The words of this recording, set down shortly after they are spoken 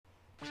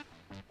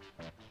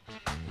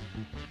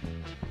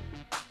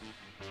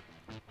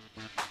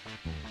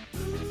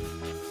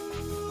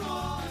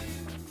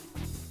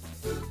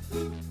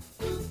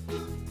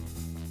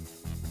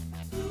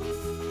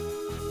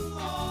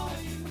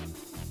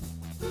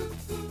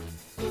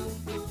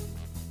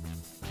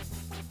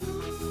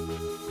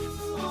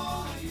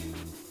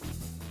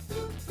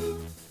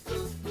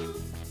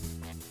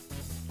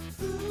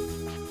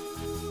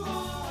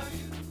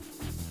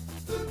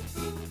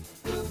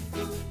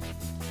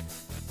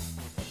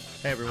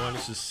Hey everyone,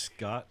 this is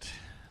Scott,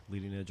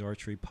 Leading Edge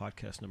Archery,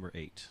 podcast number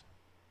 8.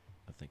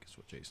 I think is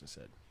what Jason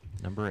said.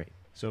 Number 8.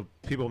 So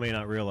people may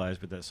not realize,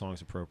 but that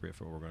song's appropriate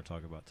for what we're going to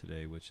talk about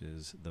today, which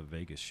is the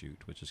Vegas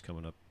shoot, which is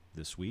coming up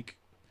this week.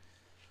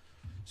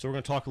 So we're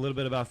going to talk a little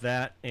bit about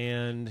that,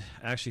 and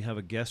actually have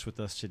a guest with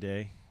us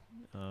today,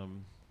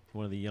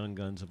 one of the young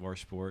guns of our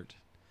sport.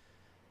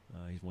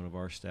 He's one of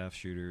our staff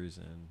shooters,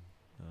 and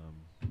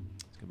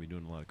he's going to be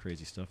doing a lot of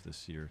crazy stuff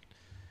this year.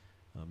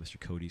 Mr.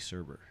 Cody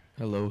Serber.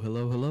 Hello,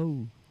 hello,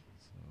 hello.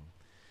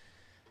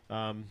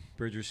 So,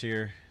 Bridger's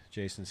here.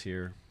 Jason's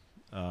here.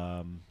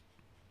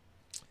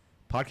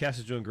 Podcast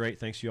is doing great.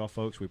 Thanks to you all,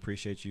 folks. We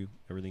appreciate you.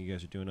 Everything you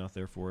guys are doing out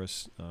there for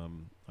us.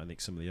 I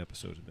think some of the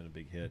episodes have been a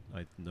big hit.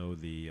 I know I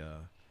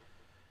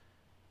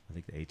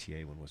think the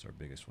ATA one was our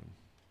biggest one.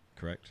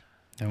 Correct?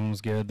 That one was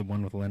good. The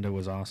one with Linda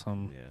was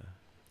awesome. Yeah.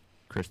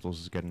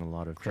 Crystals is getting a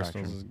lot of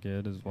Crystals traction. is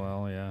good as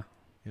well, yeah.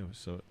 Yeah.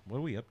 So what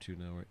are we up to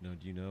now? Right now,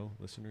 do you know,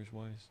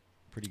 listeners-wise?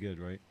 Pretty good,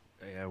 right?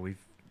 Yeah,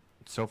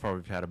 so far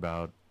we've had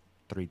about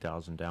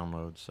 3,000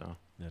 downloads, so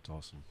That's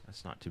awesome.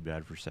 that's not too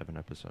bad for 7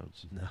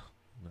 episodes. No,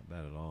 not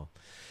bad at all.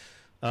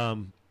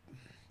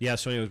 Yeah,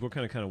 so anyways, we're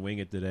kind of wing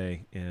it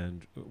today,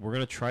 and we're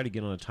going to try to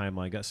get on a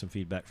timeline. I got some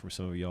feedback from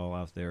some of y'all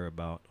out there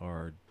about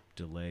our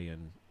delay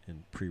in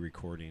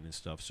pre-recording and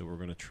stuff, so we're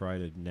going to try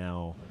to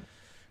now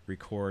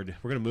record.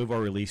 We're going to move our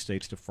release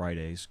dates to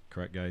Fridays,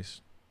 correct, guys?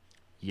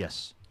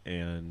 Yes.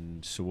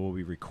 And so we'll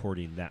be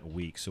recording that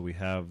week, so we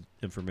have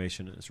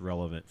information that's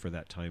relevant for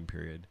that time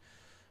period.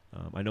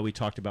 I know we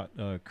talked about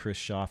Chris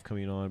Schaff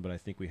coming on, but I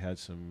think we had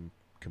some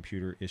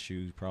computer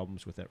issues,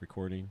 problems with that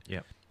recording.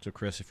 Yep. So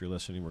Chris, if you're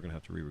listening, we're going to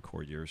have to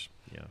re-record yours.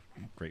 Yeah,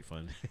 great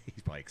fun.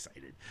 He's probably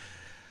excited.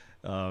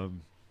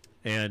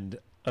 And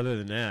other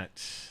than that,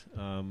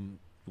 we're going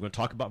to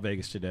talk about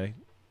Vegas today.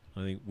 I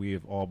think we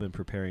have all been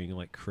preparing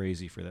like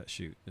crazy for that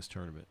shoot, this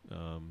tournament.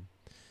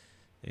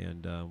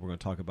 And we're going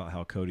to talk about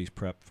how Cody's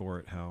prepped for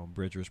it, how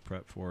Bridger's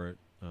prepped for it.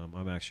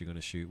 I'm actually going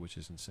to shoot, which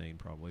is insane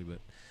probably, but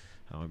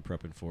how I'm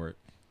prepping for it.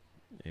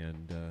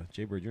 And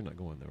Jay Bird, you're not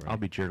going though, right? I'll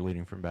be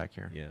cheerleading from back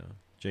here. Yeah.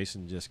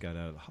 Jason just got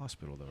out of the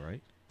hospital though,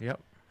 right?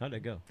 Yep. How'd that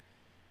go?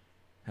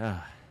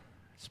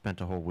 Spent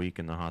a whole week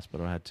in the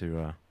hospital. I had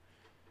to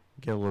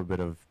get a little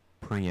bit of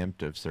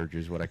preemptive surgery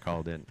is what I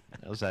called it.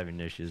 I was having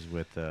issues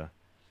with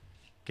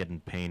getting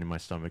pain in my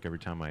stomach every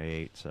time I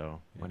ate,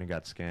 so when I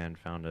got scanned,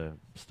 found a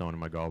stone in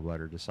my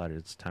gallbladder, decided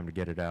it's time to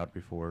get it out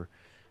before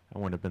I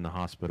wind up in the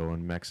hospital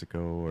in Mexico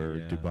or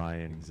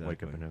Dubai and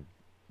wake up in a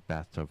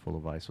bathtub full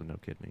of ice with no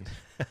kidneys.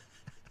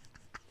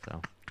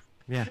 So,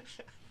 yeah.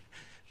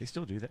 They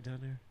still do that down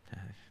there?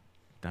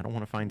 I don't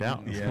want to find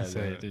out. Yeah, Say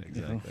no, it,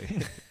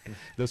 exactly.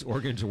 Those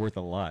organs are worth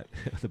a lot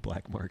on the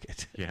black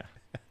market. Yeah.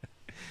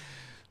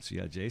 So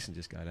yeah, Jason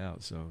just got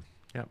out, so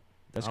Yep.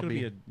 that's I'll going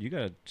to be you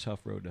got a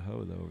tough road to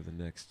hoe though over the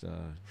next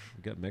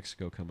we got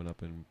Mexico coming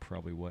up in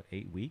probably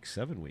 8 weeks,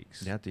 7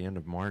 weeks. Yeah, at the end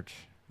of March.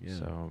 Yeah.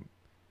 So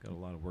got a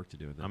lot of work to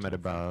do in that. I'm at time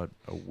about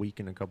a week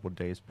and a couple of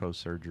days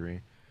post-surgery.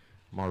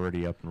 I'm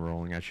already up and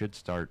rolling. I should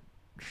start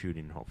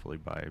shooting hopefully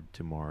by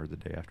tomorrow or the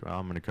day after.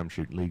 I'm going to come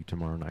shoot league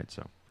tomorrow night,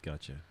 so frame.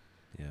 Gotcha.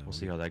 Yeah. we'll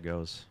see how that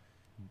goes.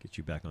 Get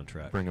you back on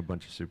track. Bring a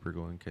bunch of super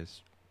glue in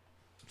case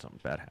something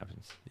bad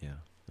happens. Yeah,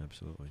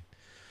 absolutely.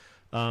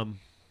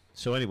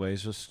 So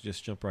anyways, let's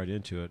just jump right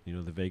into it. You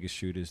know, the Vegas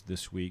shoot is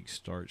this week,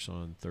 starts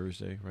on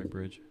Thursday, right,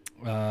 Bridge?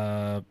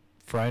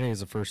 Friday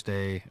is the first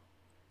day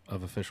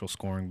of official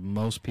scoring.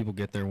 Most people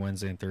get there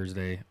Wednesday and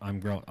Thursday.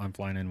 I'm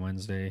flying in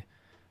Wednesday.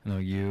 I know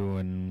you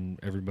and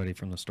everybody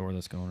from the store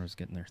that's going is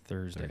getting there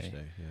Thursday.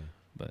 Yeah.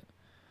 But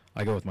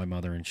I go with my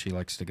mother, and she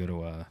likes to go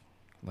to a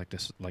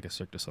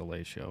Cirque du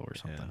Soleil show or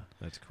something. Yeah,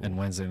 that's cool. And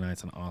Wednesday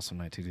night's an awesome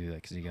night to do that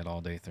because you got all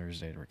day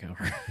Thursday to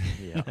recover.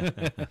 Yeah. All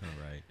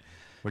right.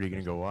 What are you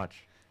going to go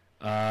watch?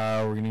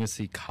 We're gonna go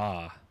see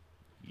Ka.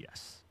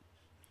 Yes.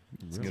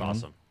 It's Really? a good one.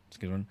 Awesome. It's a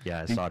good one.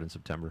 Yeah, I saw it in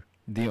September.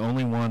 The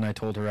only one I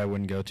told her I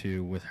wouldn't go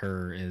to with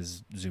her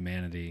is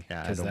Zumanity.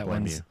 Yeah, I don't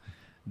blame you.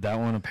 That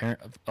one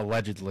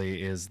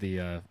allegedly is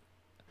the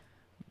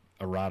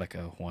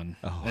erotica one.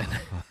 Oh.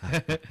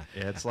 Yeah,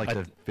 it's like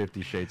the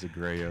 50 Shades of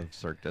Grey of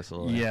Cirque du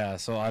Soleil. Yeah,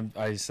 so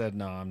I said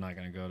no, I'm not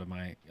gonna go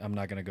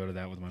to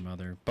that with my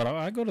mother. But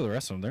I go to the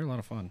rest of them. They're a lot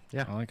of fun.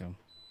 Yeah. I like them.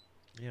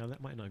 Yeah,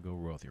 that might not go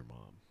well with your mom.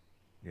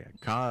 Yeah,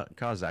 Ka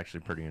is actually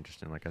pretty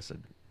interesting. Like I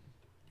said,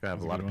 you have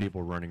That's a a lot good of one.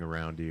 people running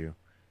around you.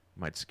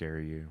 Might scare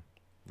you.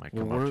 Might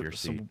come Well, up to your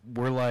seat.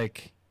 we're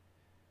like,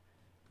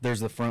 there's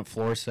the front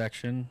floor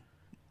section,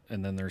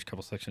 and then there's a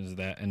couple sections of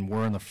that, and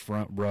we're in the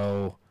front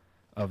row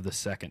of the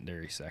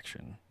secondary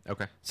section.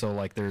 Okay. So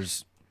like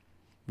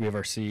we have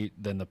our seat,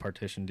 then the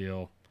partition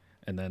deal,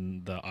 and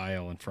then the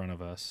aisle in front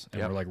of us, and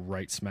Yep. we're like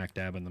right smack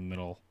dab in the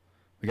middle.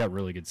 We got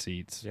really good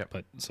seats. Yep.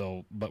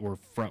 But we're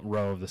front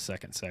row of the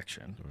second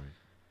section. All right.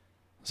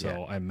 So Yeah.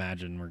 I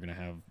imagine we're gonna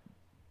have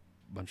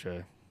a bunch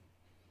of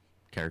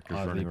Characters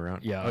running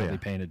around. Yeah, Oh, oddly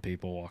painted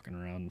people walking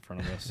around in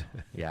front of us.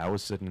 Yeah, I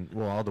was sitting.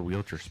 Well, all the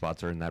wheelchair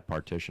spots are in that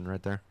partition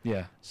right there.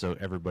 Yeah. So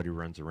everybody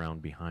runs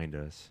around behind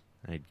us.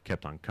 I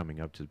kept on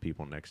coming up to the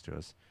people next to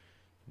us.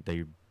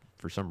 They,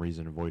 for some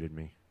reason, avoided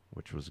me.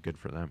 which was good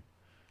for them.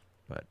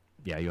 But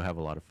yeah, you'll have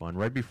a lot of fun.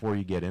 Right before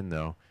you get in,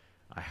 though,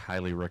 I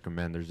highly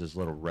recommend. There's this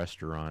little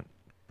restaurant,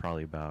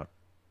 probably about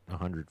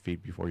 100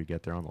 feet before you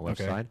get there on the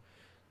left Okay. side.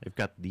 They've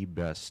got the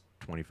best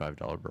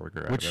 $25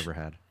 burger Which- I've ever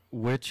had.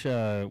 Which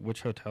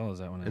hotel is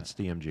that one at? It's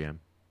the MGM.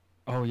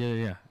 Oh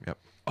yeah. Yep.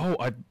 Oh,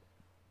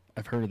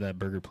 I've heard of that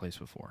burger place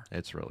before.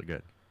 It's really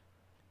good.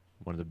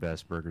 One of the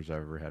best burgers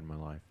I've ever had in my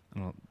life.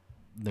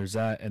 There's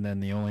that, and then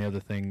the only other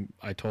thing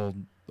I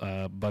told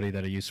a buddy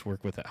that I used to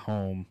work with at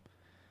home,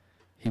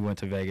 he went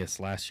to Vegas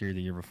last year,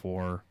 the year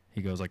before.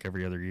 He goes like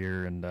every other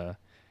year, and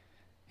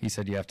he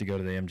said you have to go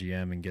to the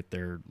MGM and get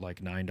their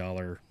like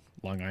 $9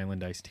 Long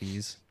Island iced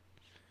teas.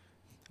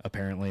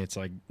 Apparently, it's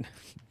like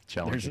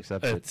Challenge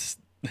accepted. it's.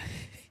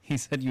 He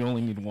said you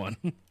only need one.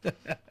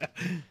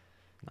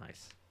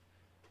 Nice.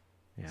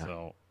 Yeah.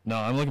 So no,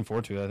 I'm looking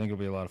forward to it. I think it'll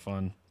be a lot of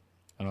fun.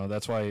 I know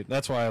that's why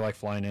I like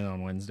flying in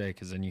on Wednesday,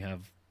 because then you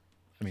have,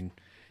 I mean,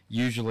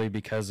 usually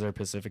because they're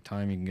Pacific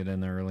time, you can get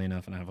in there early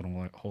enough and have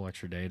a whole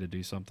extra day to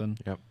do something.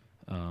 Yep.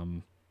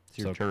 It's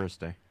your so- tourist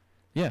day.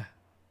 Yeah.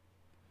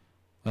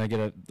 I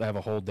have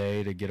a whole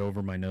day to get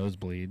over my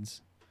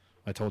nosebleeds.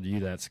 I told you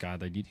that,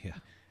 Scott.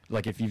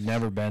 Like if you've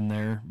never been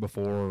there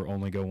before or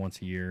only go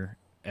once a year,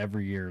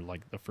 every year,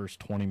 like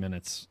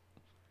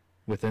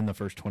within the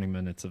first 20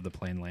 minutes of the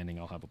plane landing,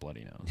 I'll have a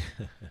bloody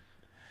nose.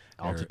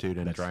 Altitude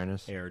and That's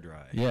dryness. Air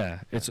dry. Yeah,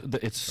 it's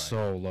Right.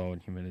 so low in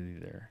humidity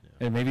there,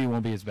 Yeah. and maybe it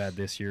won't be as bad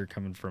this year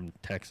coming from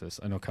Texas.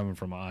 I know coming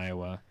from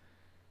Iowa,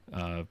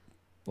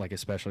 like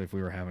especially if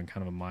we were having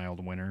kind of a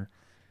mild winter,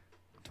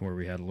 to where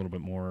we had a little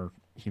bit more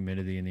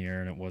humidity in the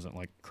air and it wasn't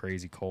like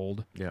crazy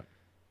cold. Yep.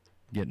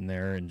 Getting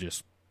there and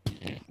just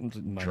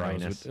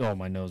Dryness.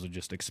 my nose would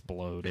just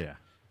explode. Yeah.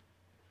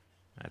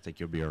 I think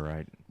you'll be all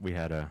right. We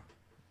had a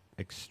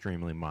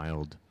extremely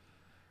mild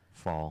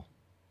fall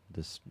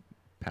this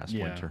past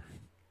Yeah. winter.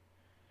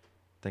 I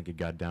think it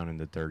got down in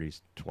the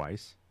 30s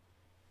twice.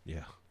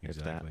 Yeah, If that.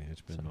 exactly.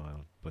 It's been So-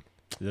 mild, but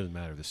it doesn't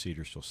matter. The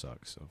cedar still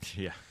sucks. So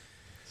Yeah.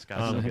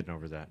 Scott's still Um, getting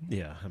over that.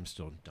 yeah, I'm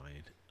still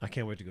dying. I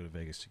can't wait to go to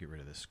Vegas to get rid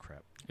of this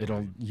crap.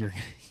 You're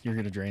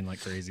gonna drain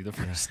like crazy the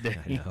first day.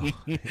 I know.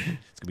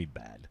 It's gonna be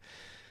bad.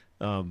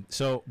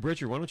 So,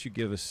 Bridger, why don't you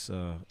give us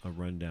a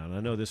rundown?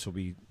 I know this will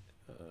be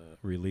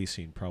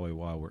releasing probably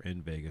while we're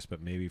in Vegas,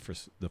 but maybe for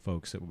the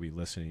folks that will be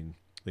listening,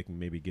 they can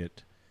maybe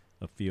get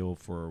a feel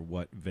for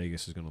what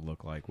Vegas is going to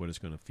look like, what it's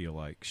going to feel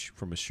like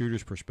from a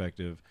shooter's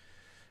perspective.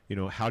 You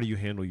know, how do you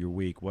handle your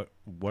week? What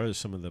are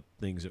some of the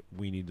things that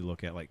we need to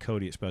look at? Like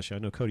Cody, especially. I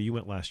know Cody, you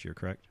went last year,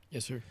 correct?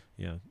 Yes, sir.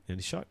 Yeah, and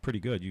he shot pretty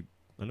good.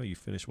 I know you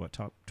finished what,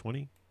 top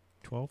 20,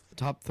 12th?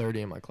 Top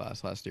 30 in my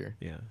class last year.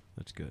 Yeah,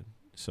 that's good.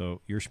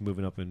 So you're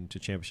moving up into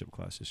championship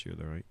class this year,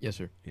 though, right? Yes,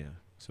 sir. Yeah.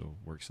 So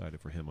we're excited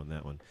for him on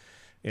that one.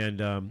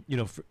 And and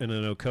I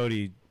know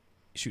Cody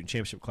shooting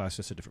championship class.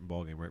 That's a different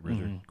ballgame, right,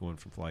 Bridger? Mhm. Going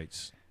from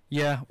flights.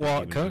 Yeah,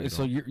 well, Even Cody, young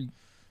so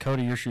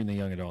Cody, you're shooting the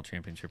young adult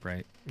championship,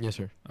 right? Yes,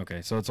 sir.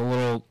 Okay, so it's a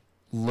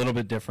little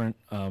bit different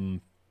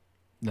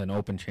than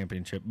open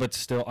championship, but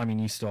still, I mean,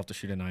 you still have to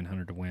shoot a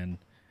 900 to win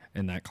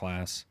in that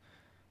class.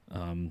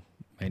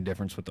 Main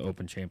difference with the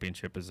open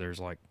championship is there's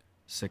like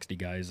 60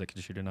 guys that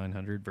can shoot a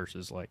 900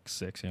 versus like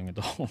 6 young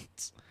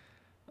adults.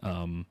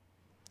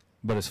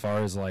 But as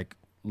far as like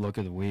look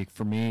of the week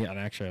for me, and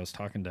actually I was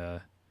talking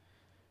to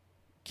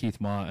Keith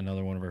Mott,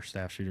 another one of our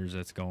staff shooters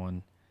that's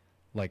going.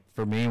 Like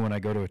for me, when I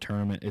go to a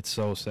tournament, it's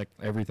so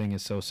everything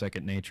is so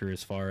second nature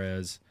as far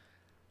as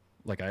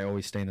like I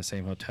always stay in the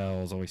same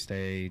hotels, always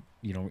stay,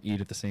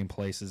 eat at the same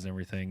places and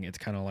everything. It's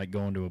kind of like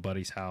going to a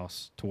buddy's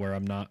house to where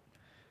I'm not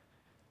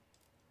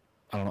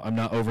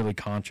overly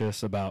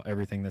conscious about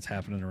everything that's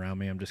happening around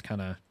me. I'm just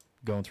kind of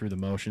going through the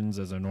motions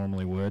as I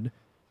normally would.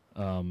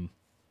 But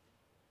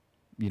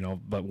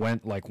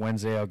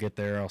Wednesday I'll get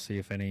there, I'll see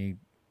if any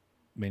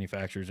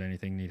manufacturers or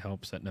anything need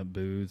help setting up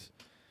booths.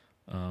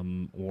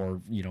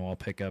 Or I'll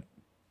pick up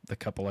the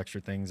couple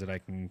extra things that I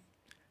can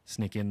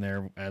sneak in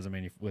there as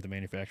with a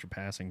manufacturer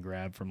pass and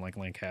grab from like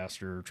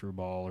Lancaster or True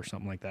Ball or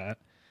something like that.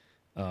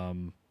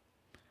 And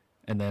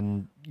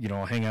then,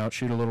 I'll hang out,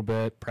 shoot a little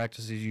bit.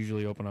 Practice is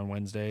usually open on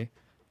Wednesday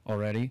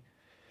already.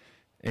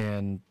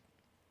 And,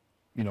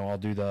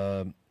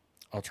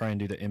 I'll try and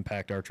do the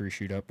impact archery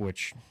shoot up,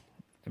 which,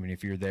 I mean,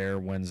 if you're there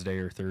Wednesday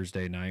or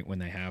Thursday night when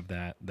they have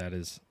that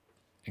is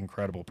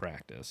incredible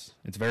practice.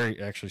 It's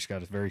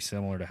Scott, it's very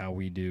similar to how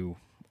we do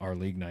our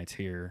league nights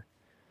here,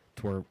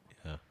 to where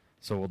Yeah.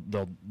 so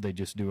they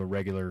just do a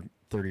regular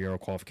 30-arrow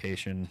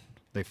qualification.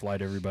 They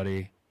flight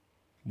everybody,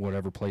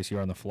 whatever place you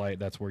are on the flight,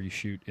 that's where you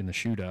shoot in the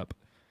shoot up.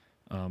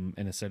 And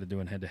instead of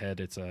doing head-to-head,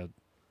 it's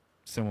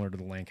similar to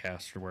the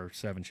Lancaster where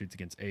 7 shoots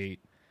against 8,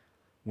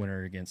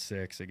 winner against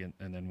 6, and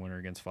then winner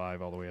against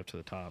 5 all the way up to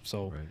the top.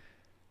 So Right.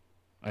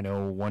 I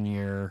know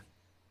a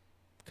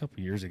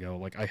couple years ago,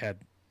 like I had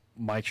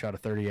Mike shot a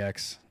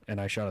 30X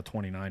and I shot a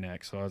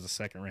 29X, so I was a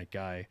second-ranked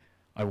guy.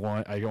 I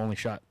only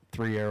shot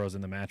 3 arrows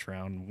in the match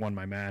round, won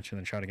my match, and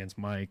then shot against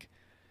Mike,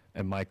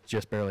 and Mike I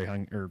just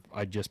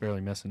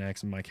barely missed an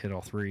X, and Mike hit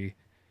all 3,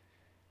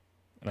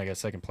 and I got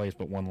second place,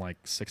 but won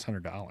like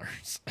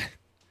 $600.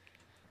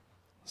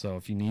 So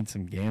if you need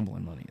some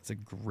gambling money, it's a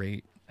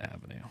great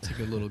avenue. It's a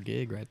good little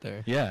gig right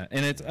there. Yeah,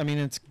 and it's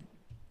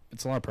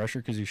a lot of pressure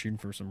because you're shooting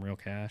for some real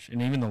cash, and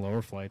even the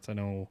lower flights. I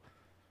know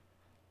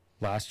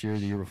last year,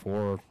 the year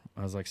before,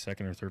 I was like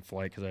second or third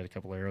flight because I had a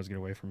couple arrows get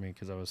away from me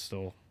because I was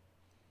still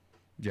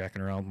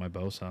jacking around with my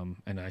bow some,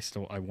 and I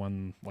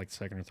won like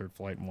second or third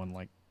flight and won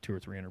like $200 or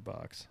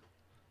 $300.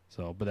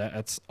 So, but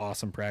that's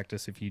awesome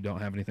practice if you don't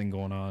have anything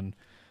going on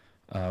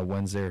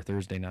Wednesday or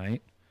Thursday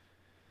night.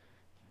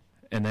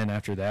 And then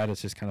after that,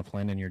 it's just kind of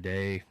planning your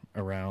day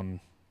around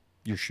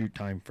your shoot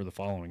time for the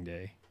following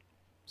day.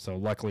 So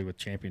luckily with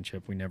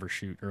championship, we never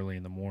shoot early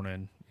in the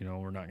morning. You know,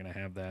 we're not going to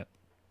have that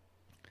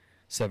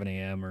 7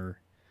 a.m. or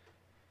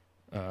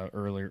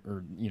earlier,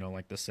 or, you know,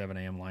 like the 7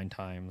 a.m. line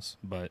times.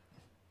 But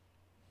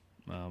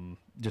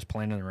just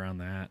planning around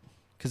that.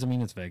 Because, I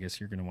mean, it's Vegas.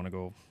 You're going to want to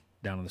go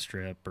down to the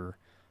Strip or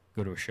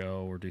go to a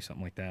show or do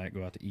something like that,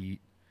 go out to eat.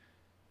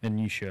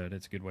 And you should.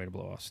 It's a good way to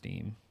blow off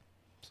steam.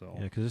 So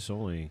Yeah, because it's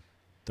only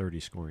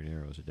 30 scoring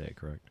arrows a day,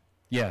 correct?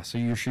 yeah, so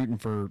you're shooting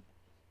for,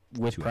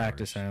 with 2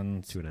 practice hours.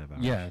 and 2.5 hours.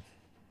 yeah,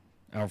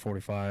 hour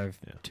 45,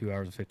 Yeah. 2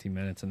 hours and 15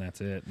 minutes, and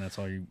that's it. And that's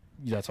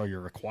all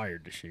you're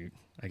required to shoot.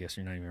 I guess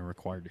you're not even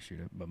required to shoot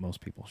it, but most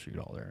people shoot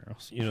all their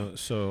arrows. You know,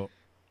 so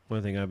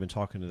one thing I've been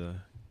talking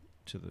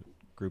to the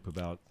group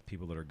about,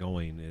 people that are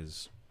going,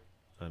 is,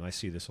 and I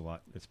see this a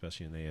lot,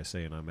 especially in the ASA,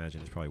 and I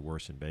imagine it's probably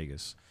worse in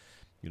Vegas.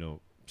 You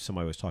know,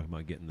 somebody was talking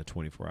about getting the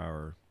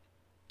 24-hour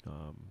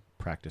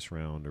practice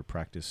round or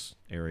practice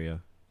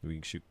area. We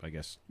can shoot, I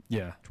guess,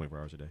 Yeah. 24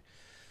 hours a day.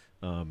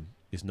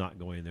 Is not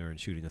going there and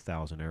shooting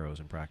 1,000 arrows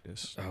in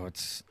practice. Oh,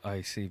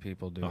 I see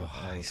people do it all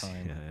I the see.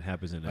 time. Yeah, it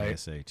happens in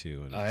ASA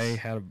too. And I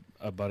had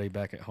a buddy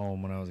back at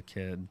home when I was a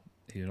kid.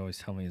 He'd always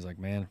tell me, he's like,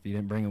 man, if you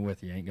didn't bring it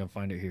with you, you ain't going to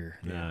find it here.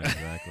 yeah,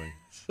 exactly.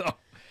 So,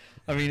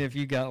 I mean, if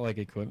you got like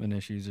equipment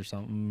issues or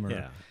something, or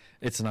Yeah,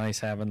 it's nice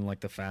having like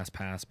the fast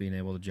pass, being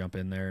able to jump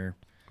in there,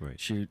 great.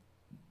 shoot,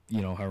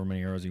 you know, however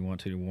many arrows you want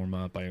to warm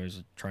up. I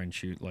always try and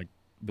shoot like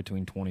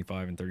between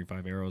 25 and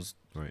 35 arrows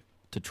Right.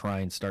 to try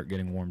and start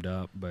getting warmed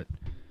up. But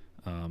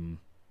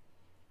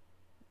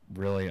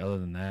really, other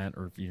than that,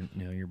 or if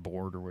you're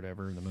bored or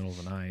whatever in the middle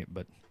of the night,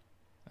 but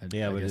I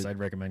but guess I'd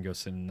recommend go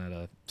sitting at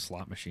a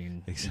slot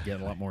machine. You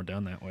get a lot more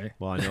done that way.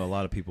 Well, I know a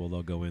lot of people,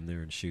 they'll go in there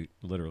and shoot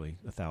literally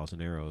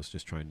 1,000 arrows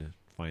just trying to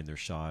find their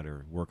shot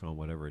or work on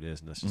whatever it is,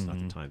 and that's just not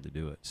Mhm. the time to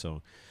do it.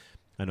 So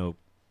I know,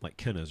 like,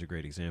 Kenna is a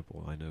great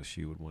example. I know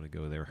she would want to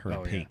go there. Her and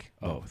Oh, Pink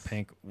yeah. both.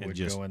 Pink And would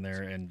just- go in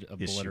there and shoot.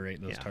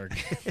 obliterate those Yeah.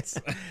 targets.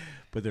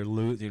 But they're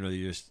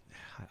you just,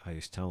 I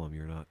just tell them,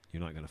 you're not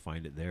going to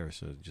find it there.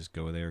 So just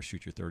go there,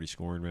 shoot your 30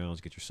 scoring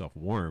rounds, get yourself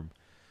warm,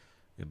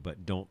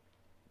 but don't.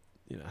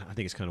 I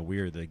think it's kind of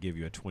weird they give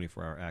you a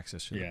 24-hour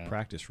access to the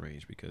practice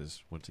range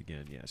because, once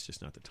again, it's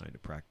just not the time to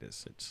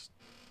practice. It's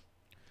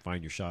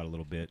find your shot a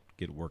little bit,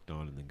 get it worked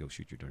on, and then go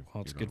shoot your darn.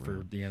 Well, it's your good darn for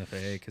round. the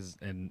NFAA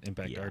and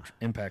Yeah.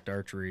 Impact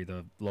Archery.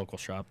 The local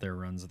shop there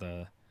runs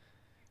the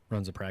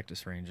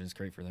practice range, and it's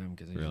great for them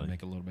because they Really? just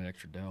make a little bit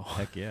extra dough.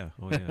 Heck yeah,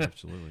 oh yeah,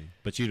 absolutely.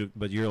 But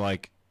you're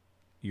like,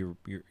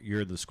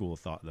 you're the school of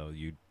thought though.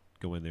 You'd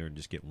go in there and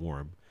just get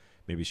warm,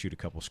 maybe shoot a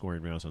couple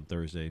scoring rounds on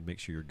Thursday, make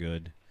sure you're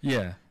good,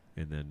 Yeah,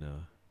 and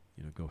then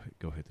go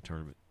hit the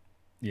tournament.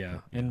 yeah,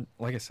 Yeah. and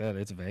like I said,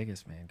 it's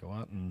Vegas, man. Go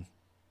out and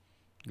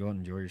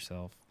enjoy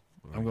yourself.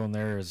 All I'm right. going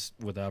there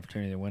with the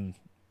opportunity to win,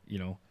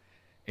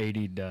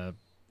 $80,000 to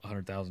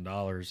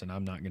 $100,000, and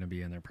I'm not going to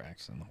be in there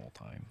practicing the whole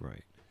time.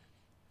 Right.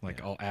 Like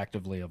Yeah. I'll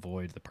actively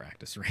avoid the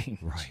practice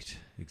range. Right,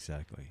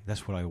 exactly.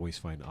 That's what I always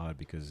find odd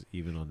because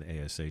even on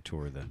the ASA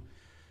tour, the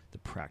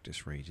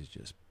practice range is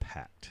just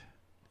packed,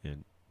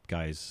 and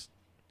guys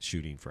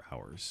shooting for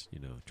hours,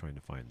 trying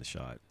to find the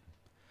shot.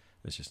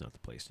 That's just not the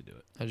place to do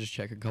it. I just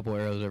check a couple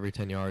arrows every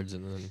 10 yards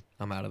and then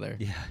I'm out of there.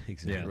 Yeah,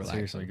 exactly. Yeah, Relax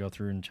seriously, on. go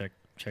through and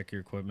check your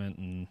equipment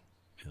and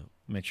Yeah.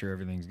 make sure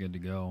everything's good to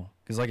go.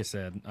 Because, like I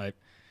said,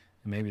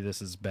 maybe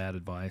this is bad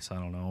advice. I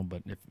don't know,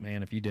 but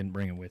if you didn't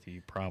bring it with you,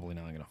 you're probably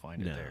not going to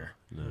find it there.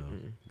 No,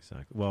 Mhm.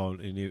 exactly. Well,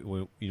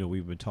 and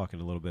we've been talking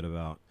a little bit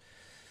about.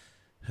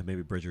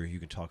 Maybe Bridger, you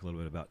can talk a little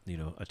bit about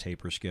a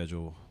taper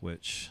schedule,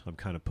 which I'm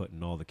kind of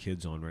putting all the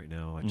kids on right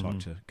now. I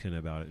talked to Ken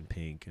about it, and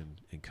Pink and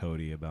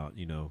Cody about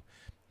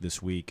this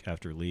week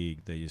after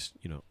league they just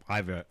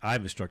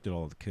I've instructed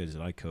all the kids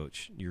that I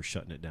coach. You're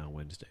shutting it down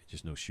Wednesday,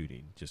 just no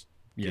shooting, just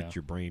Yeah. get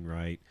your brain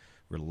right,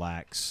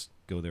 relax,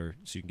 go there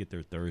so you can get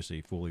there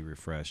Thursday fully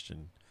refreshed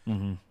and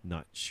Mm-hmm.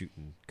 not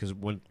shooting because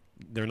when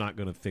they're not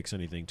going to fix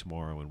anything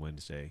tomorrow and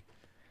Wednesday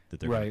that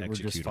they're Right, going to we're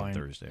just execute on fine.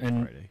 Thursday or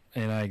And- Friday.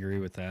 And I agree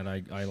with that.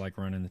 I like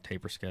running the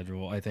taper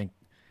schedule. I think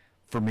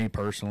for me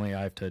personally,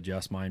 I have to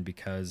adjust mine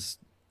because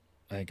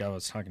I think I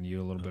was talking to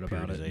you a little bit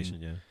about it. Periodization,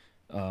 and,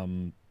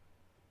 yeah.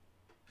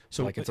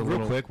 So like it's a real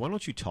little- quick, why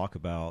don't you talk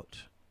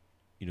about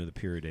the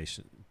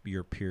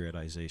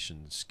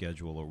periodization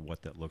schedule or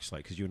what that looks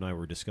like? Because you and I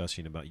were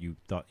discussing about you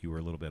thought you were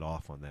a little bit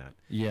off on that.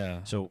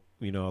 Yeah. So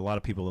a lot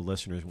of people, the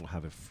listeners, won't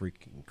have a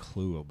freaking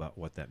clue about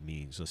what that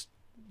means. So-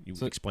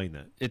 Explain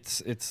that. It's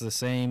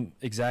the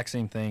exact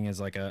same thing as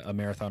like a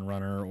marathon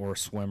runner or a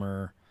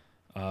swimmer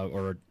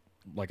or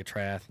like a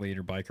triathlete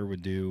or biker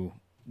would do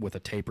with a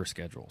taper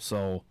schedule.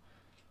 So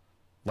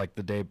like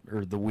the day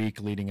or the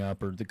week leading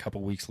up or the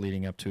couple weeks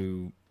leading up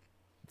to,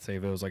 say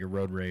if it was like a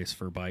road race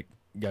for a bike,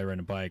 guy riding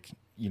a bike,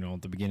 you know,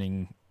 at the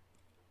beginning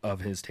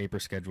of his taper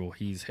schedule,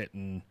 he's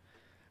hitting,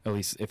 at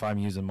least if I'm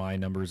using my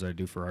numbers I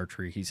do for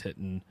archery, he's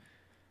hitting,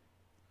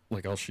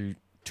 like I'll shoot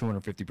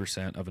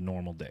 250% of a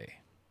normal day.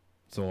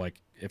 So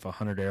like if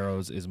 100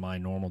 arrows is my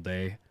normal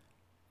day,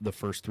 the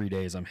first 3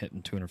 days I'm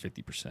hitting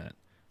 250%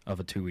 of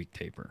a 2-week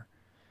taper.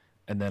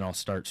 And then I'll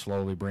start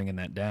slowly bringing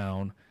that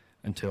down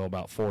until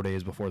about 4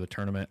 days before the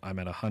tournament I'm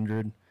at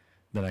 100.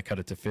 Then I cut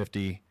it to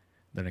 50.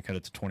 Then I cut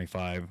it to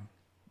 25.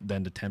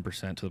 Then to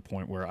 10% to the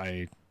point where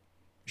I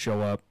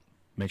show up,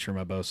 make sure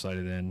my bow's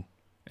sighted in,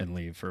 and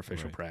leave for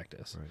official Right.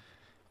 practice.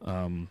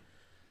 Right.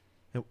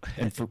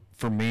 And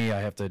for me, I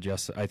have to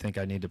adjust. I think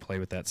I need to play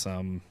with that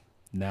some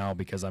now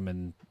because I'm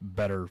in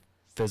better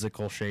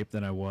physical shape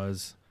than I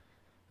was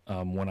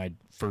when I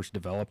first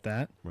developed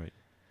that. Right.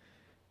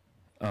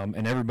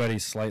 And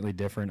everybody's slightly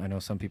different. I know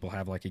some people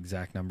have like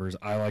exact numbers.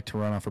 I like to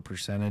run off a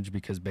percentage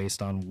because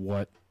based on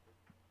what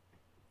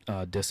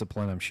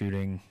discipline I'm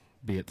shooting,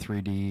 be it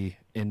 3D,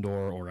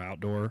 indoor, or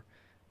outdoor,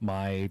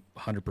 my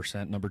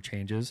 100% number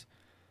changes.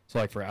 So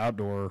like for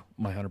outdoor,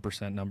 my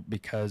 100% number,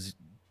 because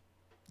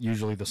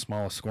usually the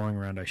smallest scoring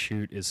round I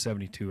shoot is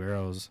 72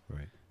 arrows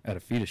Right. at a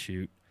feet a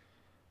shoot.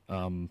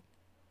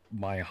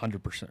 My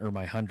 100% or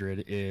my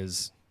 100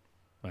 is,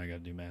 I got to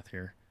do math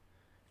here,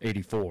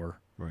 84.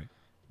 Right.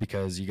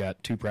 Because you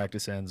got 2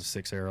 practice ends,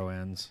 6 arrow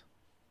ends,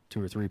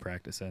 2 or 3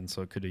 practice ends,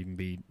 so it could even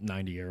be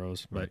 90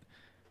 arrows. Right.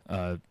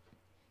 But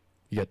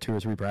you got 2 or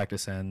 3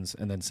 practice ends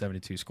and then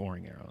 72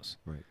 scoring arrows.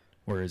 Right.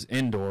 Whereas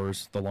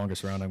indoors, the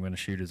longest round I'm going to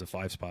shoot is a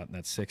 5-spot, and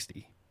that's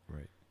 60.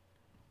 Right.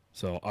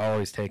 So I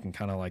always take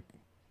kind of like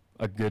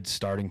a good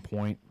starting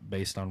point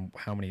based on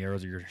how many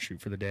arrows you're going to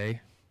shoot for the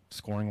day,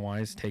 scoring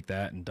wise. Take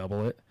that and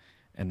double it,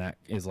 and that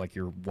is like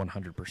your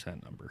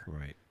 100% number.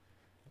 Right.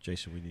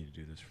 Jason, we need to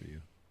do this for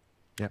you.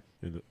 Yep.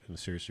 And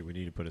seriously, we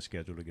need to put a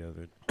schedule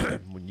together.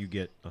 When you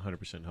get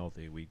 100%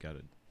 healthy, we got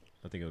to.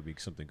 I think it would be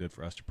something good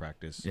for us to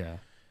practice. Yeah,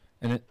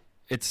 and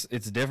it's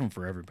different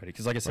for everybody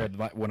because, like I said,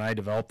 when I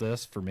developed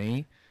this for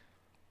me,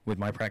 with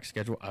my practice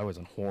schedule, I was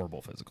in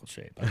horrible physical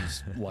shape. I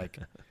was like,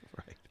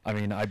 Right. I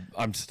mean,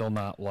 I'm still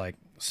not like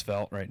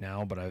svelte right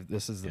now, but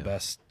this is the Yeah.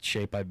 best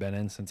shape I've been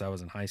in since I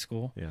was in high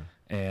school. Yeah.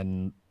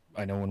 And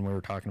I know when we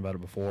were talking about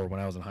it before, when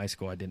I was in high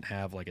school, I didn't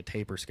have like a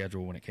taper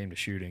schedule when it came to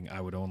shooting.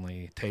 I would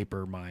only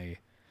taper my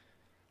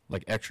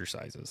like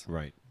exercises,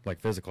 Right. like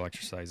physical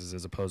exercises,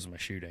 as opposed to my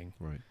shooting,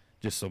 Right.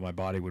 just so my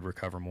body would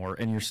recover more.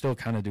 And you're still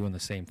kind of doing the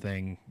same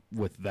thing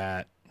with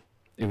that.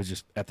 It was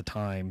just at the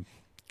time,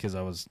 because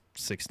I was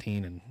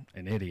 16 and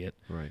an idiot,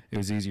 Right. it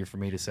was easier for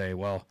me to say,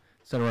 well,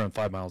 instead of running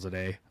 5 miles a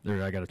day,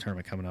 I got a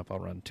tournament coming up, I'll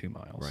run 2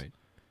 miles. Right.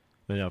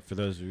 But now, for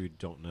those of you who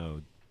don't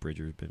know,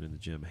 Bridger's been in the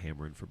gym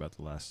hammering for about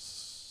the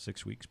last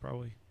 6 weeks,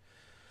 probably.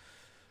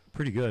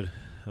 Pretty good.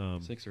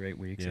 6 or 8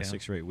 weeks. Yeah,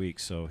 6 or 8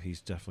 weeks. So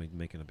he's definitely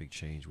making a big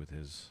change with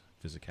his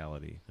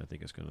physicality. I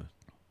think it's gonna.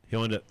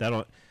 He'll end up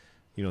that'll,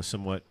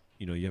 somewhat.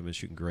 You haven't been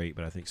shooting great,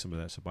 but I think some of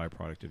that's a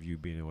byproduct of you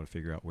being able to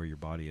figure out where your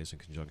body is in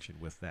conjunction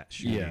with that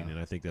shooting, Yeah. and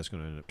I think that's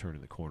going to end up turning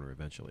the corner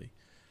eventually.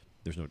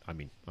 There's no. I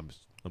mean, I'm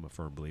a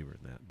firm believer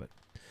in that, but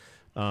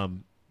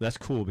that's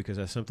cool because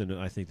that's something that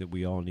I think that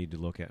we all need to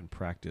look at and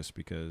practice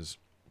because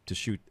to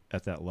shoot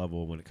at that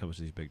level when it comes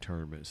to these big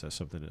tournaments, that's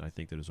something that I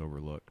think that is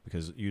overlooked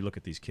because you look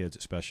at these kids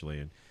especially,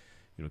 and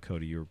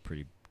Cody, you're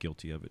pretty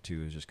guilty of it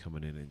too, is just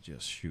coming in and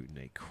just shooting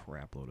a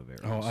crap load of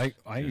arrows.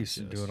 Oh, I And used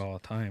to do just- it all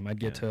the time. I'd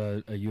get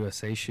to a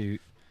USA shoot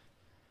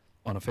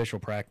on official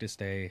practice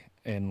day,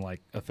 and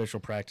like official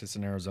practice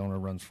in Arizona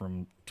runs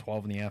from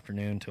 12 in the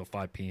afternoon till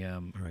 5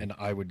 p.m. Right. And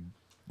I would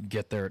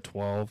get there at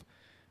 12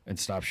 and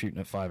stop shooting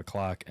at 5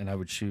 o'clock, and I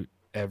would shoot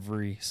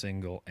every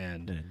single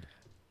end. And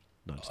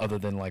nonstop. Other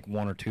than like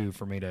 1 or 2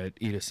 for me to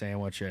eat a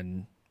sandwich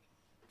and,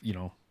 Yeah,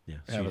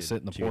 so have you a sit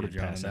in the so you porta didn't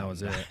john, pass and that out.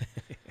 was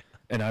it.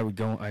 And I would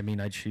go,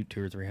 I'd shoot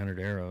 200 or 300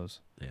 arrows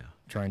Yeah,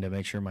 trying to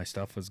make sure my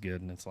stuff was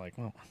good. And it's like,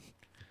 well,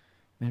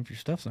 man, if your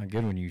stuff's not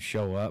good when you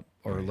show up,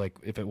 or Right. like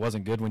if it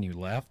wasn't good when you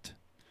left,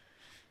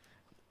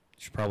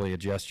 you should probably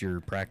adjust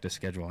your practice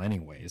schedule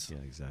anyways. yeah,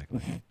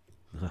 exactly.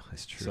 No,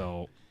 that's true.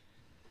 So,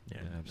 yeah,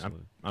 I'm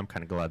absolutely. I'm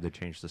kind of glad they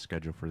changed the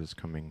schedule for this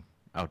coming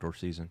outdoor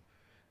season.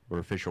 Where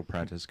official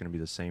practice is going to be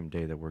the same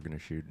day that we're going to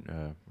shoot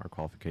our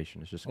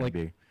qualification. It's just going Like- to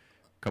be a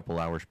couple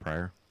hours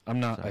prior. I'm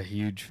not So- a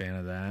huge fan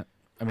of that.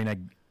 I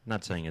mean,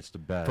 Not saying it's the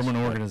best. from an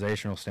but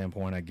organizational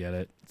standpoint, I get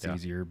it. It's Yeah.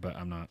 easier, but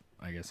I'm not.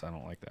 I guess I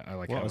don't like that. I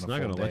like Well, having it's a not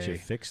full going to let you day.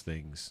 fix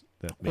things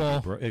that make Well-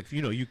 you broke. If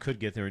you could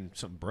get there and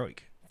something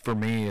broke. For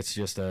me, it's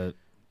just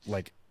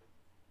like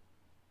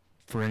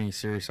for any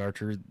serious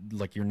archer,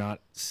 like you're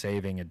not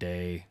saving a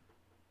day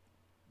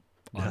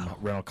on No. a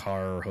rental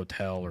car or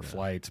hotel or No.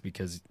 flights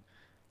because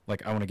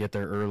like I want to get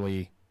there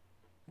early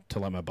to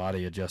let my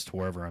body adjust to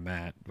wherever I'm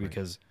at Right.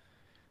 because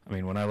I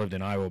mean, when I lived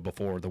in Iowa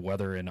before, the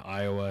weather in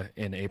Iowa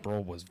in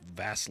April was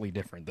vastly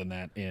different than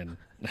that in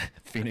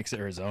Phoenix,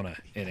 Arizona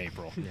in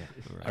April.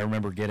 Right. I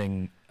remember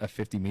getting a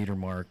 50-meter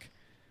mark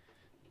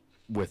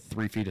with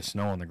 3 feet of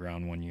snow on the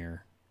ground one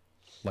year.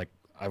 Like,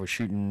 I was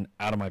shooting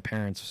out of my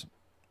parents'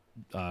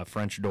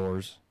 French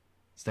doors,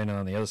 standing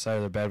on the other side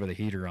of the bed with a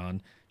heater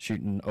on,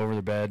 shooting over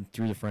the bed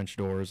through the French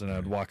doors, and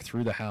I'd walk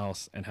through the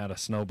house and had a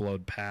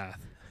snow-blowed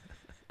path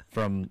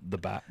from the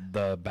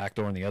back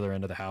door on the other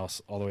end of the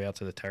house all the way out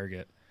to the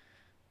target.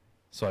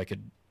 So I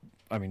could,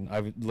 I mean,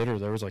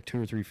 literally, there was like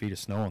 2 or 3 feet of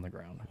snow on the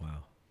ground.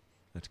 Wow,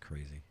 that's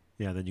crazy.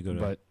 Yeah, then you go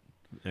to But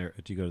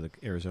you go to the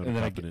Arizona and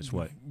then Cup, and it's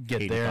what,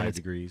 get there, and 85 it's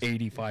degrees.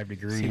 85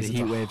 degrees. See the It's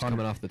heat waves 100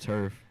 coming off the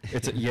turf.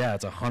 It's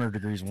it's 100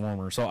 degrees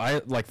warmer. So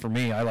for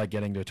me, I like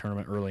getting to a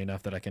tournament early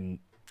enough that I can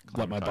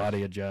let my Acclimatize.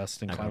 body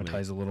adjust and Acclimate.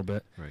 climatize a little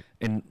bit. Right.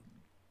 And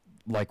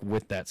like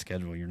with that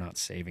schedule, you're not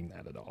saving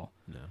that at all.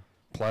 No,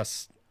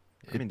 Plus,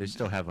 I mean, they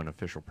still have an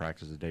official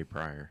practice the day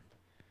prior.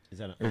 is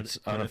that an It's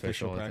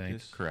unofficial, I think.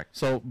 practice? Correct.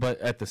 so, but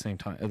at the same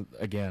time,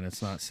 again,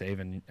 it's not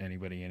saving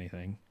anybody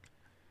anything.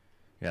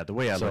 Yeah, the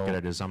way I look So- at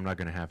it is I'm not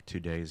going to have 2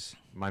 days.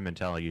 My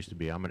mentality used to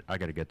be I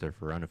got to get there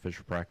for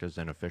unofficial practice,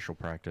 then official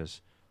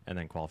practice, and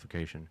then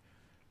qualification.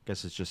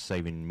 Guess it's just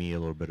saving me a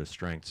little bit of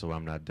strength so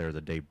I'm not there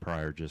the day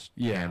prior just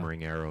Yeah.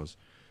 hammering arrows.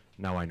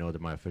 Now I know that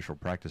my official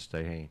practice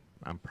day, hey,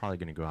 I'm probably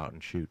going to go out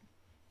and shoot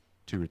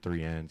 2 or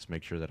 3 ends,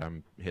 make sure that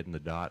I'm hitting the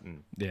dot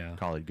and Yeah.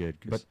 call it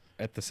good. 'Cause But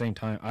at the same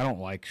time, I don't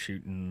like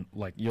shooting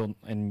like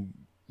and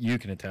you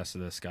can attest to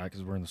this, Scott,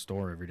 because we're in the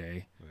store every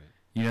day. Right.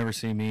 You never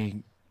see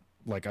me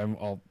like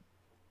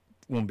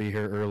won't be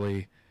here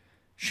early,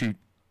 shoot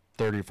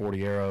 30 or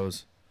 40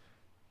 arrows,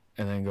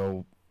 and then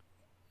go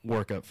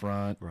work up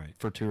front Right.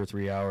 for 2 or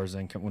 3 hours.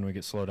 Then when we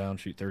get slowed down,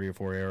 shoot 30 or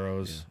 40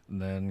 arrows,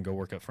 and then go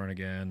work up front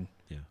again.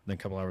 Yeah. Then a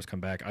couple hours, come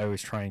back. I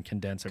always try and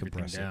condense everything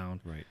Compress it. down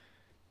Right.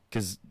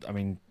 because I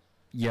mean,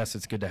 yes,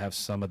 it's good to have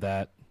some of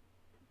that.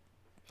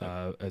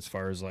 As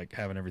far as like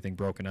having everything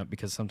broken up,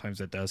 because sometimes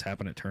that does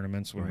happen at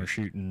tournaments when we're Right.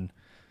 shooting.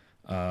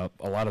 A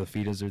lot of the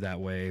feeders are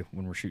that way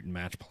when we're shooting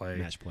match play.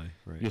 Match play.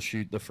 Right. You'll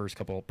shoot the first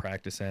couple of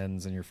practice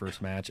ends in your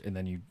first match, and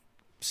then you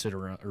sit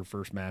around, or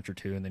first match or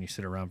two, and then you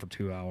sit around for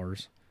 2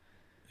 hours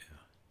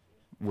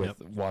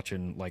with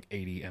watching like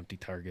 80 empty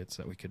targets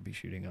that we could be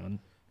shooting on.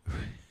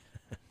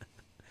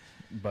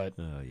 But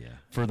Oh yeah.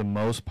 for the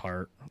most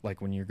part,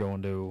 like when you go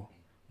to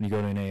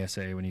an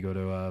ASA, when you go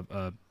to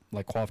a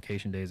like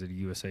qualification days at a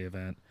USA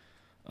event,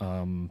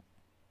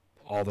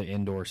 all the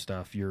indoor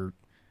stuff, you'll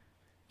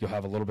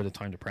have a little bit of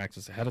time to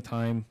practice ahead of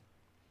time.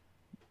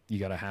 You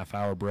got a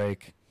half-hour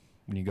break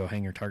when you go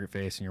hang your target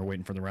face and you're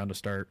waiting for the round to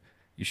start.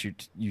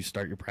 You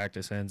start your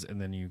practice ends,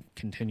 and then you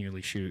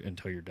continually shoot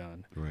until you're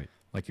done. Right.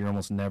 Like you're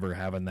almost never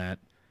having that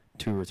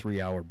 2 or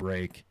 3 hour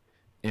break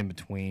in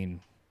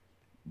between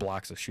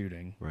blocks of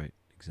shooting. Right.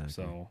 Exactly.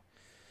 So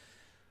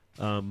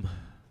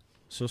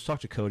So let's talk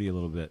to Cody a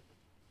little bit,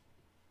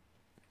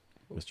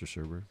 Mr.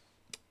 Serber.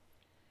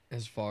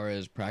 As far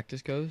as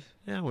practice goes,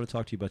 Yeah, I want to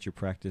talk to you about your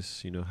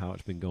practice. You know how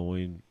it's been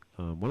going.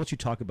 Why don't you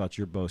talk about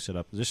your bow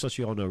setup? Just so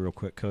you all know, real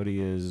quick,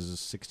 Cody is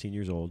 16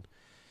 years old.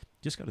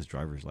 Just got his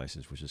driver's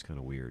license, which is kind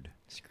of weird.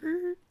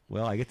 skirt.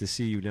 Well, I get to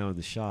see you now in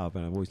the shop,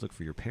 and I always look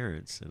for your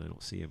parents, and I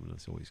don't see them, and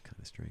it's always kind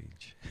of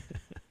strange.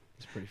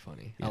 It's pretty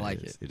funny. Yeah, I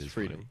like is. it. It's is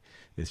freedom. funny.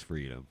 It's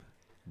freedom.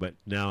 But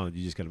now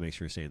you just got to make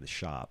sure you stay in the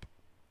shop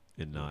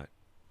and not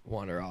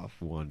Wander off.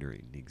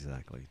 wandering.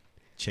 Exactly.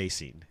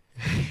 Chasing.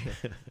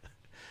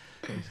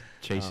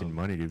 chasing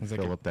money to It's like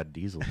fill a- up that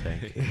diesel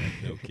tank.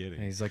 No kidding.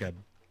 and he's like a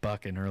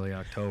buck in early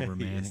October,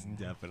 man. It's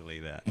definitely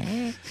that.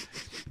 I'm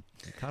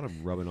kind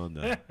of rubbing on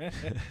the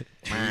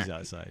trees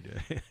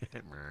outside.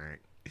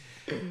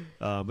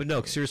 But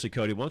no, seriously,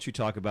 Cody, why don't you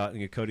talk about?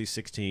 Cody's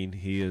 16.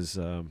 He is,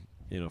 for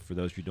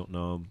those of you who don't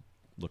know him,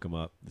 look him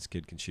up. This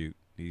kid can shoot.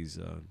 He's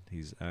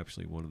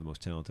actually one of the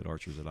most talented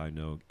archers that I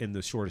know in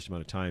the shortest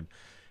amount of time.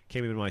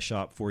 Came into my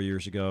shop 4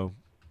 years ago.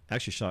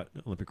 Actually shot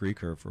Olympic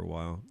recurve for a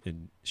while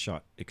and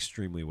shot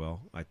extremely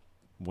well. I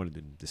wanted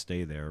him to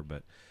stay there,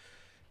 but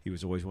he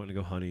was always wanting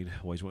to go hunting,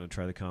 always wanting to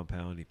try the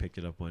compound. He picked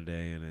it up one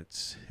day, and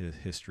it's his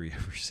history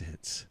ever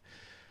since.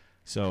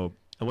 So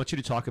I want you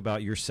to talk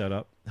about your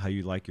setup, how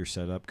you like your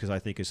setup, because I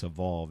think it's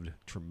evolved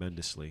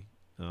tremendously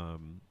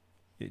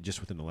just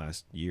within the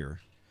last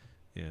year.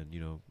 And,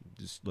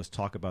 just let's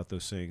talk about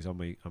those things. I'm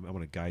going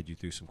to guide you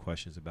through some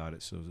questions about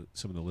it so that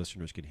some of the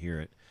listeners can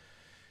hear it.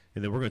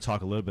 And then we're going to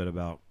talk a little bit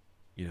about,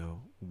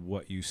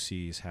 what you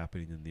see is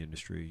happening in the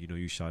industry.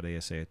 You shot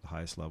ASA at the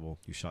highest level.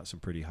 You shot some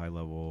pretty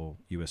high-level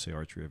USA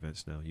archery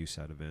events now,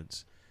 USAT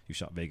events. You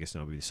shot Vegas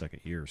now, it'll be the second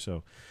year.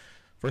 So,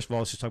 first of all,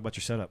 let's just talk about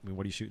your setup. I mean,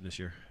 what are you shooting this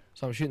year?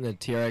 So I'm shooting the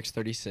TRX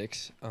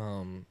 36.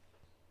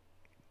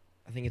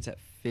 I think it's at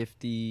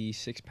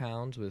 56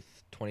 pounds with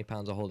 20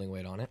 pounds of holding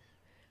weight on it.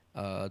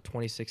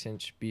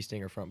 26-inch bee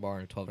stinger front bar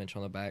and a 12-inch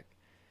on the back.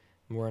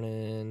 I'm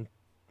running,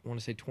 I want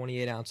to say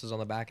 28 ounces on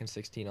the back and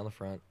 16 on the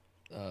front.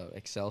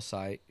 Excel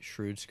sight,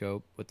 shrewd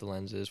scope with the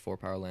lenses,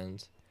 4-power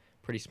lens,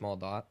 pretty small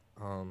dot,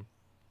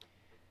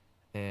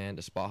 and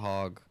a Spot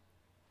Hog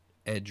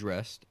Edge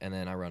Rest, and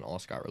then I run all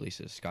Scott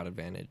releases, Scott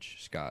Advantage,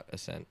 Scott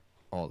Ascent,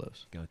 all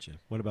those. Gotcha.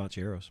 What about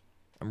your arrows?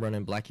 I'm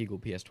running Black Eagle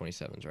PS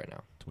 27s right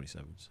now.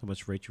 27s. How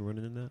much rate you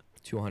running in that?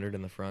 200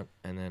 in the front,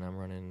 and then I'm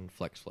running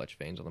Flex Fletch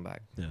vanes on the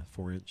back. Yeah,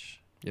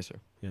 4-inch. Yes, sir.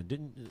 Yeah,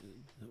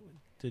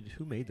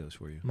 who made those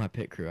for you? My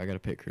pit crew. I got a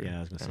pit crew. Yeah, I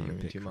was gonna say don't your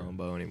even pit do my crew. own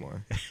bow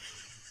anymore.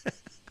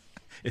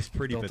 It's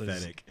pretty Built his-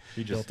 pathetic.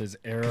 He Just- built his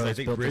 'cause arrows. I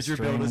think built his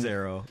Bridger built his string,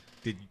 arrow.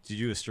 Did you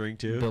do a string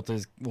too?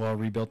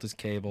 rebuilt his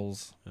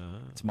cables.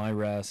 It's my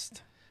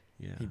rest.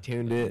 Yeah. He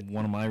tuned it.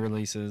 One of my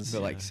releases.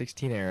 Built like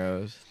 16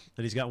 arrows.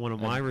 And he's got one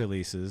of my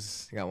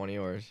releases. I got one of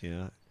yours.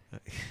 Yeah.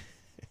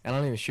 I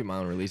don't even shoot my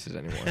own releases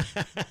anymore.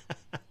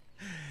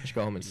 Just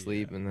go home and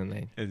sleep, and then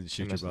they. And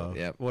shoot your mess it bow. up.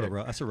 Yep. What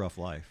that's a rough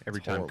life. Every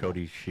It's time horrible.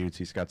 Cody shoots,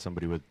 he's got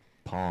somebody with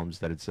palms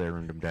that had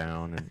zeroed him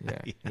down, and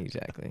Yeah,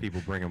 exactly.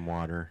 people bring him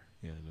water.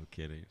 Yeah, no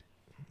kidding.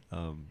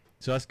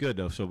 So that's good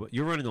though. So but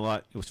you're running a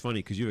lot. It was funny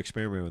because you've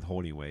experimented with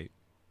holding weight.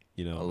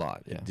 You know, A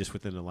lot, yeah. Just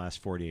within the last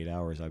 48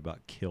 hours, I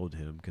about killed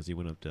him because he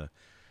went up to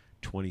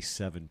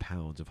 27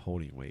 pounds of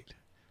holding weight.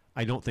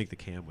 I don't think the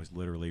cam was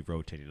literally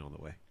rotating on the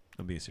way.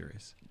 I'm being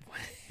serious.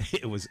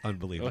 It was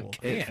unbelievable.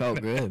 It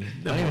felt good. I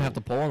No. didn't even have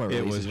to pull on the It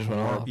releases. was just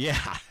went off.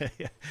 yeah,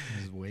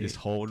 His weight. just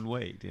holding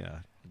weight. Yeah,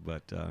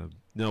 but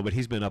no, but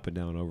he's been up and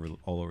down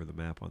all over the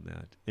map on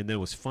that. And then it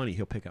was funny.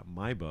 He'll pick up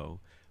my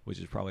bow, which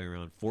is probably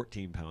around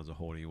 14 pounds of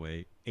holding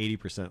weight,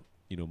 80%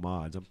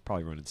 mods. I'm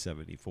probably running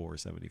 74 or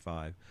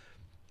 75.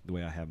 The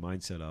way I have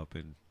mine set up,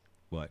 and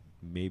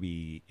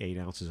maybe 8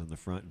 ounces on the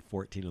front and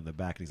 14 on the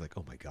back, and he's like,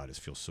 "Oh my god, this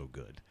feels so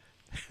good."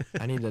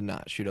 I need to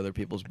not shoot other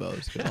people's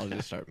bows because I'll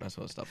just start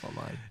messing with stuff on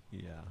mine.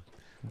 Yeah,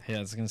 Yeah, I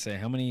was gonna say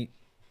how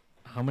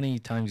many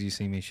times do you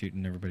see me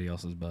shooting everybody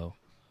else's bow?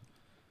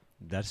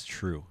 that's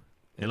true.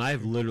 And It's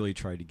I've true. literally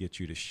tried to get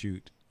you to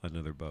shoot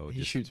another bow. He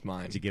just shoots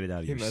mine. to get it out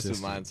of He your messes with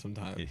system. mine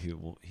sometimes. And he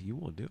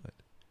won't do it.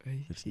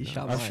 It's He nuts.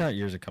 shot I've mine. shot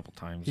yours a couple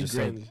times. He just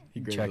grins. so He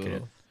grins check a it.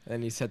 little.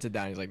 And he sets it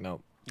down. He's like,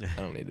 nope, I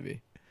don't need to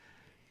be.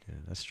 Yeah,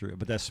 that's true.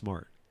 But that's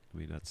smart. I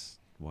mean, that's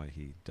why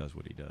he does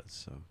what he does.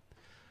 So,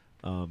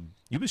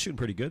 you've been shooting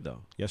pretty good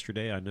though.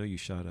 Yesterday, I know you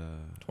shot a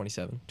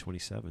 27.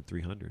 27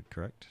 300,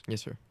 correct?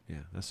 Yes, sir.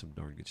 Yeah, that's some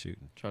darn good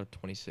shooting. Shot a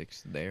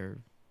 26 there.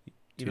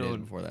 You 2 days know,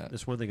 before that.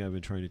 that's one thing I've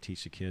been trying to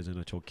teach the kids, and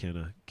I told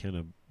Kenna,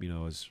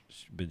 has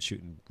been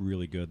shooting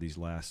really good these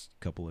last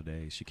couple of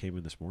days. She came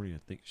in this morning. I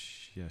think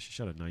she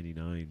shot a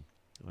 99,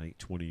 like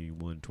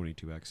 21,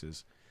 22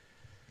 X's.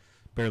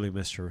 Barely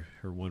missed her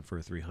one for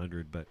a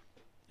 300, but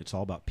it's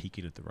all about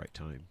peaking at the right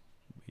time.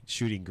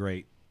 Shooting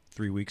great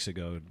 3 weeks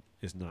ago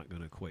is not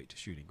going to equate to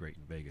shooting great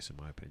in Vegas, in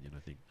my opinion. I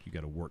think you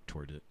got to work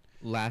toward it.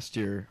 Last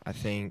year, I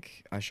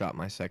think I shot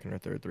my second or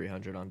third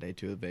 300 on day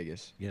 2 of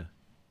Vegas, Yeah,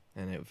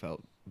 and it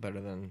felt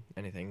better than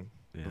anything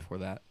yeah. before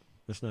that.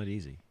 That's not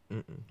easy,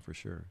 Mm-mm. for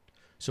sure.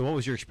 So what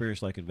was your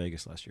experience like in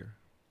Vegas last year?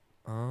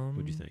 What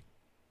do you think?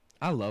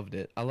 I loved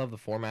it. I love the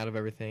format of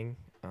everything.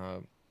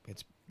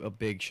 It's a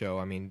big show.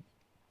 I mean,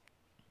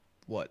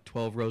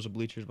 12 rows of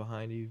bleachers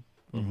behind you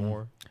or Mhm.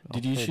 more? A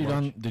Did you whole shoot bunch.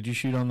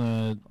 on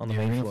the on the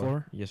arena main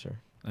floor? Yes, sir.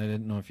 I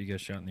didn't know if you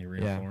guys shot in the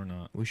arena Yeah. floor or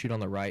not. We shoot on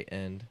the right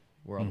end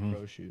where all Mhm. the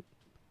pros shoot.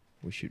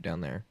 We shoot down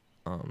there.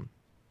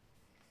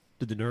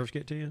 Did the nerves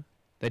get to you?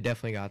 They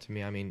definitely got to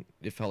me. I mean,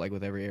 it felt like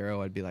with every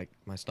arrow, I'd be like,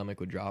 my stomach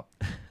would drop.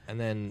 And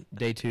then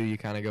day 2, you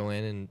kind of go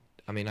in, and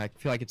I mean, I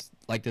feel like it's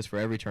like this for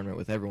every tournament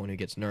with everyone who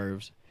gets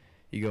nerves.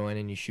 You go in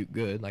and you shoot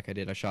good, like I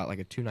did. I shot like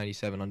a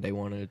 297 on day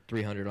 1 and a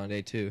 300 on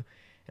day 2.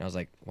 And I was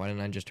like, why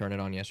didn't I just turn it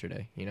on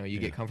yesterday? You Yeah.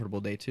 get comfortable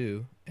day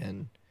 2,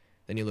 and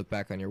then you look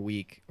back on your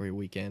week or your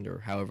weekend or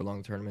however long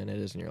the tournament it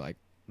is, and you're like,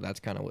 that's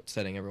kind of what's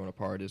setting everyone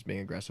apart, is being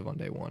aggressive on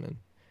day 1 and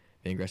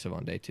being aggressive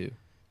on day 2.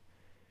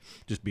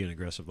 Just being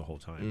aggressive the whole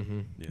time. Mm-hmm.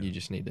 Yeah. You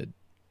just need to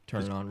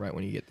turn it on right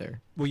when you get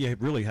there. Well, you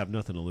really have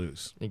nothing to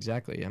lose.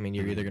 Exactly. I mean,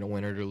 you're either going to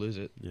win it or lose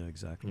it. Yeah,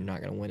 exactly. You're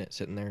not going to win it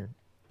sitting there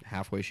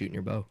halfway shooting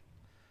your bow.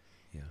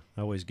 Yeah,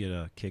 I always get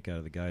a kick out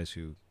of the guys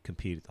who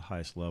compete at the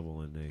highest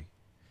level, and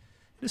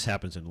this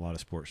happens in a lot of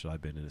sports that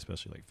I've been in,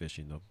 especially like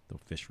fishing. They'll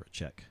fish for a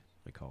check,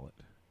 I call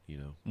it.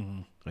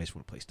 Mm-hmm. I just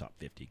want to place top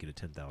 50, get a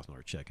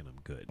 $10,000 check, and I'm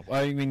good.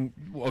 I mean,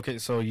 okay,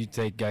 so you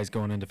take guys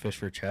going into fish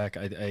for a check.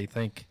 I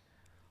think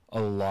a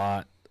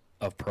lot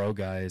of pro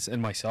guys, and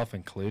myself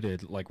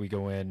included, like we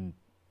go in,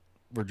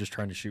 we're just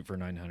trying to shoot for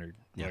 900.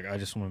 Yeah. Like I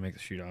just want to make the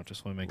shoot off,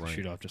 just want to make Right. the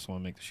shoot off, just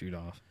want to make the shoot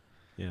off.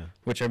 Yeah,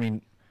 Which I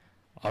mean,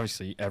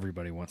 obviously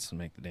everybody wants to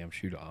make the damn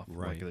shoot off.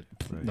 Right, Like,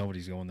 right.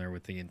 Nobody's going there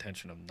with the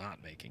intention of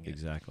not making it.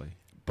 exactly.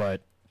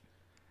 But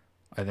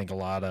I think a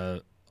lot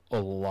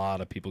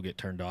of people get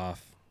turned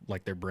off.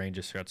 Like their brain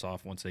just shuts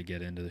off once they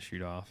get into the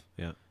shoot off.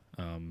 Yeah,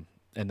 And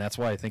that's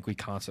why I think we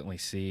constantly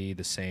see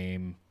the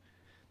same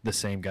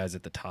guys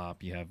at the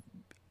top. You have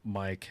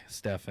Mike,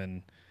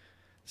 Stefan,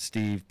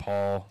 Steve,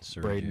 Paul,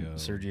 Braden,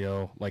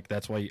 Sergio. Like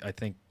that's why I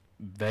think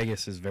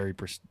Vegas is very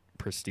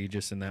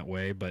prestigious in that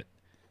way. But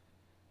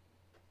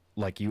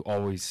like you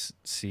always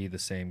see the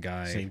same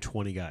guy. same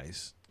 20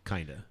 guys,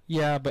 kind of.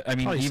 Yeah, but I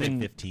mean, Probably say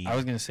even 15. I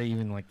was gonna say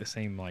even like the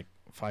same like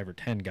 5 or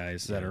 10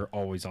 guys that Yeah. are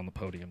always on the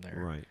podium there.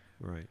 Right,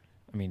 right.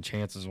 I mean,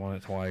 Chance has won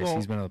it twice. Well-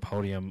 He's been on the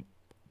podium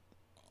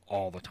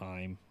all the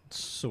time.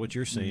 So what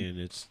you're saying,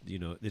 it's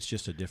it's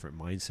just a different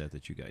mindset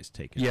that you guys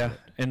take. Into Yeah, it.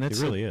 and It that's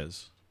really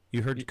is.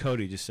 You heard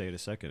Cody just say it a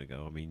second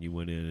ago. I mean, you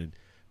went in and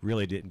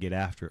really didn't get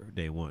after it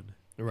day one.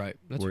 Right.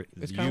 Where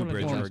that's you, kinda what I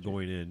Bridger, did are last year.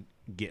 going in,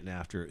 getting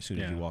after it as soon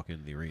as you Yeah. walk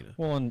into the arena.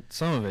 Well, and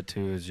some of it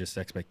too is just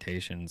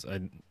expectations.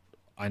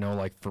 I know,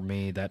 like for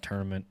me, that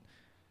tournament,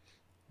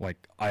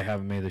 like I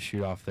haven't made the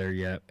shoot off there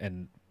yet,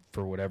 and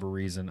for whatever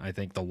reason, I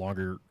think the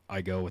longer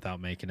I go without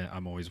making it,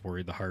 I'm always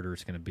worried the harder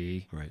it's going to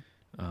be. Right.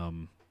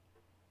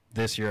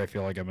 This year, I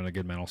feel like I'm in a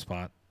good mental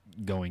spot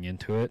going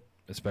into it,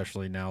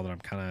 especially now that I'm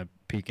kind of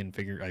peaking.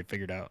 I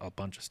figured out a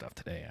bunch of stuff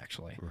today,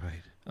 actually.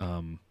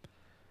 Right.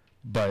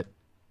 But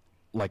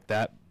like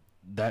that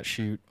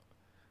shoot,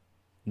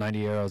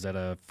 90 arrows at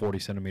a 40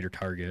 centimeter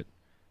target.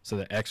 So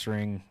the X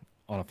ring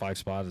on a 5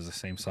 spot is the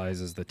same size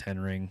as the 10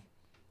 ring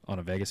on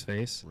a Vegas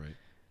face. Right.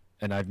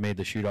 And I've made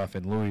the shoot off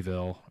in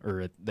Louisville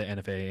or at the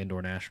NFA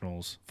Indoor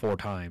Nationals 4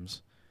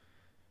 times.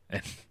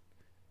 And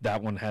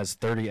that one has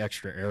 30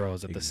 extra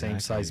arrows at the same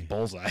size Exactly.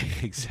 bullseye.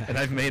 Exactly. And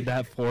I've made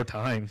that 4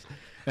 times.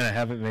 And I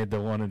haven't made the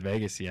one in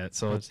Vegas yet.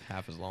 So It's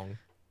half as long.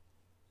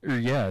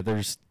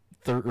 there's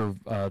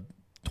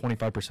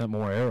 25%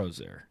 more arrows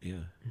there. Yeah.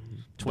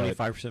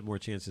 25% more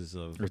chances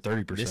of Or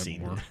 30%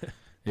 missing. more.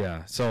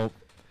 Yeah. So,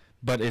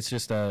 but it's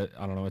just I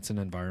don't know. It's an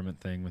environment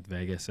thing with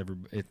Vegas.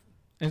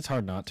 It's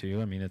hard not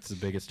to. I mean, it's the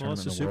biggest Well,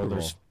 it's tournament the in the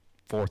world. Super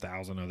There's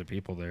 4,000 other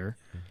people there.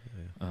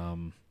 Yeah.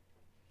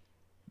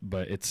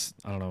 But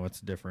I don't know.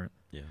 It's different.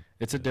 Yeah.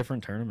 It's a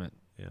different tournament.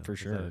 Yeah. for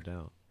without sure. a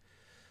doubt.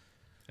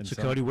 And So,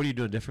 some- Cody, what are you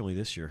doing differently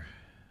this year?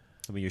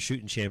 I mean, you're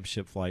shooting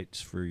championship flights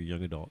for your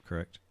young adult,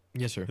 correct?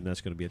 Yes, sir. And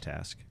that's going to be a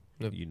task.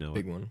 The You know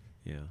big it. one.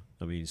 Yeah.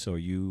 I mean, so are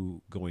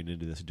you going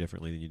into this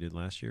differently than you did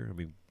last year? I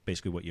mean,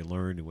 basically what you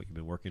learned and what you've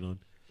been working on?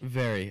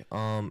 Very.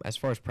 As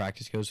far as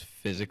practice goes,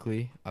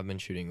 physically, I've been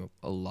shooting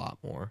a lot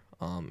more.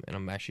 And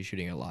I'm actually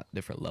shooting at a lot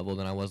different level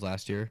than I was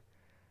last year.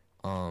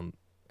 And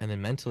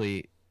then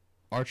mentally,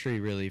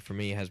 archery really for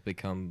me has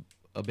become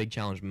a big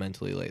challenge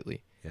mentally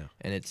lately. Yeah.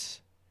 And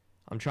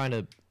I'm trying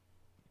to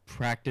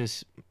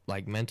practice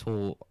like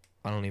mental,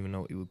 I don't even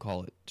know what you would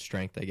call it,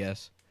 strength, I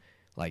guess,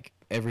 like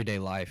everyday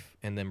life,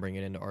 and then bring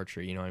it into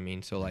archery. You know what I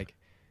mean? So like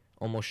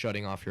almost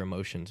shutting off your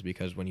emotions,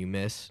 because when you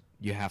miss,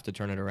 you have to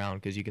turn it around,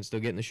 because you can still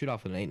get in the shoot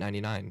off with an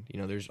 899. You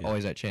know, there's Yeah.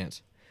 always that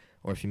chance.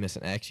 Or if you miss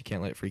an X, you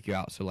can't let it freak you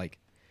out. So like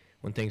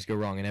when things go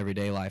wrong in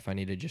everyday life, I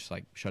need to just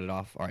like shut it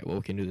off. All right, well,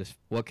 we can do this.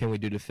 What can we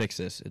do to fix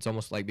this? It's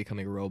almost like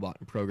becoming a robot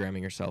and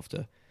programming yourself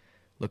to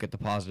look at the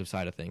positive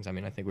side of things. I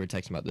mean, I think we were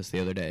texting about this the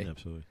other day.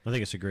 Absolutely. I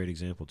think it's a great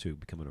example, too,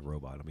 becoming a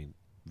robot. I mean,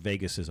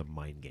 Vegas is a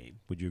mind game.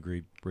 Would you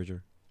agree,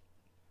 Bridger?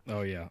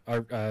 Oh yeah,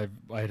 I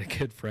had a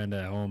good friend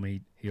at home.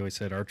 He always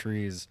said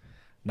archery is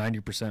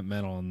 90%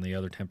 mental and the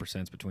other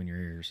 10% is between your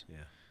ears. Yeah.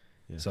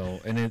 Yeah. So,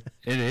 and it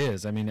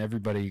is. I mean,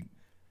 everybody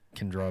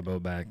can draw a bow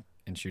back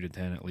and shoot a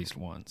 10 at least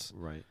once,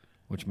 Right.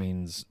 which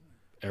means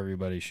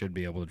everybody should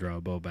be able to draw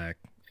a bow back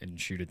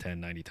and shoot a 10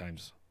 90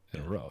 times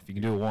in a Yeah. row. If you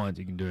can do it once,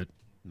 you can do it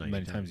 90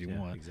 many times you yeah,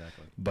 want.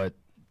 Exactly. But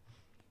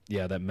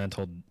yeah, that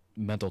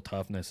mental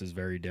toughness is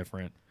very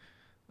different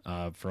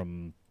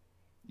from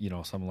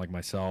someone like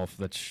myself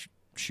that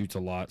shoots a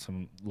lot,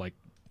 some like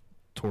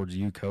towards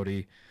you,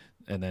 Cody,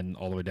 and then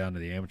all the way down to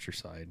the amateur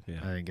side. Yeah.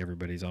 I think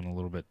everybody's on a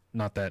little bit,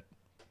 not that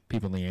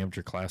people in the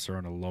amateur class are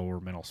on a lower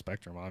mental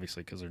spectrum,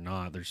 obviously, because they're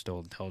not. They're still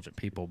intelligent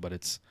people, but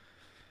it's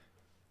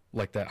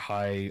like that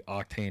high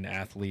octane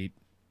athlete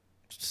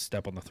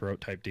step on the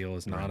throat type deal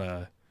is not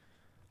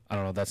I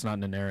don't know, that's not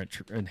an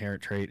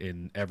inherent trait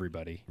in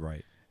everybody.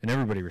 Right. And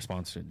everybody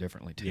responds to it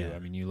differently too. Yeah. I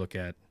mean, you look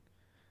at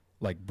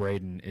like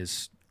Braden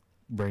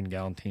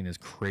Galantine is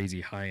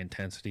crazy high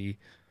intensity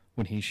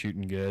when he's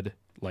shooting good.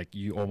 Like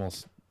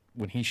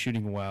when he's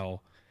shooting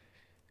well,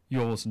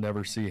 you almost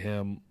never see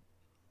him,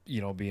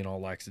 being all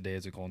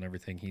lackadaisical and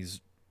everything.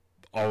 He's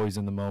always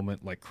in the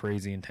moment, like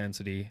crazy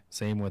intensity.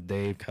 Same with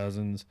Dave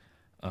Cousins.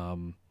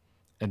 And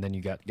then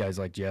you got guys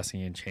like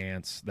Jesse and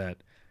Chance that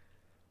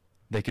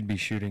they could be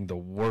shooting the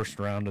worst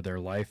round of their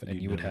life and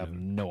You'd you would never have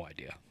know. no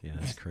idea. Yeah,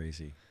 that's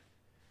crazy.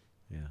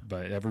 Yeah.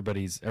 But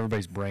everybody's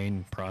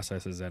brain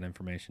processes that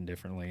information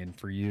differently. And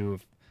for you,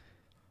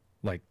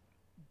 like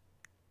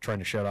trying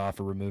to shut off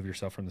or remove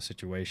yourself from the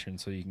situation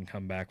so you can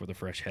come back with a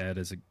fresh head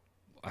is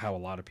how a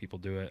lot of people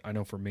do it. I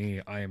know for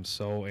me, I am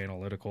so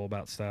analytical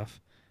about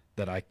stuff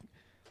that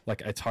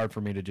it's hard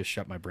for me to just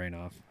shut my brain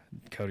off.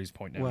 Cody's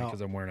pointing at me Well,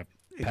 because I'm wearing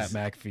a Pat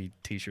McAfee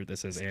t-shirt that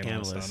says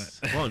analyst on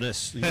it. Well, and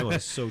this,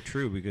 it's so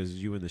true, because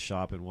you in the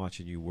shop and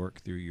watching you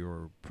work through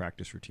your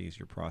practice routines,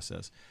 your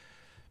process,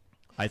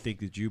 I think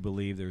that you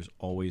believe there's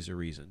always a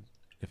reason,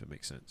 if it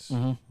makes sense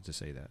to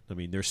say that. I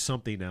mean, there's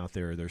something out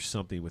there. There's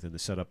something within the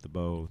setup, the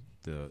bow,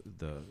 the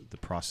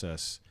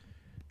process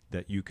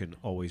that you can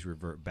always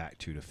revert back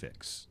to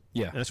fix.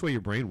 Yeah. And that's the way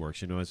your brain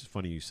works. It's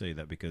funny you say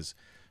that, because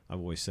I've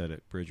always said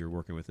it. Bridger,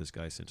 working with this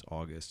guy since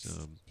August,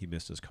 he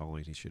missed his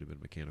calling. He should have been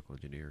a mechanical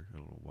engineer. I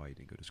don't know why he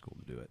didn't go to school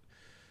to do it,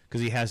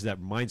 because he has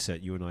that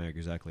mindset. You and I are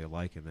exactly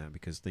alike in that,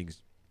 because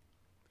things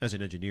as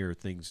an engineer,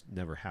 things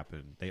never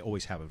happen. They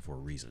always happen for a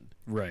reason.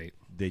 Right.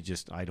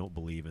 I don't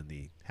believe in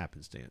the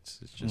happenstance.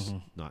 It's just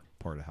not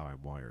part of how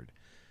I'm wired.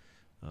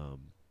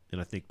 And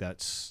I think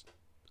that's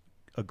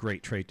a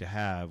great trait to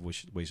have,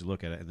 which ways to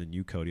look at it. And then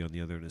you, Cody, on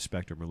the other end of the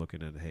spectrum, are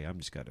looking at, hey, I'm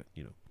just got to,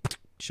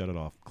 shut it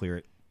off, clear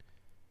it.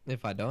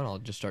 If I don't, I'll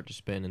just start to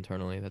spin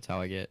internally. That's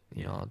how I get,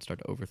 I'll start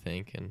to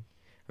overthink. And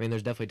I mean,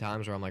 there's definitely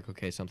times where I'm like,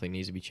 okay, something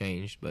needs to be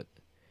changed, but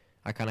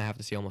I kind of have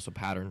to see almost a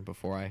pattern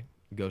before I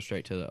go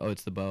straight to the, oh,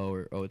 it's the bow,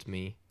 or oh, it's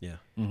me. Yeah.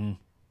 Mm-hmm.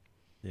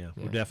 Yeah,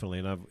 well, definitely.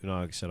 And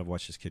like I said, I've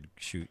watched this kid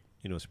shoot.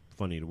 It's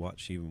funny to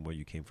watch even where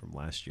you came from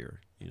last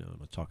year. And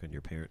talking to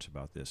your parents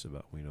about this,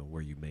 about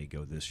where you may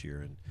go this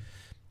year, and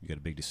you got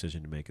a big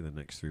decision to make in the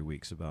next 3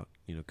 weeks about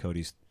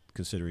Cody's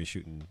considering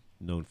shooting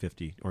known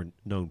 50 or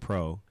known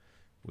pro,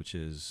 which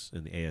is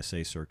in the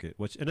ASA circuit.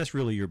 And that's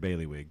really your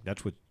bailiwick.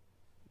 That's what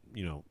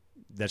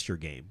that's your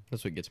game.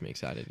 That's what gets me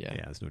excited. Yeah.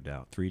 Yeah, there's no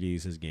doubt. 3D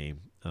is his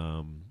game.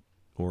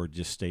 Or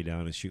just stay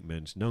down and shoot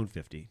men's known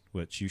 50,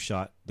 which you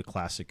shot the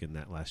classic in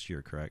that last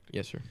year, correct?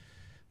 Yes, sir.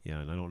 Yeah,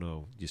 and I don't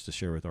know, just to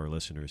share with our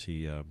listeners,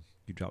 you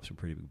dropped some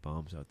pretty big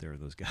bombs out there,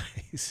 those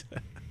guys.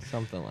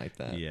 Something like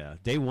that. Yeah.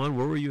 Day one,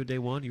 where were you at day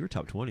one? You were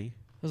top 20. It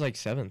was like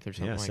 7th or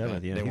something Yeah, like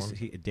 7th. that. Yeah, Day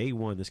one. day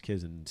one, this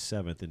kid's in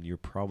 7th, and you're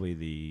probably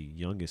the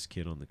youngest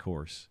kid on the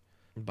course.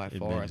 By in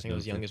far. I men's think I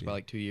was known youngest 50. by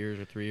like 2 years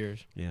or 3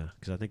 years. Yeah,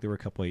 because I think there were a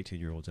couple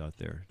 18-year-olds out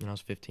there. And I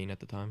was 15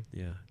 at the time.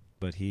 Yeah,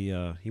 but he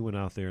went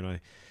out there, and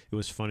it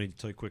was funny to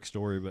tell you a quick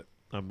story, but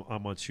I'm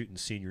on shooting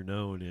senior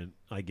known, and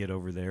I get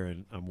over there,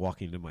 and I'm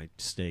walking to my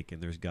stake,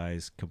 and there's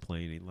guys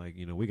complaining, like,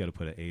 we got to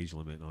put an age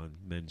limit on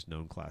men's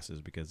known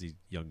classes because these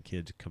young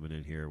kids coming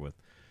in here with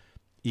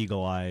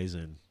eagle eyes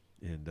and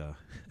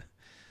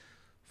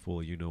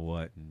full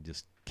what, and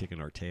just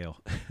kicking our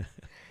tail.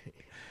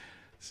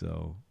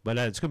 So, but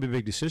it's going to be a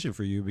big decision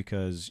for you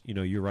because,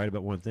 you're right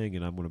about one thing,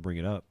 and I'm going to bring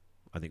it up.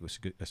 I think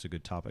that's a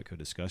good topic of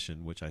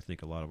discussion, which I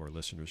think a lot of our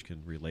listeners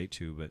can relate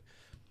to, but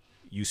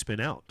you spin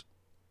out.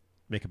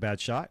 Make a bad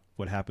shot.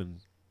 What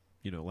happened,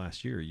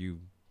 last year? You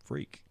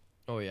freak.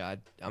 Oh, yeah.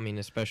 I mean,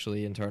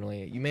 especially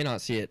internally. You may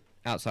not see it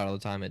outside all the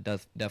time. It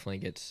definitely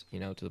gets,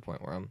 to the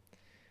point where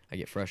I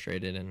get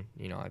frustrated and,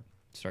 I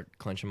start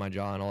clenching my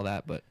jaw and all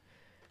that. But,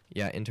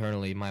 yeah,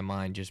 internally my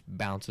mind just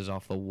bounces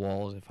off the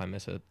walls if I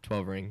miss a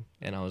 12 ring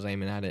and I was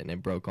aiming at it and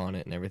it broke on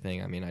it and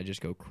everything. I mean, I just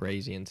go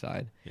crazy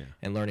inside. Yeah.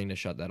 And learning to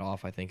shut that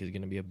off, I think, is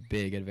going to be a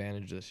big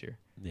advantage this year.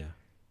 Yeah.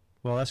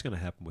 Well, that's going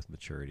to happen with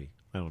maturity.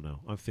 I don't know.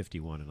 I'm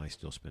 51 and I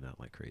still spin out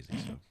like crazy.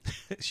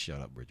 So shut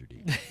up, Bridger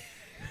D.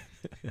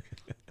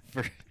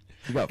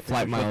 You got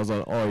flight miles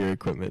on all your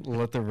equipment.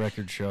 Let the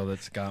record show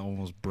that Scott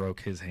almost broke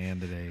his hand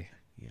today.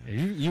 Yeah.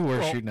 You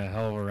were shooting a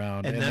hell of a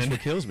round. And that's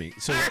what kills me.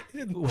 So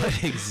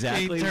what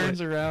exactly? He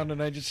turns around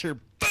and I just hear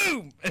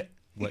boom.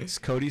 What's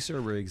Cody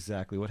Server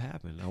exactly what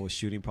happened? I was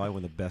shooting probably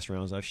one of the best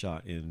rounds I've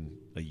shot in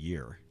a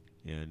year.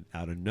 And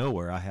out of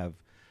nowhere, I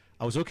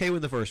was okay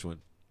with the first one.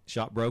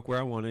 Shot broke where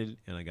I wanted,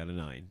 and I got a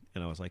 9.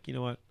 And I was like, you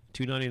know what?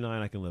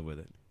 299, I can live with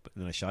it. But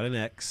then I shot an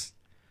X,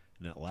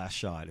 and that last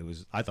shot,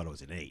 I thought it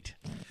was an 8.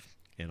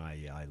 And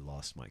I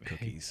lost my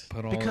cookies.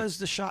 Because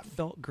the shot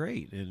felt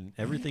great, and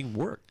everything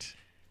worked.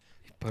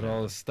 Put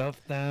all the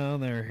stuff down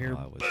there, here,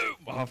 boom,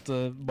 off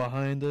the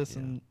behind us,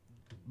 and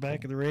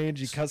back of the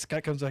range.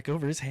 Scott comes back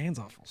over, his hand's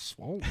awful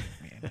swollen,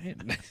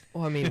 man.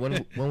 Well, I mean,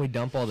 when we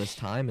dump all this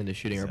time into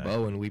shooting our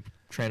bow and we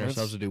train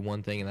ourselves to do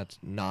one thing and that's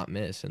not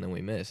miss, and then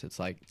we miss, it's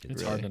like it's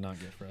really hard to not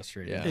get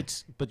frustrated. Yeah.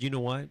 But you know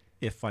what?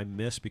 If I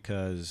miss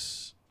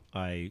because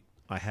I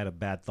had a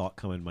bad thought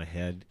come in my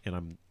head,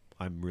 and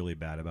I'm really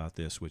bad about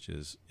this, which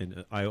is,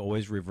 and I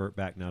always revert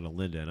back now to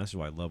Linda, and that's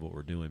why I love what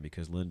we're doing,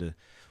 because Linda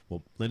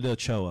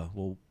Ochoa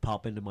will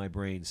pop into my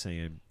brain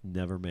saying,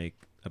 never make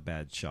a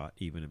bad shot,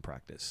 even in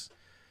practice.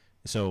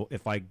 So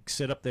if I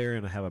sit up there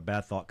and I have a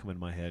bad thought come in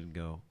my head and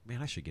go,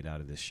 man, I should get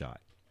out of this shot,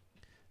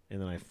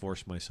 and then I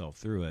force myself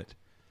through it,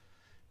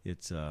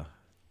 it's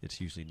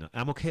usually not.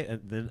 I'm okay,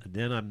 and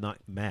then I'm not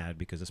mad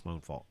because it's my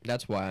own fault.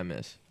 That's why I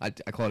miss. I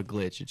call it a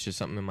glitch. It's just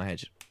something in my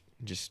head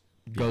just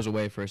goes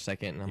away for a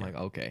second, and I'm like,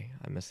 okay,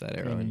 I missed that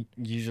arrow. And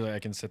usually I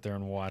can sit there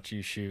and watch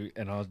you shoot,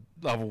 and I'll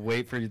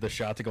wait for the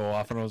shot to go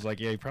off, and I was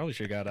like, yeah, you probably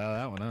should have got out of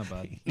that one, huh,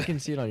 bud? You can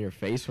see it on your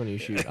face when you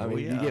shoot. I mean,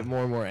 you get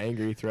more and more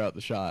angry throughout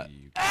the shot.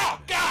 Oh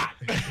God!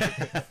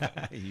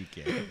 You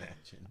can't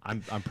imagine.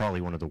 I'm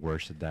probably one of the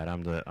worst at that.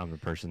 I'm the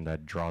person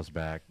that draws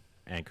back,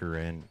 anchor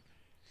in.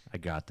 I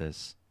got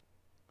this.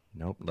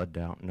 Nope, let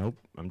down. Nope,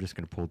 I'm just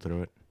gonna pull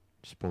through it.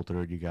 Just pull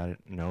through it. You got it.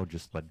 No,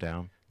 just let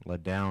down.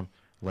 Let down.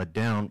 Let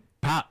down.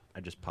 Pop! I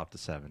just popped a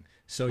 7.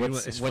 So you know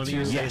what, it's funny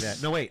you say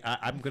that. No, wait.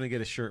 I'm going to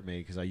get a shirt made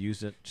because I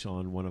used it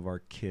on one of our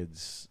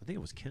kids. I think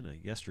it was Kenna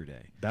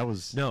yesterday. That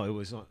was... No, it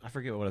was... I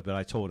forget what it was, but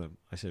I told him.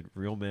 I said,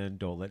 real men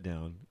don't let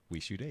down. We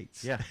shoot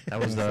 8s. Yeah.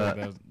 That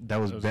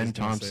was Ben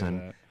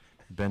Thompson.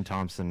 Ben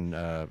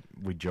Thompson,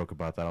 we joke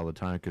about that all the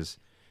time because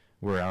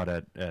we're out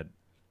at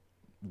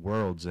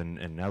Worlds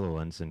in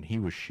Netherlands, and he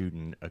was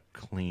shooting a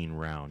clean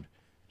round.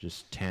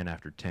 Just 10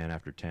 after 10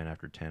 after 10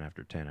 after 10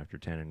 after 10 after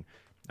 10. And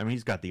I mean,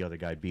 he's got the other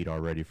guy beat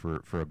already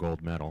for a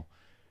gold medal.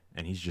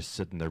 and he's just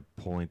sitting there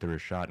pulling through a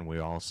shot, and we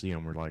all see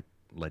him. We're like,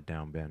 let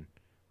down, Ben,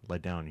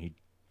 let down. He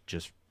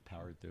just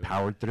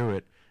powered through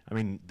it. I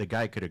mean, the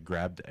guy could have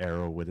grabbed the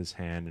arrow with his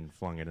hand and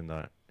flung it in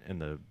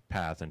the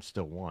path and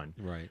still won.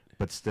 Right.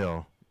 But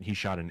still, he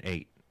shot an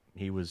 8.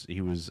 He was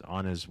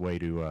on his way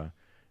to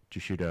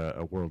shoot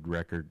a world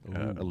record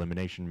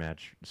elimination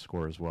match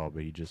score as well.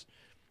 But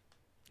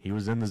he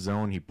was in the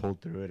zone. He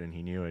pulled through it, and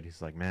he knew it.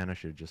 He's like, man, I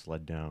should have just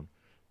let down.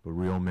 But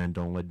real men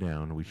don't let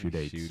down. We shoot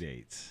 8s. Shoot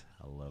 8s.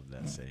 I love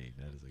that saying.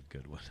 That is a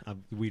good one.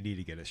 We need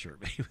to get a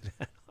shirt made with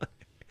that on.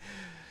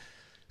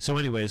 So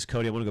anyways,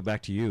 Cody, I want to go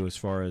back to you as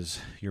far as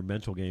your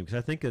mental game, because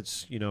I think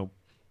it's,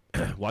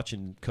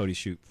 watching Cody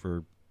shoot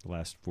for the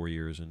last 4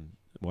 years and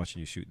watching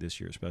you shoot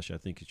this year especially, I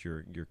think that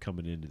you're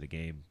coming into the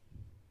game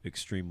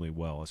extremely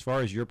well. As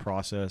far as your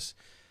process,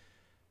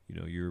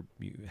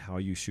 how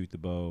you shoot the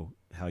bow,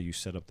 how you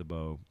set up the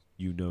bow,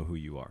 you know who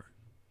you are.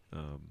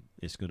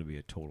 It's going to be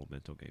a total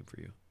mental game for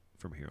you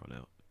from here on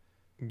out.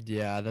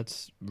 Yeah,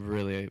 that's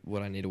really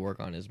what I need to work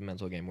on is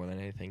mental game more than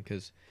anything.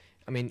 Because,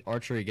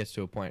 archery gets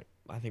to a point.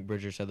 I think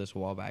Bridger said this a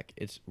while back.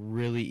 It's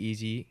really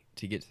easy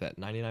to get to that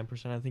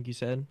 99%, I think you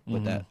said.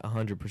 But that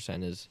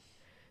 100%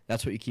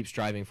 that's what you keep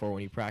striving for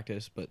when you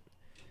practice. But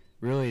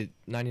really,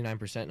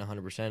 99% and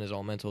 100% is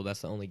all mental.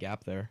 That's the only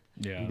gap there.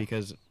 Yeah.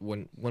 Because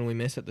when we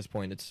miss at this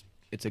point,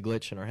 it's a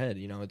glitch in our head.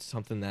 It's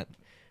something that,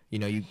 you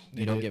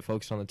don't get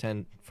focused on the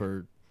 10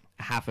 for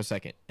half a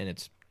second,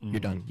 and you're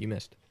done. You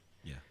missed.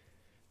 Yeah.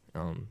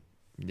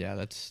 Yeah,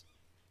 that's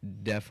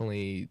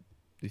definitely,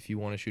 if you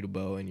want to shoot a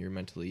bow and you're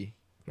mentally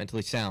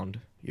sound,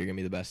 you're gonna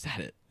be the best at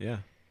it. Yeah,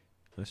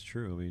 that's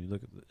true.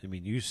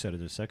 You said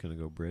it a second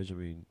ago, Bridge.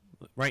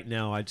 Right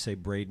now, I'd say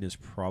Braden is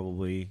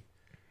probably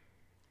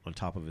on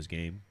top of his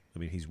game.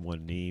 He's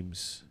won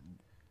Neems.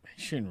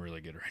 He's shooting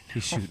really good right now.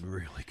 He's shooting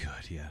really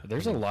good. Yeah.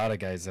 There's a lot of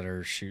guys that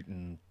are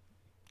shooting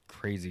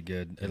crazy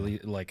good. At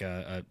least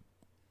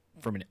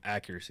from an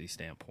accuracy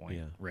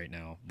standpoint right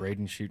now.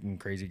 Braden's shooting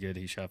crazy good.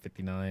 He shot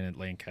 59 at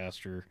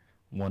Lancaster,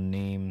 won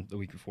Neem the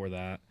week before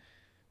that.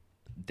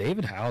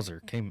 David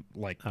Hauser came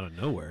out of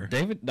nowhere.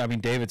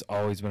 David's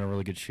always been a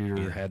really good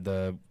shooter. Had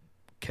the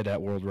cadet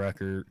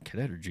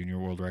or junior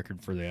world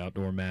record for the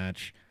outdoor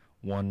match.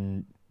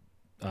 Won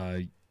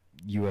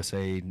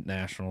USA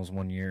Nationals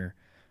one year,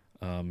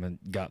 and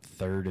got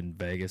third in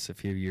Vegas a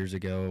few years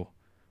ago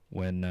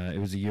when it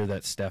was a year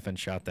that Stefan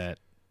shot that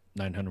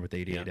 900 with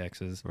 88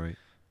 X's. Right.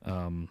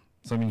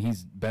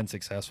 He's been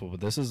successful,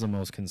 but this is the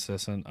most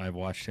consistent I've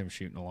watched him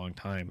shoot in a long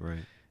time.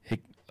 Right.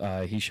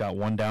 He shot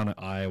one down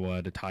at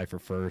Iowa to tie for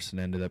first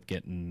and ended up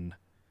getting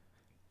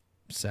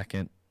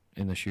second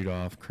in the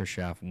shoot-off. Chris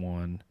Schaff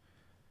won.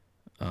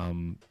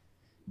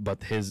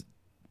 But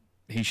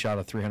he shot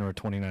a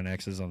 329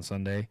 X's on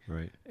Sunday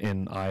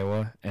in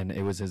Iowa, and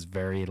it was his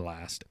very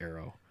last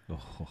arrow.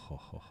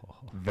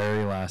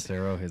 Very last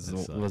arrow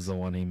was the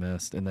one he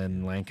missed. And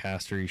then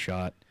Lancaster, he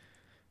shot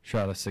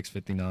a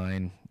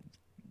 659,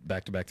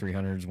 back-to-back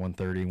 300s,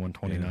 130,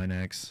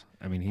 129X.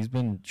 He's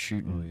been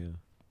shooting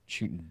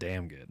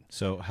damn good.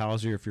 So,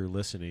 Hauser, if you're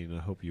listening, I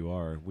hope you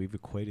are, we've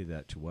equated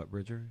that to what,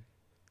 Bridger?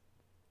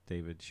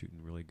 David shooting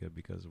really good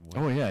because of what?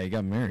 Oh, yeah, he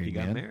got married. He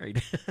got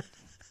married.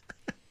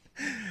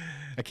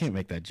 I can't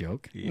make that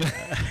joke. Yeah.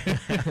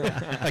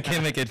 I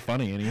can't make it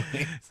funny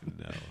anyway.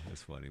 No,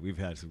 that's funny. We've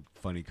had some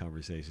funny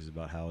conversations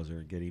about Hauser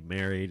and getting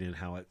married and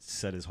how it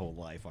set his whole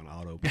life on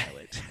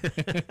autopilot.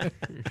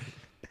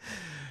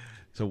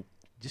 So,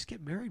 just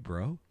get married,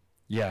 bro.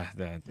 Yeah,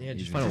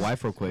 just find a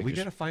wife real quick. We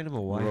got to find him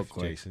a wife,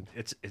 Jason.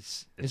 It's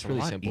really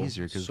a lot simple.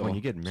 easier because when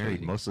you get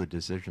married, most of the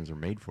decisions are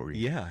made for you.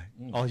 Yeah.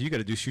 All you got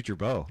to do is shoot your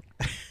bow.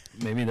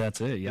 Maybe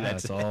that's it. Yeah,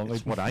 that's all.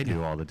 That's what I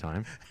do all the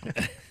time.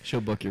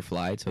 She'll book your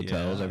flights,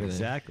 hotels, everything.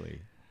 Exactly.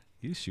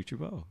 You just shoot your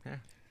bow. Yeah.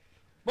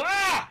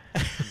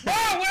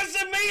 Where's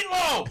the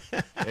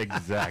meatloaf?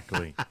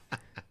 Exactly.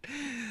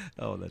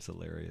 Oh, that's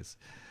hilarious.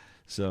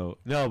 So,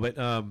 no, but,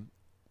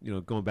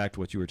 going back to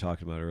what you were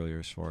talking about earlier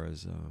as far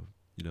as,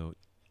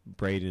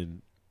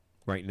 Braden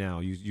right now,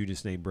 you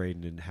just named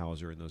Braden and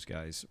Hauser and those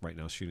guys right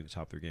now shooting the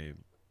top of their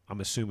game. I'm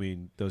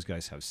assuming those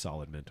guys have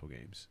solid mental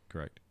games,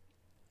 correct?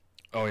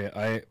 Oh,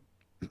 yeah.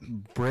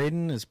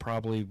 Braden is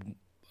probably,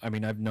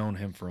 I've known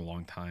him for a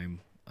long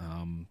time.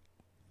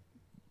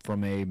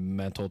 From a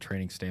mental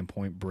training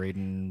standpoint,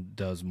 Braden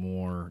does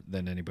more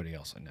than anybody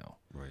else I know.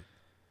 Right.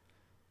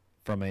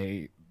 From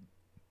a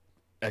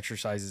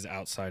exercises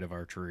outside of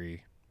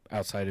archery,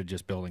 outside of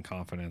just building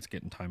confidence,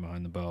 getting time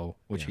behind the bow,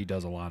 which he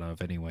does a lot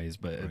of anyways,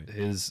 but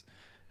his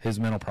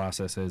mental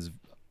process is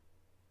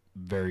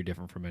very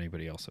different from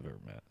anybody else I've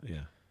ever met.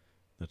 Yeah,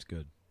 that's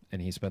good.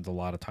 And he spends a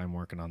lot of time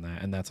working on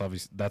that, and that's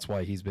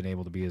why he's been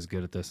able to be as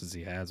good at this as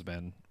he has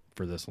been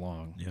for this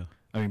long.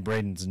 Yeah.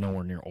 Braden's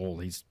nowhere near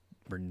old.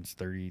 Braden's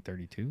 30,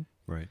 32?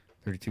 Right.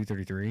 32,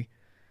 33.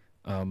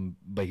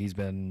 But he's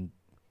been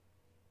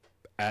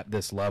at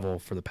this level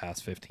for the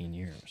past 15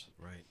 years.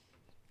 Right.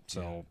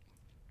 So...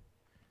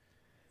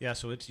 Yeah,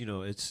 so it's,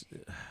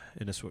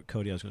 and that's what,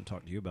 Cody, I was going to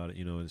talk to you about it,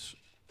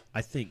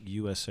 I think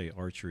USA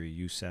Archery,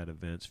 USAT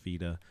events,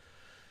 FIDA,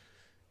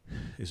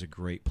 is a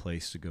great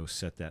place to go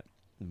set that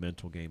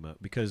mental game up,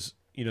 because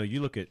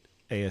you look at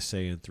ASA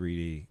and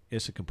 3D,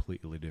 it's a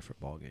completely different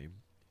ball game.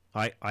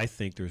 I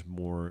think there's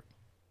more.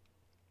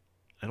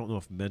 I don't know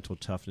if mental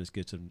toughness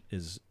gets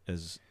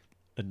is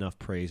enough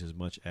praise as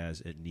much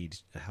as it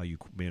needs how you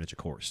manage a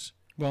course.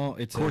 Well,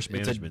 it's Course a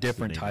management's the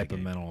different name of the type of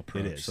game. mental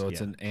approach. is, So it's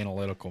yeah. an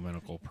analytical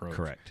mental approach.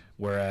 Correct.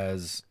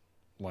 Whereas,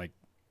 like,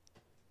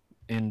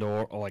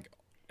 indoor, like,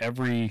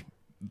 every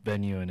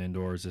venue in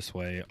indoor is this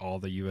way. All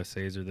the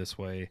USAs are this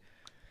way.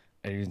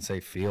 I even say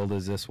field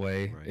is this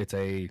way. Right. It's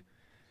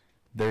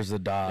there's a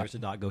dot. There's a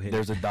dot. Go hit.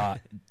 There's a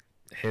dot.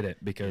 Hit it,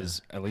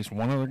 because at least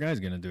one other guy's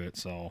going to do it.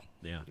 So,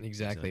 Yeah.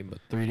 Exactly. But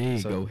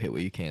 3D, So- go hit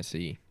what you can't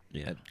see.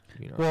 Yeah.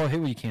 well,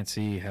 hit what you can't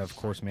see, have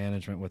course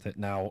management with it.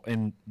 Now,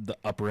 in the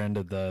upper end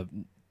of the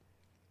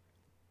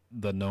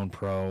known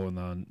pro and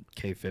the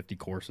K50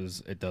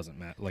 courses, it doesn't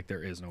matter. Like,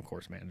 there is no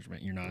course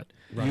management. You're not.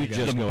 You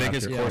just the go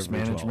biggest after course every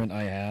 12. management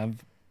I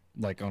have,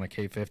 like on a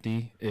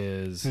K50,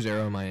 is Whose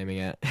arrow am I aiming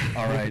at?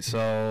 all right.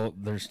 So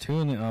there's 2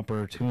 in the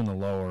upper, 2 in the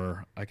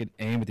lower. I could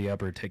aim at the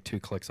upper, take 2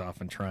 clicks off,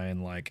 and try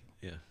and like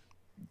Yeah.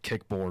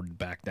 kickboard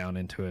back down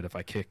into it. If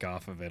I kick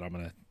off of it,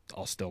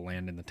 I'll still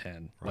land in the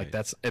 10. Right. Like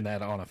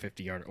that on a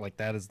 50-yard. Like,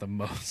 that is the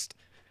most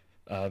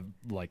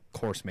like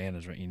course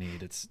management you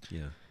need. It's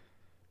Yeah.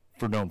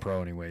 for known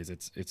pro anyways.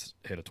 It's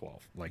hit a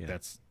 12. Like, Yeah.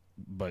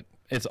 but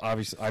it's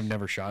obvious. I've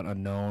never shot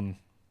unknown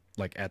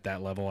like at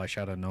that level. I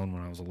shot unknown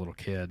when I was a little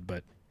kid,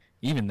 but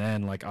even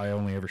then, like, I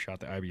only ever shot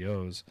the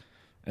IBOs,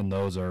 and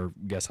those are,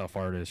 guess how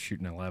far it is,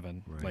 shooting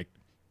 11. Right. Like,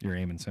 you're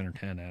aiming center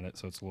 10 at it,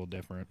 so it's a little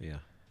different. Yeah.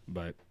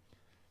 But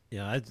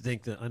Yeah, I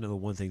think that I know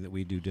one thing that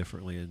we do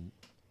differently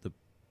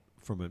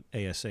from an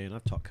ASA, and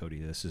I've taught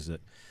Cody this, is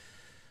that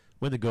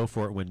when to go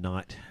for it, when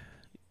not,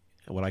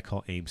 what I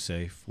call aim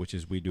safe, which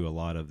is we do a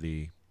lot of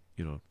the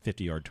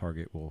 50-yard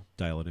target. We'll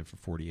dial it in for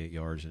 48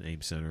 yards and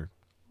aim center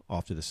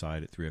off to the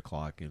side at 3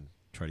 o'clock and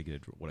try to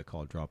get what I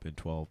call a drop in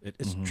 12.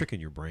 It's Mhm.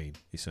 tricking your brain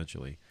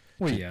essentially.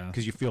 well, yeah,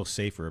 Because you feel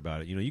safer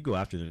about it. You go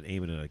after it and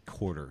aim it at a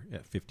quarter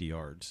at 50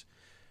 yards.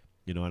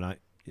 And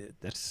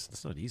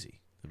that's not easy.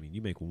 I mean,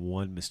 you make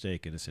one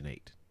mistake and it's an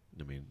 8.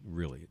 I mean,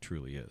 really, it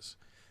truly is.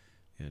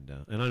 And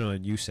I know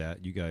in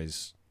USAT, you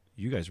guys,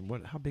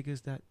 how big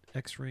is that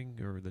X ring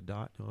or the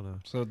dot on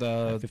so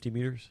a 50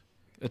 meters?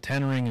 a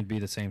 10 ring would be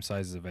the same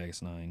size as a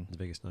Vegas 9. The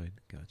Vegas 9.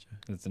 Gotcha.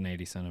 It's an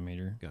 80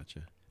 centimeter.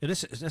 Gotcha. And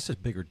that's a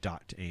bigger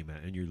dot to aim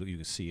at, and you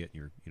can see it.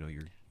 And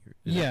you're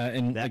Yeah,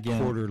 and that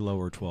again, quarter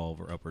lower 12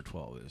 or upper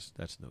 12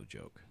 that's no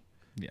joke.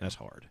 yeah. That's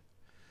hard.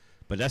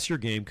 But that's your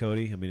game,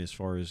 Cody. I mean, as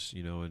far as,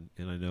 and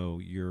I know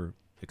you're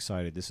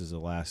excited. This is the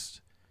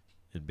last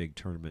and big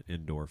tournament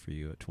indoor for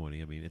you at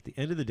 20. I mean, at the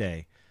end of the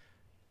day,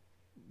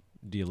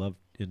 do you love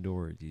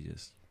indoor, or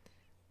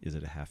is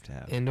it a have to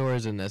have? Indoor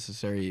is a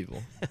necessary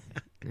evil.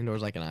 Indoor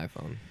is like an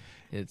iPhone.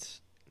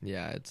 It's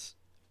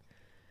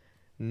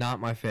not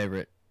my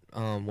favorite.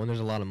 When there's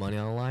a lot of money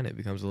on the line, it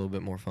becomes a little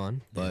bit more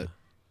fun. But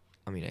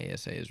I mean,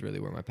 ASA is really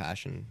where my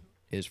passion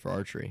is for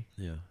archery.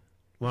 Yeah.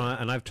 Well,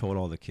 and I've told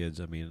all the kids,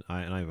 I mean,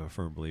 I'm a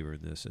firm believer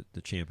in this, that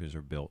the champions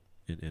are built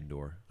in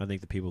indoor. I think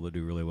the people that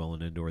do really well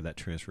in indoor, that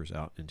transfers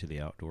out into the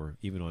outdoor,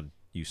 even on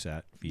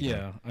USAT. FIDA.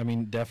 Yeah, I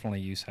mean,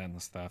 definitely USAT and the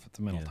stuff. It's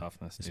a mental Yeah,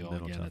 toughness it's a deal.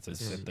 mental Again, it's a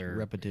toughness. sit there,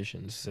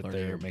 repetitions. sit learning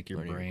there, your- make your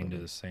learning brain do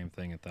equipment. the same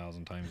thing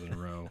 1,000 times in a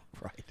row.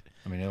 Right.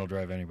 I mean, it'll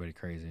drive anybody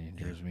crazy. It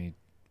Yeah. drives me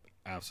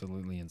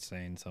absolutely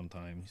insane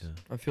sometimes. Yeah.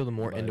 I feel the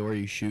more But- indoor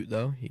you shoot,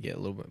 though, you get a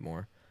little bit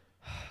more.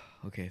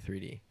 Okay,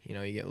 3D.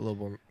 You get a little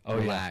more Oh,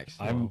 relaxed.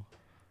 yeah. I'm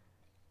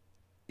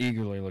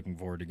eagerly looking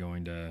forward to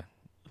going to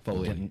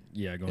Foley. Going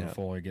Yeah. to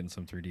Foley, getting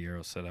some 3D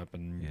arrows set up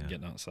and Yeah.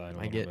 getting outside a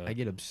I little get bit. I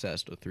get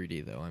obsessed with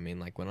 3D though. I mean,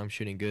 like when I'm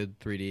shooting good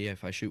 3D,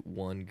 if I shoot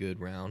one good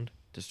round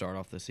to start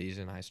off the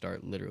season, I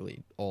start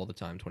literally all the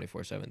time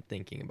 24/7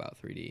 thinking about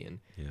 3D and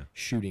Yeah.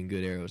 shooting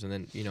good arrows. And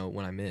then,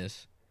 when I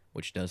miss,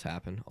 which does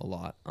happen a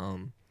lot,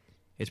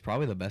 it's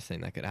probably the best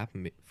thing that could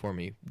happen for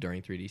me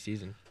during 3D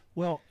season.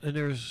 Well, and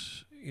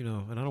there's, and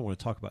I don't want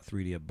to talk about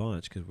 3D a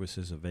bunch because this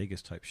is a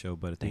Vegas type show,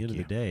 but at the Thank end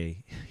you. of the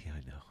day, yeah, I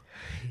know.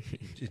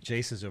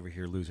 Jason's over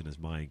here losing his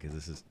mind because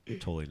this is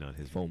totally not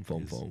his Foam.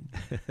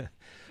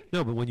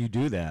 No, but when you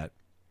do that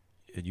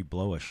and you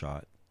blow a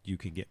shot, you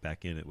can get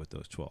back in it with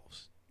those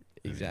 12s.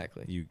 I mean,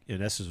 Exactly.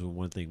 And this is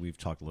one thing we've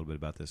talked a little bit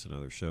about this in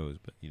other shows,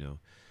 but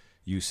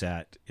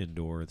USAT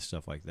indoor and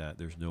stuff like that.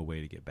 There's no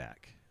way to get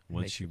back.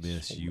 Once Makes you me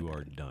miss, so you are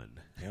mad. done.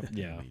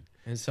 Yeah. I mean,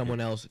 And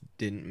someone else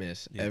didn't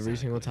miss. Every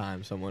single Exactly.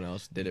 time someone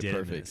else did it didn't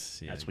perfect.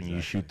 miss. Yeah, That's when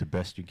you shoot the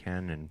best you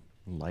can and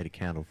light a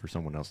candle for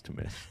someone else to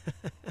miss.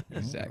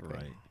 Exactly.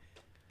 Right.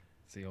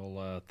 It's the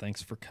old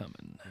thanks for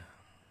coming.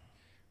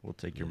 We'll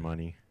take your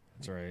money.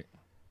 That's right.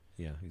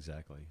 Yeah,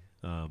 exactly.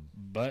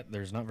 But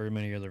there's not very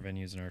many other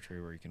venues in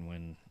archery where you can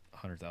win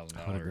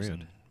 $100,000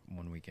 in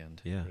one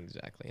weekend. Yeah.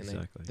 Exactly. And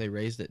Exactly. they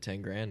raised it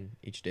 10 grand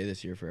each day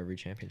this year for every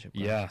championship.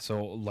 class. Yeah,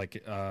 so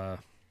like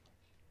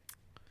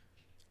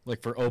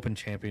for open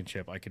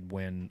championship, I could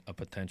win a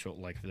potential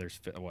like there's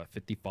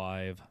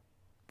 55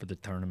 for the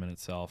tournament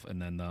itself,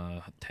 and then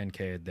the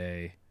 10K a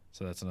day,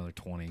 so that's another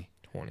 20.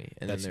 20,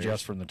 and That's then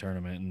just from the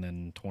tournament, and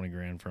then 20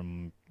 grand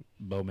from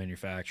bow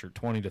manufacturer,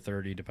 20 to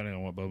 30, depending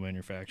on what bow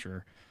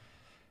manufacturer.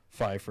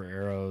 5 for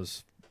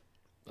arrows,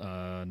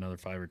 another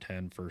 5 or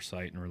 10 for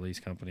sight and release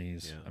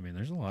companies. Yeah. I mean,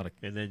 there's a lot of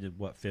And then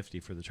what, 50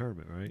 for the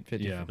tournament, right?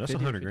 50, yeah, that's 50,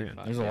 100 grand.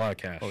 55, there's a lot of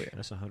cash. Oh, yeah.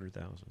 That's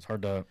 100,000. It's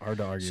hard to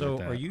argue So with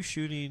that. are you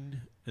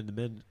shooting in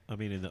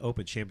the in the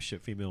Open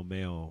Championship female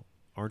male?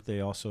 Aren't they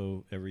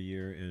also every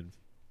year in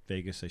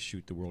Vegas? They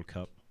shoot the World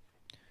Cup.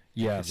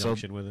 Yeah. In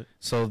conjunction with it.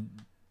 So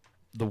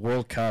the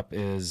World Cup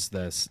is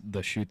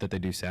the shoot that they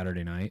do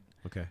Saturday night.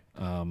 Okay.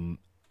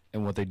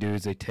 And what they do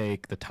is they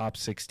take the top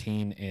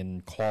 16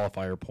 in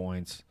qualifier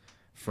points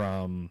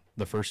from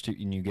the first two,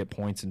 and you get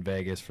points in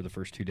Vegas for the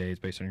first 2 days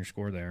based on your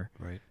score there.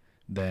 Right.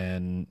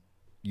 Then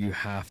you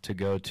have to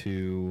go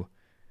to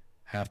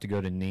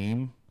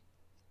Nîmes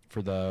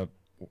for the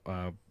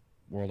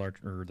World Arch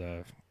or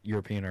the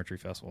European Archery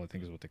Festival, I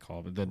think is what they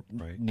call it, the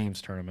Right.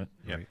 Nîmes tournament.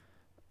 Yep. Right.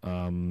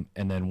 And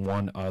then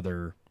one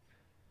other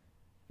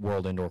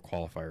World Indoor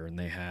qualifier, and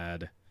they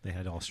had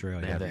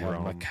Australia. They had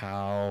Rome.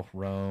 Macau,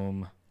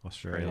 Rome,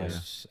 Australia.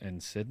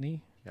 and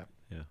Sydney. Yep.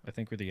 Yeah. I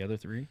think were the other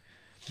 3.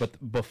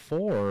 But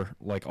before,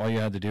 like, all you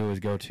had to do was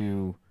go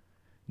to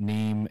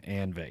Nîmes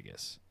and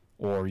Vegas,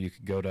 or you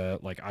could go to,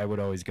 like, I would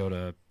always go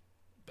to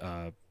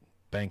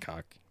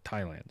Bangkok,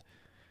 Thailand,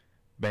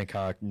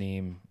 Bangkok,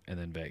 Nîmes, and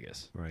then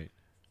Vegas. Right.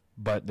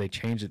 But they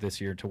changed it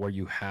this year to where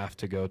you have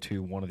to go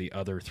to one of the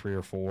other 3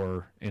 or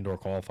 4 indoor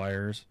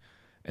qualifiers,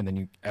 and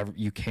then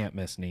you can't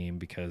miss Nîmes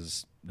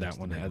because That's that the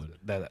one big has one.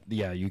 that.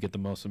 Yeah, you get the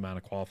most amount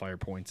of qualifier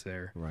points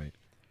there, Right.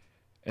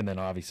 and then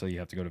obviously you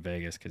have to go to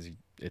Vegas because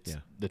it's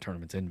Yeah. the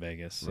tournament's in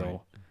Vegas. So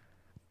Right.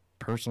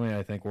 personally,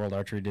 I think World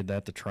Archery did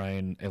that to try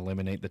and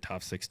eliminate the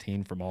top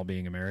 16 from all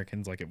being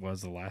Americans, like it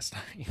was the last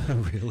time.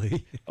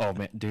 Really? Oh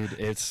man, dude,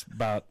 it's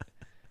about.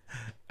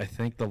 I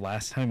think the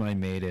last time I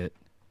made it,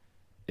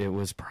 it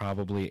was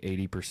probably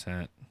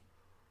 80%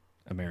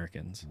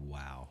 Americans.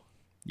 Wow.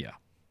 Yeah.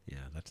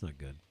 Yeah, that's not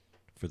good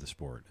for the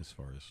sport as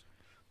far as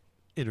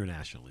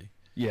internationally.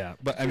 Yeah,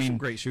 but I There's some mean,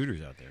 great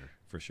shooters out there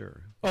for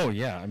sure. oh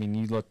yeah, I mean,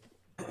 you look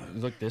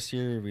this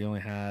year. We only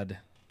had,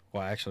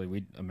 well, actually,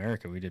 we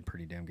did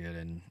pretty damn good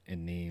in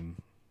Nîmes.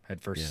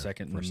 Had first, Yeah,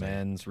 second in first, the second.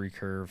 men's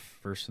recurve,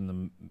 first in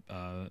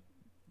the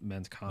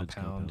men's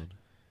compound.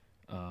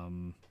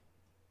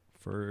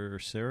 For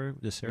Sarah,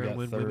 does We Sarah got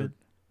win third. women?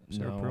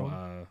 Sarah No,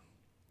 Pearl?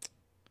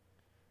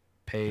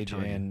 Paige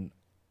Tanya. and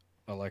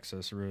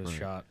Alexis Ruiz Right.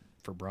 shot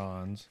for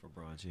bronze, For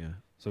bronze, yeah.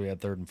 so we had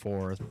third and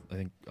fourth. I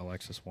think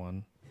Alexis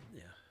won,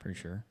 Yeah. pretty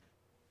sure.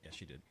 Yeah,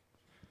 she did.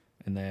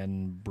 And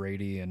then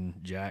Brady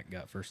and Jack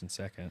got first and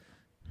second.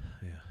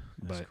 Yeah,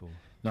 that's But- cool.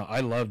 No, I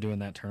love doing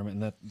that tournament,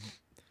 and that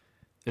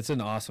it's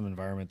an awesome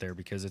environment there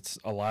because it's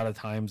a lot of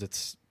times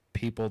it's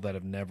people that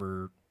have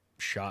never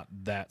shot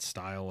that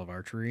style of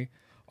archery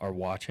are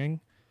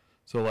watching.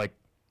 So like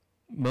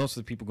most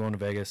of the people going to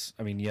Vegas,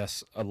 I mean,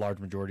 yes, a large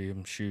majority of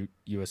them shoot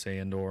USA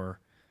indoor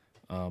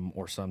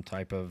or some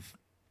type of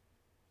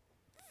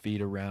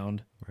feed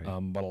around, Right.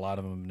 but a lot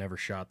of them have never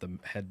shot the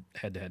head-to-head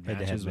Head-to-head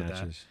matches with that.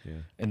 matches,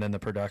 yeah. And then the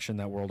production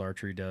that World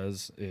Archery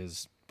does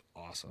is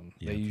awesome.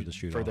 Yeah, They for the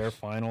for their shoot-offs.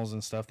 finals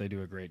and stuff, they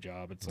do a great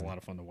job. It's Right. a lot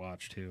of fun to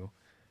watch too.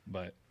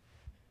 But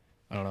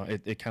I don't know,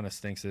 it kind of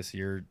stinks this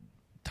year,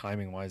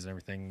 timing wise and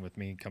everything, with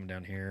me coming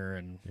down here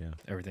and Yeah.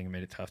 everything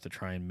made it tough to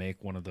try and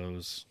make one of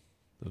those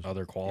Those-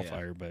 other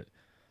qualifier. But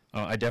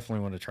I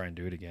definitely want to try and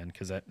do it again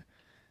because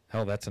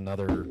that's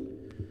another.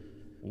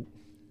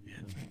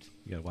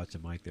 You gotta watch the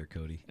mic there,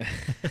 Cody.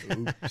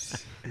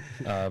 Oops.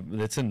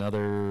 That's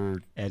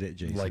another Edit,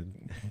 Jason. like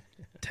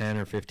 10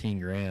 or 15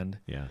 grand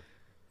yeah.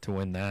 to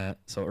win that.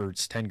 So, or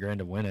it's 10 grand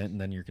to win it, and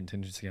then your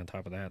contingency on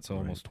top of that. So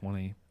Right. almost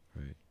 20.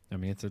 Right. I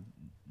mean, it's a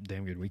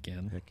damn good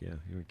weekend. Heck yeah,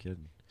 you were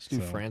kidding. Let's do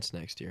So- France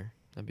next year.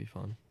 That'd be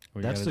fun.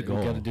 That's the We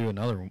got goal. to do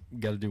another.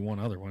 Got to do one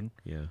other one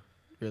Yeah.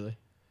 Really?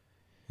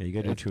 Yeah, you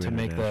gotta do two to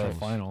make the internationals.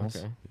 finals.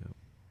 Okay.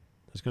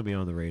 That's gonna be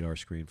on the radar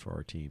screen for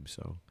our team.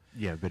 So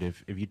Yeah, but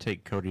if you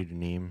take Cody to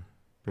Nîmes,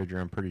 Bridger,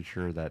 I'm pretty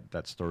sure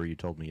that story you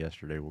told me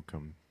yesterday will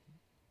come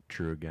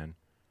true again.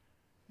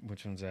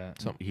 Which one's that?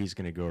 Some- He's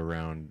going to go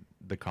around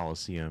the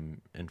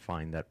Coliseum and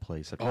find that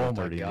place at Oh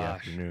my 4:30 in the gosh.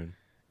 afternoon.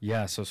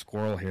 Yeah, so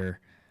Squirrel here.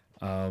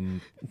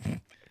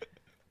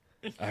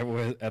 I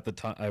was at the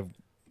time. I'm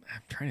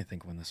trying to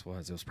think when this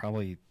was. It was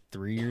probably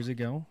 3 years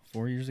ago,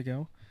 4 years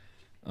ago.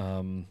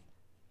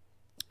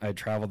 I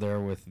traveled there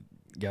with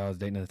a gal I was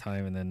dating at the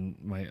time, and then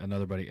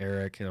another buddy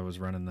Eric. I was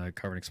running the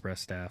Carbon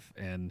Express staff,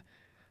 and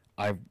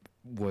I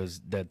was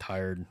dead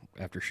tired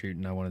after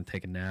shooting. I wanted to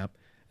take a nap,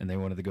 and they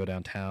wanted to go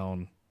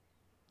downtown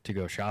to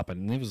go shopping,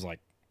 and it was like,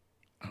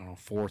 I don't know,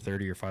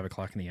 4:30 or 5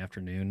 o'clock in the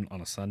afternoon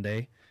on a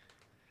Sunday.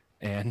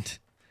 And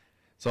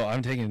so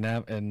I'm taking a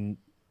nap, and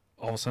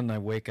all of a sudden I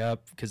wake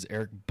up because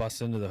Eric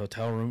busts into the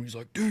hotel room. He's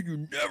like, dude, you're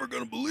never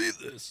going to believe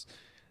this.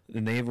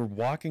 And they were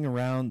walking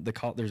around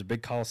there's a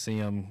big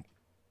Coliseum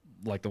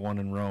like the one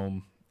in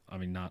Rome. I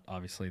mean, not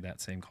obviously that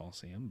same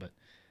Coliseum, but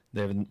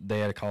they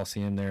had a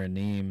Coliseum there in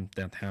Nîmes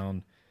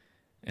downtown,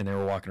 and they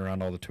were walking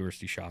around all the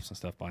touristy shops and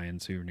stuff buying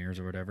souvenirs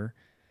or whatever.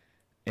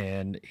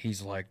 And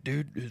he's like,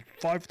 dude, it's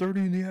 5:30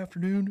 in the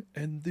afternoon,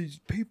 and these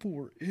people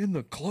were in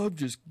the club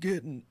just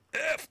getting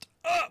effed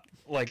up.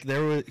 Like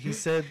he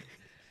said,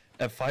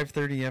 at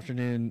 5:30 in the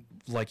afternoon,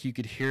 like you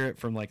could hear it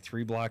from like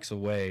 3 blocks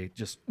away,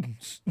 just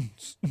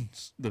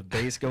the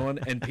bass going,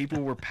 and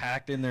people were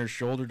packed in there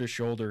shoulder to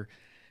shoulder,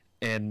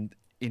 and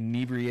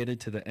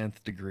inebriated to the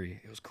nth degree.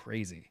 It was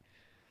crazy.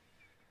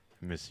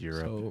 Miss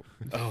Europe. So,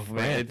 Oh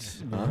man,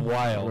 it's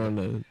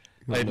wild.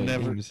 I'd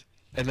never.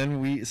 And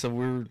then we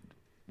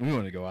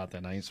wanted to go out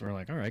that night, so we're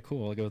like, all right,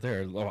 cool, I'll go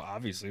there. Well,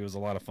 obviously, it was a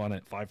lot of fun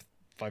at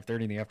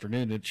 5:30 in the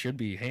afternoon. It should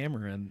be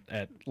hammering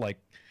at like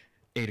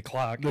 8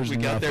 o'clock. There's We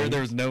got there, nothing.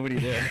 there was nobody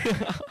there.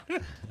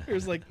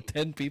 There's like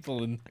 10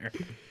 people in there.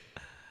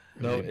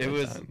 No, Really it good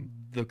was time.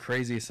 the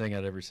craziest thing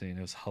I'd ever seen.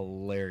 It was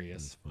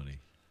hilarious. That's funny.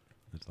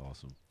 That's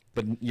awesome.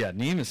 But yeah,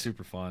 Neem is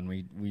super fun.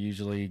 We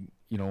usually,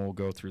 we'll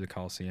go through the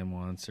Coliseum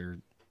once or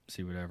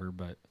see whatever.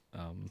 But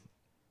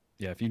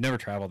yeah, if you've never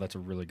traveled, that's a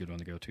really good one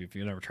to go to. If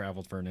you've never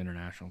traveled for an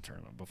international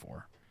tournament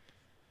before.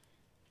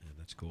 Yeah,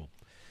 that's cool.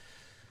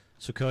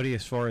 So Cody,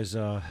 as far as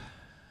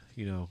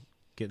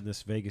getting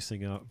this Vegas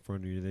thing out in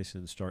front of you, they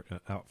said start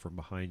out from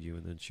behind you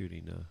and then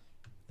shooting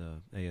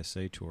the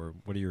ASA tour.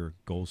 What are your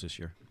goals this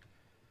year?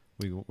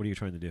 What are you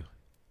trying to do?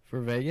 For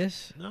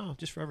Vegas, No,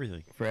 just for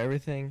everything. for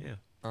everything,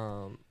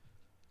 Yeah.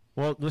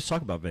 Well, let's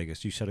talk about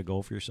Vegas. You set a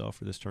goal for yourself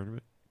for this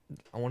tournament?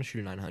 I want to shoot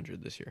a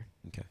 900 this year.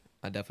 Okay.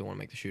 I definitely want to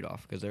make the shoot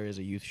off because there is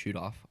a youth shoot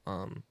off.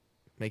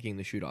 Making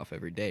the shoot off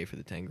every day for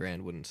the 10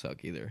 grand wouldn't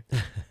suck either.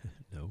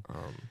 No.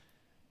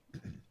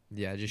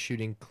 Yeah, just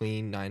shooting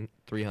clean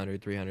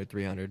 300,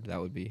 300.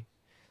 That'd be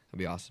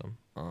awesome.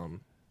 I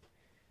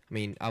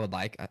mean, I'd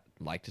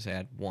like to say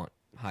I'd want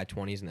high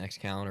 20s in X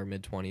count or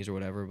mid 20s or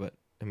whatever, but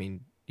I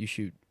mean, you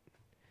shoot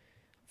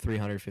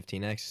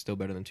 315X is still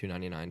better than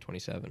 299,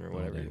 27 or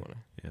whatever day. you want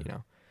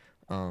to,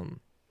 Yeah.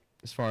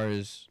 As far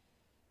as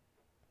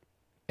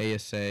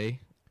ASA,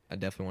 I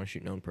definitely want to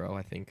shoot known pro.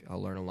 I think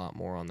I'll learn a lot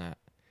more on that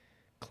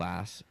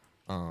class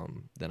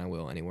than I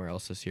will anywhere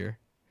else this year.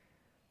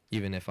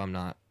 Even if I'm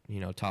not,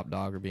 top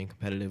dog or being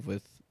competitive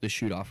with the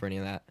shoot off or any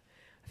of that.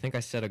 I think I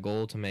set a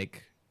goal to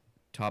make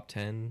top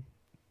 10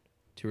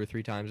 2 or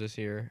 3 times this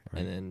year.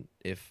 Right. And then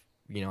if,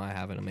 I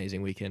have an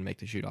amazing weekend, make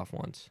the shoot off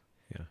once.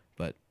 Yeah.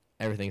 But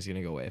everything's going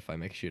to go away if I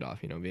make a shoot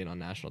off, being on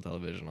national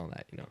television, all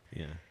that,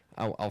 Yeah.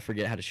 I'll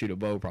forget how to shoot a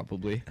bow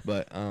probably,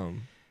 but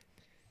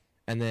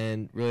and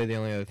then really the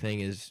only other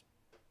thing is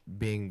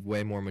being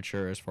way more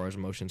mature as far as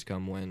emotions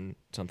come when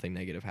something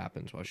negative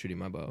happens while shooting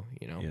my bow,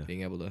 Yeah.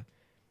 being able to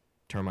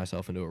turn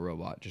myself into a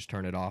robot, just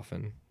turn it off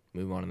and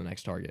move on to the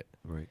next target.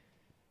 Right.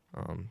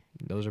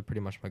 Those are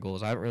pretty much my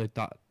goals. I haven't really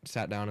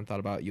sat down and thought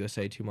about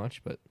USA too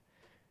much, but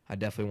I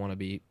definitely want to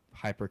be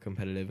hyper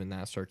competitive in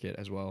that circuit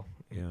as well.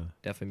 Yeah.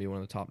 Definitely be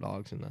one of the top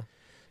dogs in the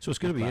So it's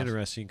going to be class.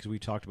 interesting because we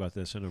talked about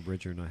this. I know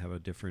Bridger and I have a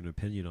different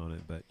opinion on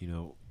it, but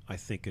I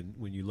think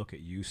when you look at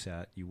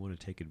USAT, you want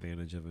to take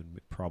advantage of and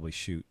probably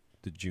shoot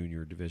the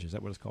junior division. Is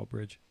that what it's called,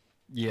 Bridge?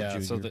 Yeah,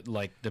 so Junior. that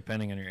like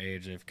depending on your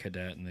age, they have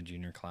cadet and the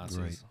junior classes.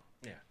 Right.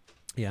 Yeah.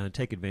 Yeah, and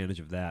take advantage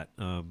of that.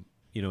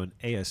 In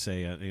ASA,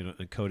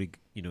 and Cody,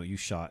 you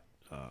shot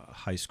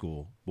high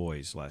school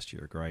boys last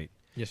year, right?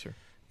 Yes, sir.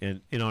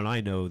 And and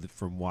I know that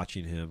from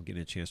watching him,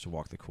 getting a chance to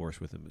walk the course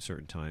with him at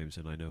certain times,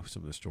 and I know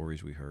some of the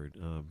stories we heard.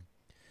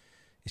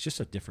 It's just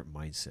a different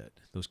mindset.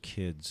 Those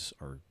kids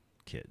are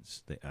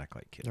kids. They act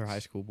like kids. They're high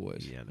school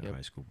boys. Yeah, they're Yep.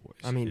 high school boys.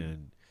 I mean-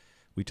 and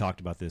we talked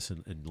about this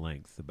in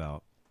length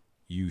about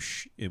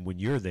and when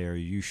you're there,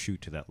 you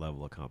shoot to that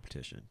level of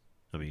competition.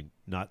 I mean,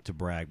 not to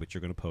brag, but you're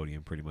going to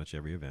podium pretty much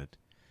every event.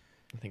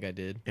 I think I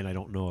did. And I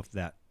don't know if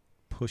that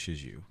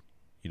pushes you.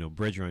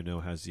 Bridger, I know,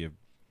 has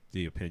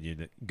the opinion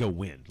that go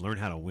win, learn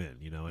how to win.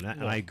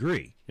 And I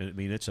agree. I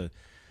mean, that's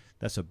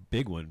a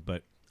big one.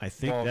 But I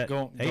think Well, that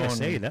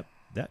ASA going-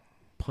 that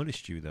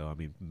punished you though. I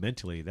mean,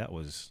 mentally, that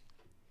was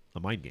a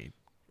mind game.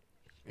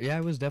 Yeah,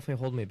 it was definitely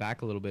holding me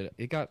back a little bit.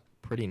 It got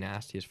pretty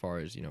nasty as far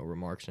as,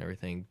 remarks and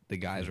everything the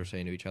guys were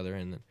saying to each other.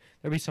 And then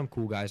there'd be some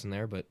cool guys in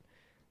there, but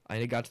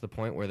it got to the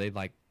point where they'd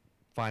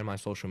find my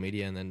social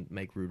media and then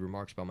make rude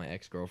remarks about my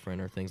ex-girlfriend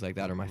or things like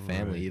that, or my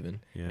family Right.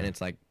 even. Yeah. And it's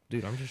like,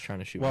 dude, I'm just trying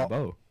to shoot Well, my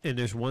bow. And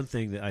there's one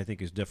thing that I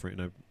think is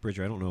different. And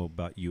Bridger, I don't know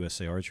about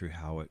USA Archery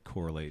how it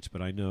correlates,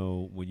 but I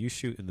know when you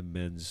shoot in the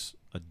men's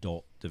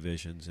adult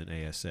divisions in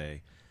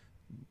ASA,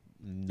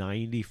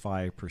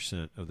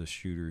 95% of the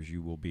shooters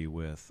you will be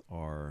with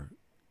are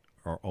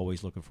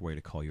always looking for a way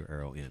to call your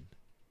arrow in.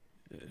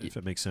 If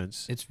it makes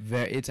sense. It's And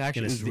actually it's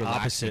it was the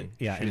opposite. relaxing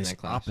Yeah, and shooting it's that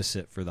class.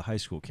 opposite for the high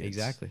school kids.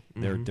 Exactly.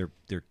 They're Mhm.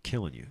 they're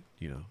killing you.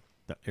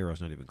 That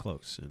arrow's not even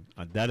close,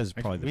 and that is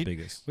probably the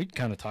biggest. We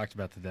kind of talked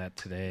about that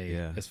today,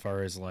 Yeah. as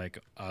far as like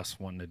us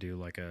wanting to do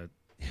like a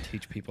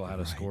teach people how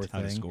to Right, score how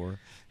thing. to score.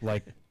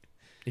 Like,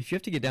 If you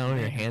have to get down on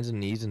your hands and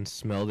knees and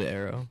smell the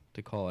arrow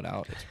to call it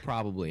out, it's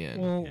probably in.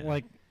 well, Yeah.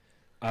 like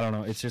I don't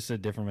know. It's just a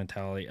different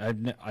mentality.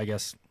 I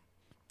guess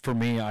for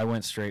me, I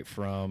went straight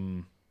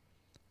from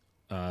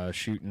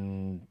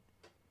shooting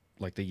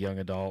like the young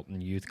adult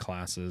and youth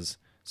classes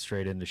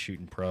straight into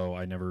shooting pro.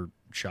 I never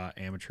shot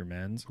amateur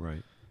men's.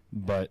 Right.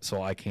 but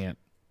so I can't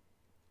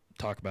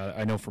talk about it.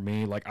 I know for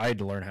me, like I had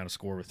to learn how to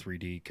score with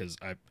 3D because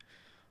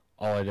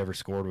all I'd ever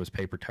scored was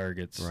paper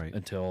targets Right.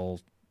 until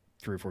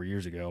 3 or 4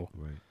 years ago.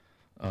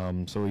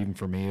 Right. So even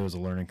for me, it was a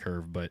learning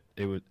curve, but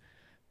it would,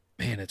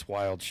 man, it's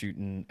wild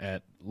shooting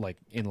at like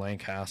in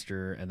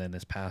Lancaster. And then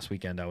this past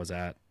weekend I was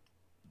at,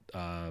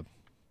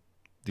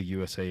 the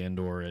USA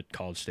Indoor at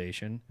College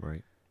Station,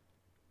 Right.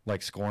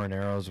 like scoring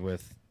arrows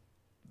with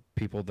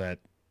people that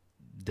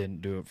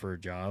didn't do it for a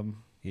job.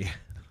 Yeah.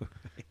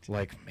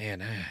 Like,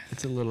 man,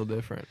 It's a little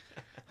different.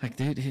 like,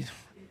 dude,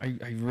 are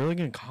you really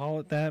going to call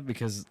it that?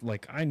 Because,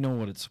 like, I know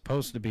what it's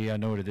supposed to be. I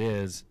know what it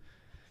is.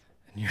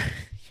 And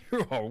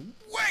you're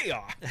way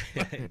off.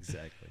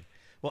 Exactly.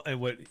 Well, and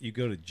what you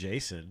go to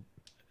Jason,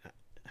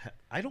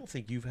 I don't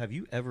think have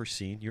you ever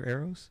seen your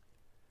arrows?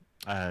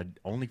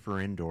 Only for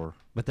indoor.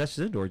 But that's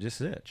indoor,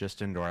 just it.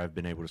 Just indoor, I've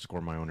been able to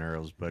score my own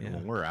arrows. But Yeah.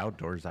 when we're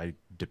outdoors, I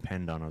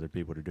depend on other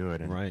people to do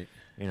it. And Right.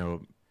 you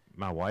know,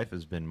 my wife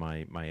has been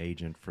my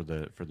agent for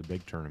the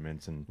big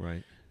tournaments. And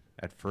Right.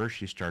 at first,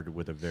 she started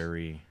with a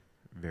very,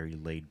 very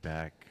laid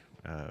back,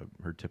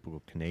 her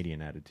typical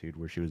Canadian attitude,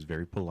 where she was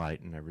very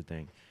polite and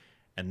everything.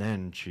 And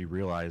then she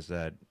realized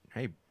that,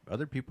 hey,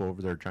 other people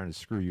over there are trying to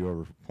screw you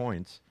over for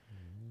points.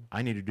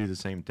 I need to do the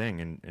same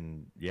thing.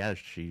 And yeah,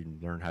 she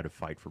learned how to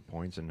fight for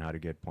points and how to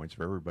get points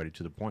for everybody,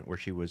 to the point where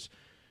she was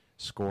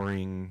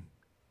scoring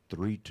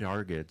 3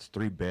 targets,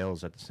 3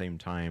 bales at the same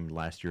time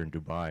last year in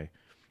Dubai,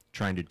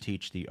 trying to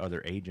teach the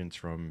other agents.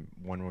 From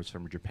one was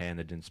from Japan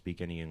that didn't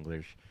speak any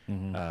English.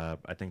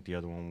 I think the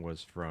other one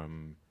was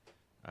from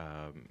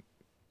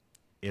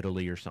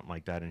Italy or something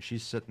like that. And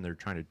she's sitting there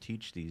trying to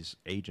teach these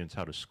agents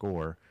how to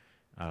score.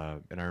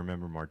 And I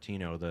remember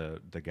Martino,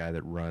 the guy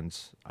that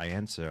runs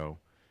IENSO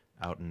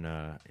out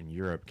in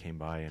Europe, came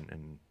by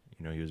and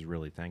you know, he was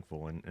really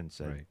thankful and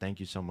said, Right. thank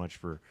you so much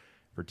for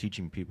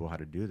teaching people how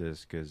to do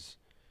this, because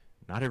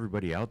not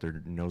everybody out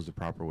there knows the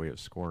proper way of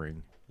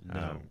scoring.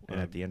 No. And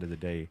at the end of the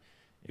day,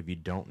 if you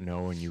don't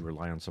know and you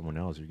rely on someone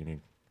else, you're going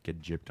to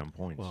get gypped on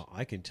points. Well,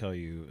 I can tell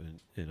you,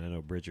 and I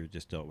know Bridger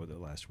just dealt with it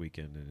last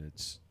weekend, and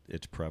it's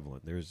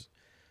prevalent.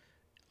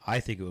 I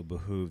think it would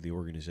behoove the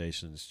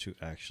organizations to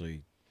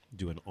actually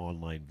do an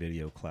online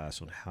video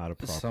class on how to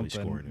properly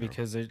score an arrow.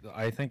 Because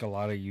I think a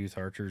lot of youth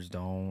archers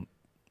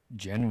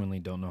genuinely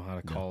don't know how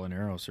to No. call an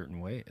arrow certain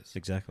ways.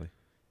 Exactly.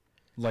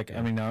 Like, Yeah.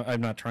 I mean, I'm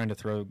not trying to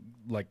throw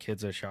like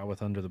kids I shot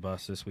with under the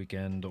bus this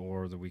weekend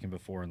or the weekend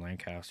before in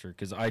Lancaster,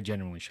 because I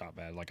genuinely shot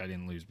bad. Like, I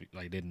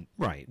didn't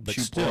Right, but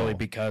shoot still, poorly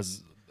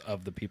because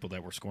of the people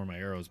that were scoring my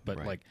arrows. But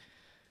Right. like,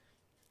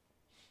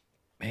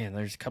 man,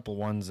 there's a couple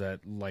ones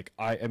that like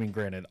I mean,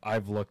 granted,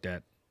 I've looked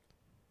at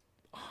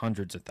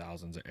hundreds of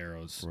thousands of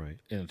arrows right.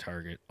 in a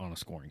target on a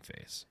scoring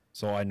face,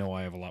 so I know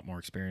I have a lot more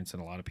experience than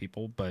a lot of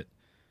people. But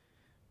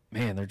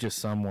man, there's just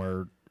some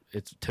where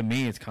it's, to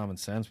me, it's common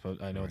sense,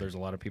 but I know Right. there's a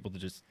lot of people that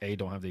just A,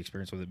 don't have the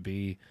experience with it,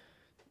 B,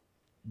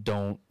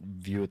 don't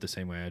view it the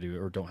same way I do,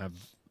 or don't have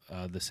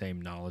the same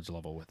knowledge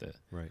level with it.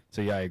 Right.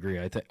 So yeah, I agree.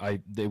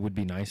 It would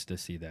be nice to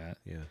see that.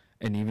 Yeah.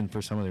 And even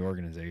for some of the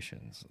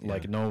organizations,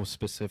 like Yeah. no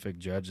specific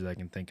judge that I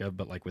can think of,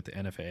 but like with the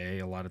NFAA,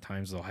 a lot of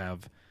times they'll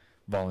have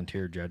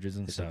volunteer judges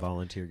and It's a stuff.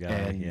 volunteer guy.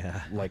 And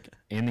Yeah. like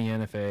in the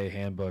NFAA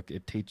handbook,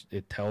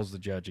 it tells the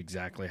judge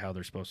exactly how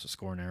they're supposed to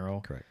score an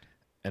arrow. Correct.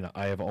 And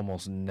I have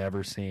almost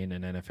never seen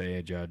an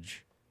NFAA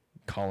judge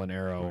call an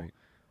arrow Right.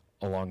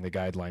 along the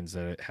guidelines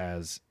that it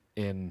has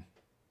in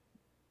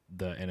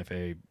the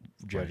NFAA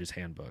judge's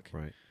handbook.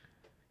 Right.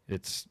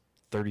 It's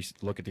 30.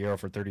 Look at the arrow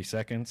for 30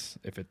 seconds.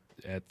 If it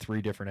at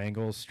 3 different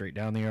angles, straight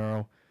down the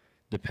arrow,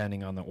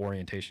 depending on the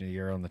orientation of the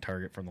arrow and the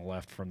target from the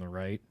left, from the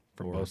right,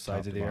 from Or both top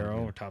sides to of the bottom,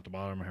 arrow, yeah. or top to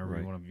bottom, however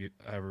Right. you want to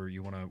however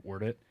you want to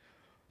word it.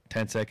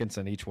 10 seconds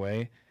in each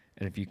way,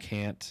 and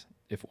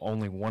if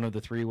only one of the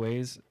 3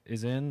 ways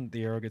is in,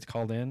 the arrow gets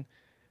called in,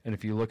 and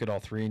if you look at all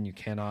 3 and you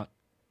cannot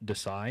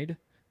decide,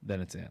 then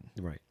it's in.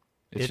 Right.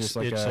 It's just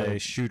like a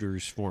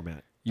shooter's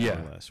format. yeah,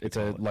 more or less, we it's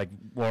a call it.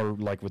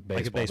 like with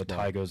Like a baseball, the baseball.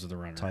 tie goes to the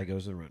runner. Tie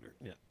goes the runner.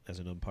 Yeah. As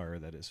an umpire,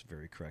 that is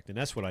very correct. And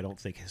that's what I don't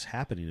think is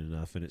happening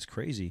enough. And it's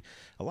crazy.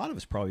 A lot of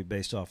it's probably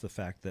based off the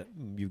fact that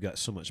you've got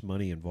so much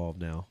money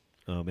involved now.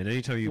 And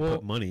anytime you Well,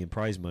 put money and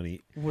prize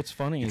money, What's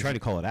funny you is try to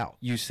call it out.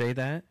 you say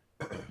that,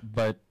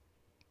 but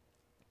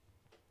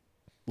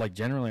like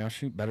generally I'll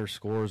shoot better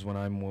scores when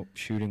I'm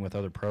shooting with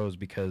other pros,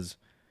 because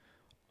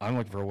I'm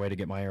looking for a way to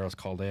get my arrows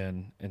called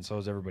in, and so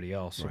is everybody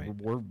else. So Right.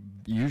 we're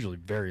usually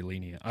very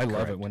lenient. I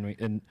love Correct. it when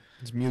and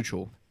It's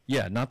mutual.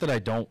 yeah, not that I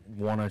don't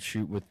want to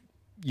shoot with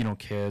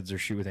kids or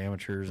shoot with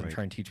amateurs and Right.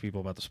 try and teach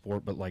people about the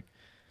sport, but like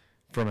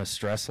from a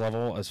stress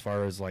level as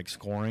far as like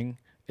scoring,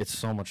 it's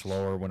so much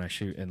lower when I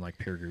shoot in like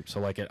peer groups. So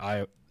like at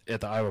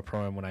the Iowa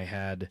Pro-Am, when I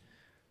had,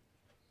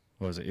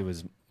 what was it? It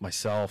was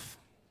myself,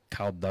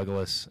 Kyle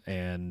Douglas,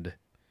 and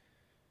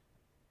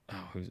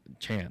who's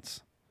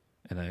Chance,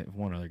 and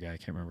one other guy, I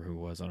can't remember who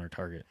it was on our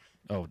target.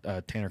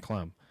 Tanner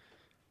Clem.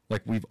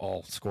 Like we've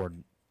all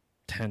scored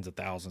tens of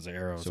thousands of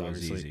arrows. So it was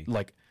obviously, easy.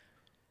 like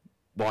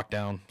walk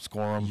down,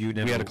 score them. You We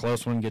had never- a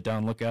close one, get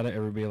down, look at it.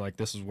 Everybody like,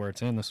 this is where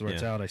it's in, this is where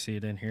it's Yeah. out. I see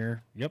it in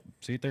here. Yep,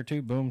 see it there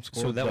too. Boom,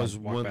 score. So that done, was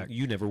walk one back.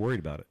 you never worried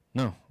about it.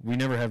 No, we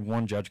never had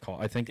one judge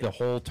call. I think the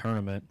whole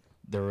tournament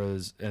there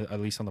was, at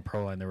least on the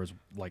pro line, there was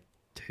like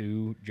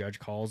 2 judge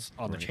calls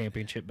on Right. the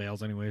championship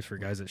bails, anyways, for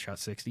guys that shot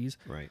 60s.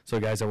 Right. So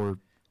guys that were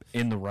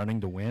in the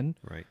running to win.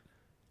 Right.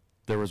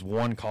 There was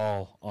one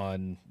call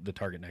on the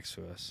target next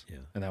to us, Yeah.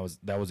 and that was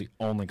the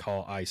only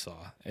call I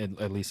saw,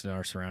 at least in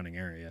our surrounding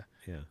area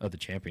Yeah. of the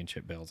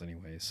championship bails,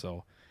 anyways.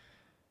 So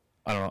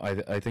I don't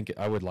know. I think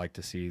I would like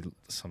to see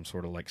some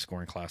sort of like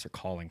scoring class or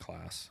calling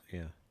class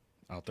Yeah.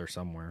 out there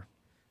somewhere.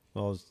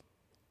 Well,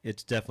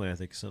 it's definitely, I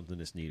think, something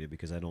that's needed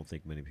because I don't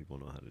think many people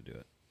know how to do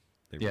it.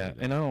 They Yeah, really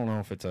don't. and I don't know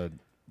if it's a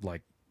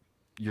like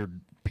your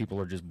people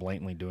are just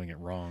blatantly doing it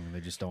wrong.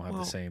 They just don't have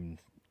Well, the same.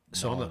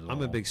 So knowledge at I'm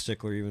a all. big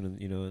stickler, even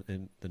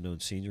in the known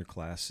senior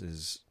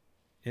classes.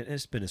 And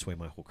it's been this way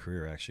my whole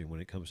career, actually. When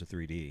it comes to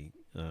 3D,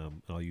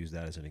 I'll use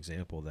that as an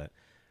example. That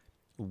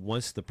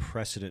once the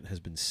precedent has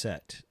been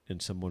set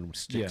and someone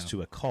sticks Yeah.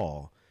 to a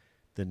call,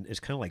 then it's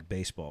kind of like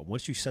baseball.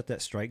 Once you set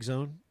that strike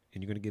zone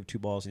and you're going to give 2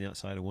 balls on the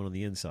outside and 1 on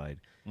the inside,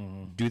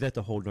 do that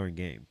the whole darn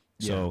game.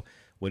 So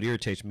what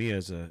irritates me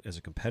as a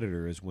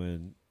competitor is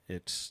when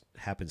it's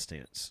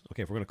happenstance.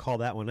 Okay, if we're going to call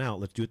that one out,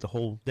 let's do it the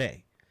whole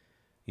day.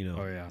 You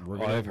know, Oh yeah,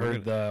 we're I've we're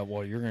heard the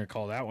well. You're going to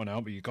call that one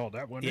out, but you called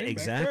that one. Yeah, in back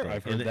exactly. there.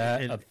 I've heard And-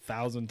 that and-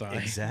 1,000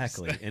 times.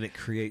 Exactly, and it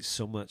creates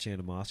so much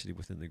animosity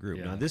within the group.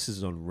 Now, Yeah. this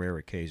is on rare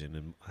occasion,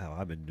 and how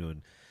I've been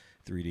doing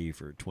 3D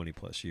for 20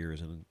 plus years,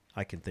 and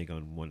I can think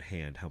on one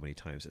hand how many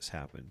times it's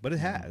happened, but it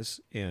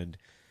has, and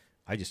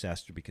I just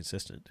asked to be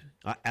consistent.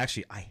 I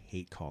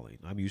hate calling.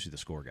 I'm usually the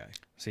score guy,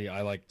 See,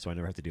 I like so I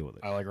never have to deal with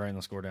it. writing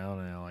the score down,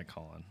 and I like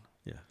calling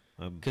Yeah,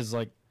 because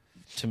like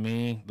to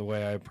me, the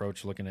way I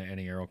approach looking at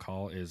any arrow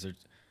call is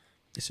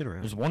it's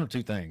interact. there's 1 or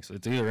 2 things.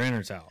 It's either in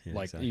or it's out. Yeah,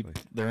 like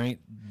exactly.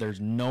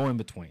 there's no in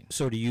between.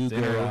 So do you It's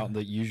in or go? out.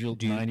 The usual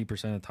do you-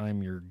 90% of the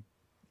time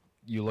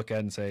you look at it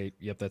and say,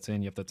 yep, that's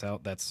in, yep, that's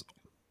out. That's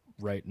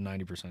right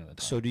 90% of the time.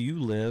 So do you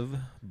live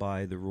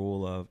by the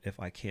rule of if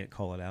I can't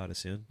call it out,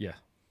 it's in? yeah,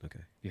 Okay,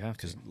 you have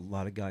to. because a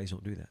lot of guys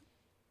don't do that.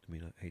 I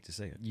mean, I hate to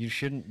say it. You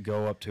shouldn't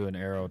go up to an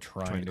arrow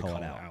trying to call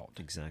it out.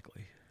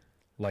 Exactly.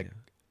 Like, Yeah.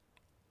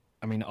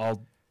 I mean,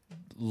 I'll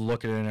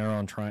look at an arrow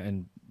and try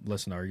and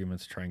listen to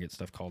arguments, try and get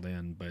stuff called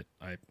in. But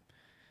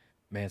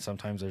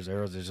sometimes there's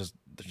arrows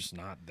they're just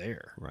not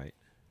there. Right.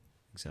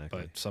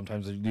 Exactly. But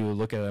sometimes you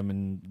look at them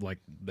and like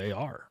they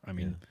are. I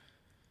mean,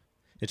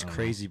 It's I don't know.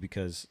 crazy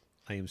because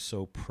I am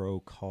so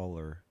pro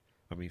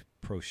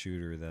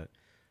shooter that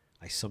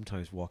I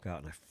sometimes walk out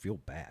and I feel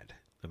bad.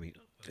 I mean,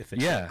 if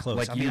it's Yeah, that close,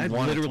 like I mean, you I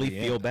want it to literally be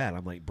feel in. bad.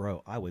 I'm like,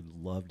 bro, I would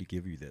love to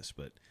give you this,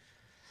 but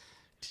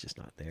it's just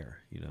not there.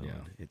 Yeah.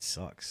 and it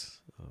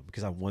sucks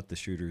because I want the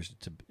shooters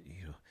to,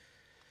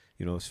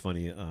 it's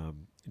funny.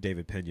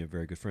 David Pena, a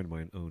very good friend of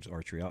mine, owns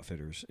Archery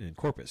Outfitters in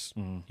Corpus.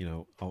 Mhm.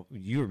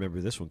 You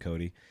remember this one,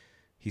 Cody?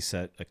 He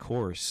set a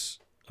course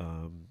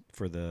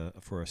for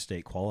a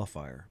state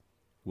qualifier,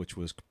 which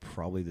was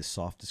probably the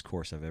softest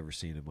course I've ever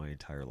seen in my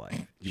entire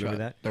life. You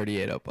remember that?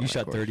 38 up. On You that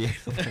shot course.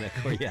 38 on that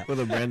course, yeah. with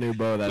a brand new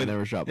bow that With- I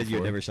never shot that before. you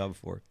had never shot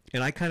before.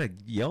 And I kind of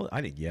yelled.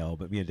 I didn't yell,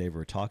 but me and Dave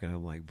were talking. And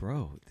I'm like,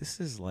 bro, this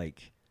is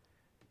like,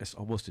 it's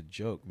almost a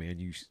joke, man.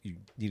 You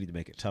needed to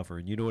make it tougher.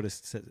 And you know what it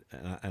said?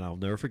 And I'll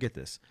never forget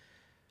this.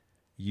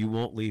 You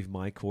won't leave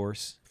my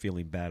course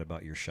feeling bad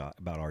about your shot,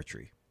 about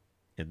archery.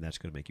 And that's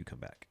going to make you come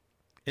back.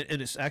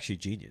 And it's actually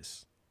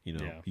genius.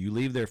 Yeah. You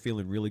leave there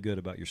feeling really good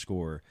about your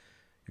score,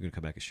 you're going to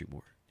come back and shoot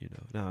more.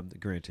 Now,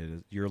 granted,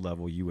 at your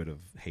level, you would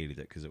have hated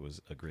it because it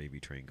was a gravy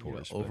train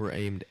course. but Over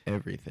aimed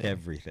everything.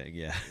 everything,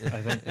 yeah.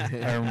 I think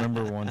I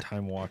remember one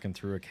time walking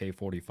through a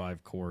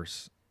K45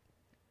 course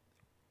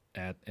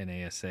at an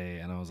ASA,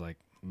 and I was like,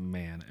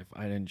 man, if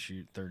I didn't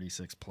shoot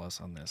 36 plus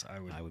on this,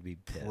 I would be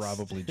pissed.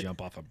 probably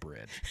jump off a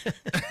bridge.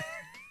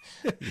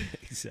 Yeah,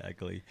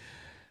 exactly.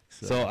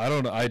 So I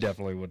don't know. I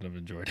definitely wouldn't have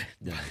enjoyed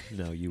it.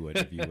 No, you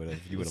wouldn't. You would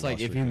have. You would It's have. like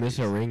if you miss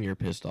a ring, you're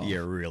pissed off. yeah,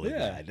 really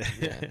Yeah. bad.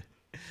 Yeah.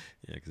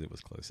 Yeah, because it was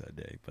close that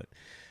day. But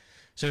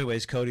so,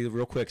 anyways, Cody,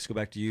 real quick, let's go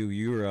back to you.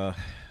 You were,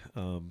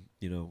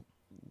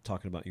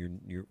 talking about your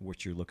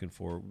what you're looking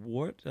for.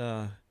 What,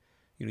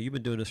 you've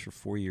been doing this for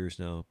 4 years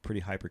now.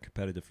 Pretty hyper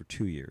competitive for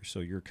 2 years. So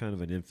you're kind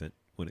of an infant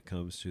when it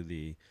comes to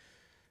the,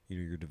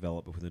 your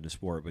development within the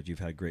sport. But you've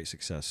had great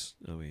success.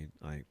 I mean,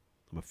 I'm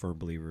a firm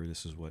believer.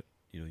 This is what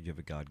you have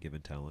a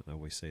God-given talent. I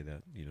always say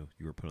that. You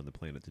were put on the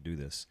planet to do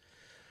this.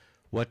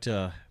 Where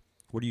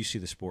do you see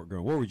the sport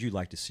growing? Where would you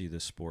like to see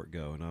this sport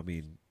go? And I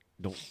mean,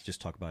 don't just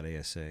talk about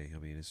ASA. I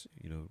mean,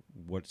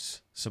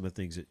 what's some of the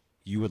things that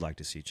you would like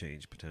to see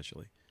change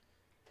potentially?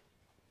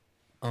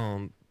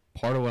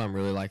 Part of what I'm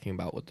really liking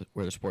about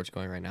where the sport's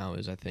going right now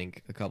is I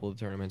think a couple of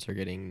tournaments are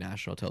getting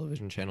national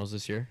television channels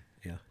this year.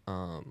 Yeah.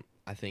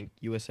 I think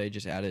USA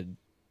just added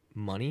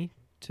money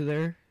to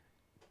the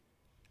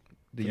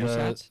The-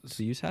 USATs.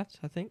 The USATs,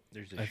 I think.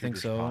 I think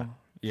so.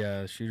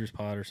 Yeah, shooter's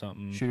pot or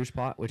something. Shooter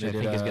spot, which They I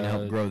did think is going to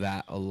help a- grow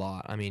that a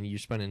lot. I mean, you're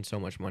spending so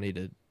much money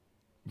to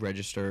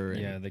register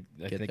and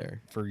Yeah, I get think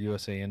there. for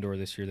USA Indoor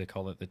this year they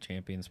call it the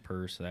Champions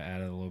Purse. That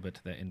added a little bit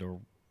to the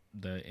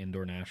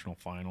indoor national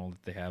final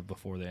that they have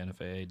before the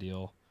NFAA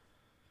deal.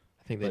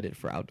 I think they but- did it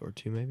for outdoor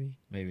too, maybe.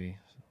 Maybe,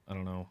 I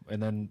don't know.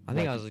 And then I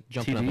think like, I was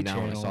jumping up and down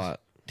when I saw channels- it.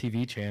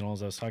 TV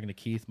channels. I was talking to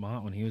Keith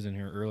Mott when he was in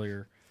here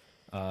earlier.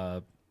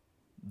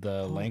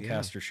 The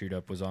Lancaster shoot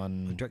up was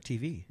On on.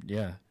 DirecTV.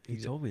 Yeah, He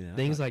told me that.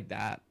 Things like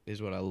that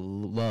is what I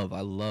love.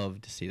 I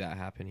love to see that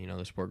happen. You know,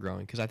 the sport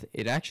growing because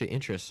it actually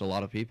interests a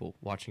lot of people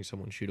watching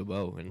someone shoot a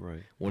bow and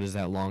Right. what is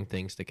that long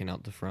thing sticking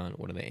out the front?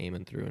 What are they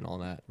aiming through and all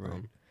that?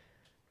 Right.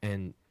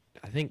 And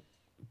I think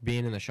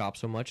being in the shop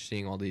so much,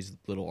 seeing all these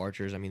little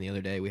archers. I mean, the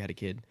other day we had a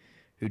kid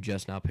who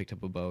just now picked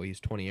up a bow.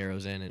 He's 20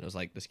 arrows in, and it was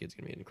like, this kid's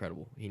gonna be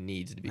incredible. He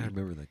needs to be. I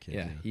remember that kid.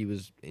 Yeah, he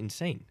was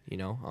insane. You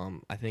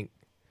know, I think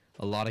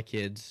a lot of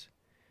kids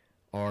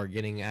are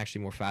getting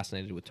actually more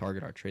fascinated with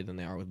target archery than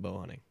they are with bow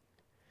hunting.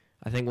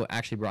 I think what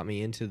actually brought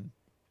me into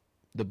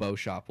the bow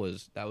shop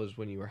was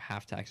when you were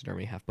half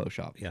taxidermy, half bow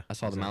shop. Yeah, I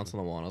saw the exactly. mounts on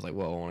the wall, and I was like,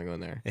 whoa, I want to go in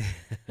there.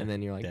 And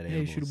then you're like, Dead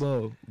hey, shoot a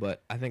animals. bow.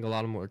 But I think a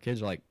lot of more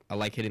kids are like, I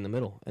like hitting the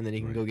middle, and then you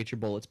can Right. go get your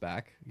bullets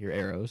back, your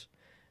arrows,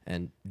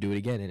 and do it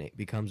again, and it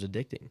becomes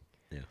addicting.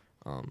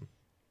 Yeah.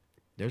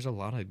 There's a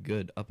lot of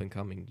good up and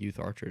coming youth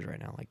archers right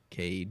now, like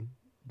Cade,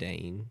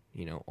 Dane,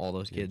 you know, all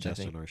those kids. I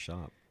just think. in our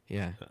shop.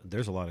 Yeah.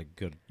 There's a lot of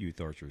good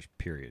youth archers.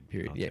 Period.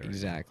 Period. out Yeah, there.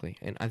 exactly.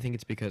 And I think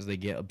it's because they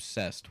get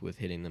obsessed with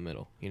hitting the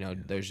middle. You know,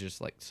 Yeah. there's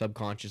just like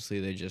subconsciously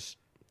they just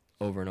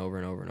over and over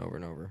and over and over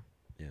and over.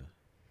 Yeah.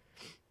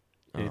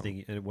 Um,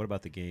 Anything? And what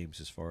about the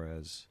games as far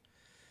as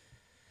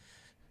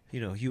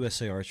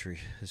USA Archery?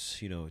 Is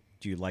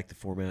do you like the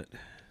format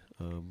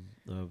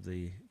of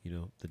the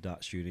the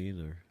dot shooting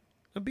or?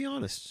 I'll be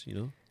honest.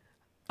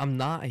 I'm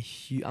not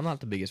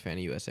the biggest fan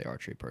of USA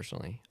Archery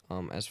personally.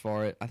 As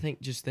far as I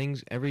think just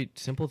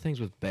simple things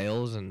with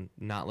bails and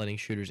not letting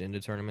shooters into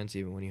tournaments,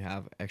 even when you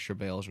have extra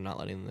bails, or not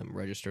letting them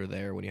register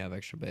there when you have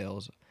extra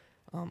bails.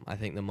 I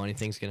think the money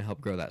thing's gonna help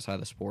grow that side of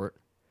the sport.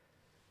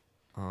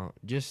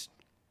 Just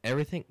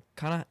everything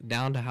kind of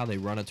down to how they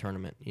run a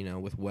tournament,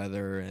 with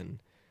weather and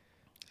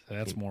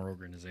that's more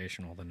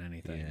organizational than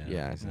anything.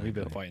 Yeah, And we've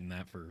been exactly. fighting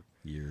that for.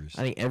 Years.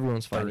 I think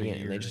everyone's fighting 30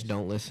 it, and they just years.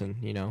 don't listen.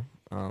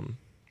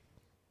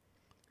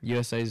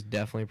 USA is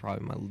definitely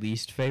probably my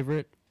least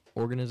favorite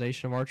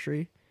organization of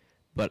archery,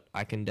 but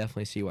I can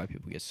definitely see why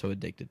people get so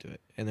addicted to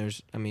it.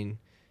 And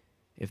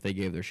if they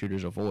gave their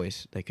shooters a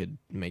voice, they could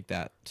make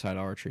that side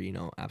of archery,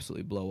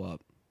 absolutely blow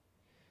up.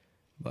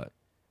 But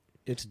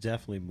It's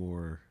definitely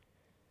more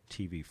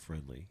TV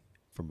friendly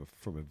from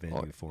a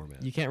venue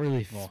format. you can't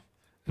really. Well,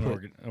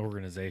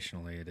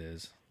 organizationally, it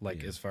is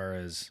like Yeah. as far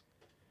as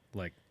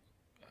like,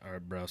 all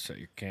right, bro, set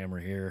your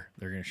camera here.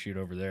 They're gonna shoot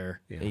over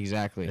there. Yeah.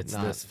 Exactly. It's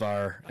not- this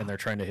far, and they're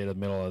trying to hit the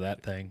middle of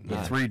that thing. With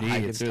not 3D,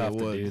 hiking it's through the tough to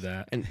do woods.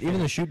 that. And even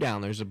the shoot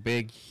down, there's a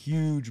big,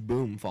 huge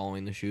boom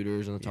following the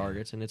shooters and the Yeah.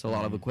 targets, and it's a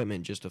lot of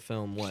equipment just to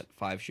film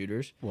 5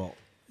 shooters. Well,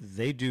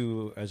 they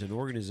do as an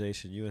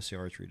organization. USA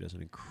Archery does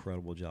an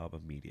incredible job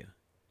of media.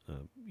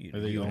 Are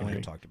they you and I only-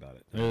 have talked about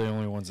it. They're the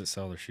only ones that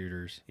sell their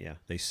shooters. Yeah,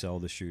 they sell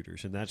the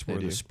shooters, and that's They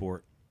where the do.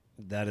 sport.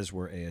 That is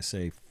where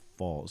ASA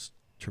falls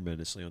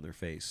tremendously on their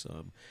face.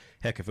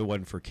 Heck, if it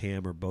wasn't for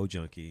Cam or Bow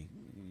Junkie,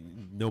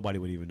 nobody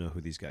would even know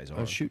who these guys are.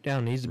 A shoot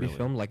down needs to be Really.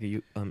 filmed like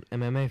a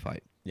MMA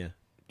fight. Yeah,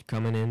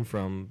 Coming in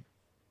from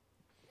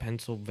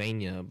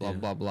Pennsylvania, blah Yeah.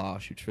 blah blah,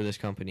 shoots for this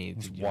company.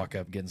 Just walk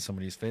up, get in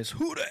somebody's face.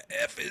 Who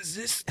the f is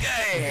this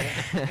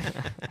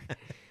guy?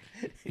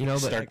 But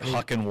Start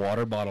hucking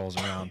water bottles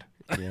around.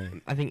 yeah,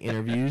 I think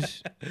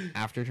interviews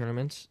after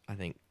tournaments. I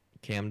think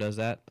Cam does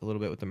that a little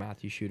bit with the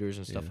Matthew shooters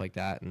and stuff Yeah. like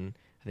that. And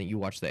I think you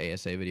watch the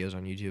ASA videos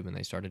on YouTube, and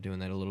they started doing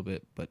that a little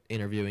bit. But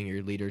interviewing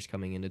your leaders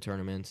coming into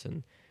tournaments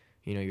and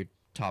your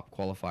top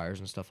qualifiers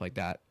and stuff like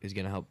that is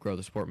going to help grow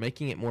the sport,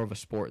 making it more of a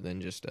sport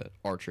than just an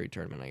archery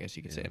tournament, I guess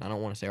you could say. Yeah. And I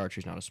don't want to say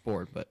archery's not a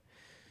sport, but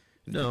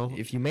No.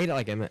 if you made it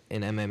like an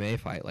MMA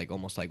fight, like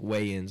almost like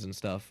weigh-ins and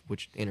stuff,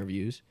 which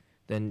interviews,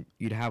 then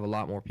you'd have a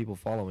lot more people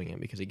following it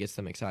because it gets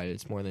them excited.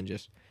 It's more than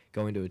just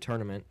going to a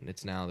tournament.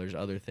 There's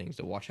other things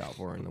to watch out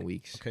for in the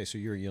weeks. Okay, so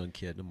you're a young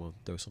kid, and I'm going to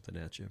throw something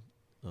at you.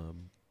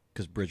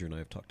 Because Bridger and I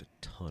have talked a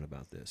ton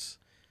about this.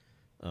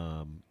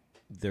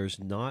 There's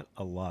not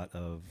a lot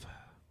of,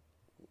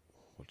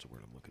 what's the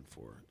word I'm looking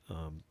for?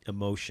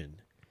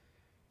 Emotion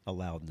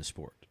allowed in the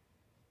sport.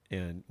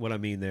 And what I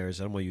mean there is,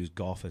 I'm going to use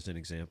golf as an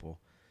example.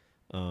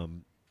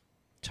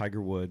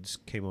 Tiger Woods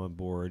came on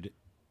board,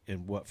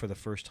 and for the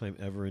first time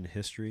ever in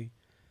history,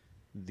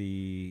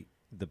 the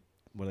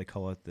what do they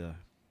call it,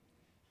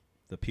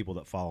 the people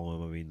that follow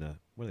him,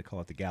 what do they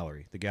call it, the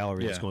gallery that's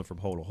Yeah. going from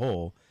hole to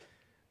hole,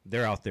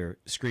 they're out there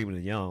screaming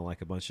and yelling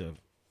like a bunch of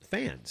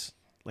fans,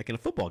 like in a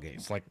football game.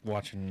 It's like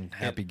watching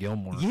Happy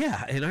Gilmore.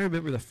 Yeah, and I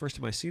remember the first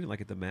time I seen it,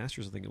 like at the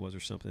Masters, I think it was, or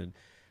something.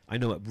 I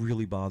know it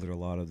really bothered a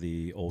lot of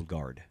the old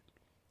guard.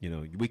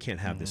 We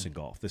can't have this in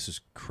golf. This is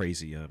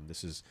crazy.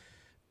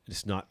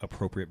 It's not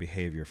appropriate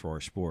behavior for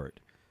our sport.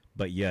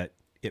 But yet,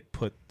 it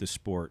put the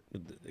sport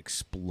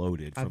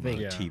exploded I from think-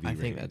 a Yeah. TV. I think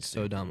rating that's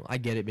so standpoint. dumb. I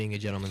get it being a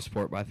gentleman's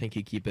sport, but I think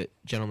you keep it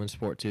gentleman's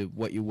sport to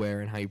what you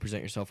wear and how you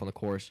present yourself on the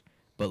course.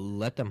 But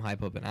let them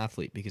hype up an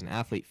athlete because an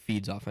athlete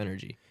feeds off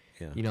energy.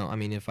 Yeah. You know, I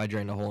mean, if I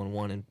drained a hole in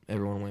one and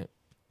everyone went,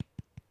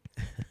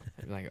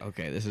 I'd be like,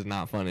 okay, this is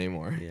not fun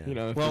anymore. Yeah. You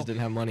know, if Well- this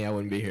didn't have money, I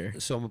wouldn't be here.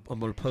 So I'm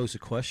going to pose a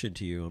question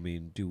to you. I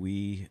mean, do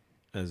we,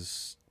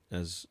 as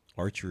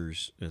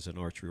archers, as an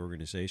archery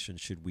organization,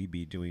 should we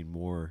be doing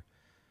more,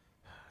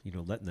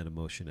 letting that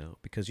emotion out?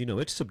 Because,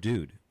 it's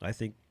subdued. I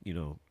think,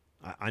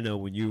 I know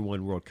when you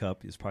won World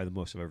Cup, it's probably the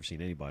most I've ever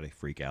seen anybody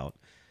freak out.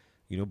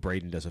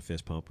 Braden does a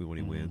fist pump when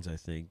he wins, I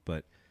think.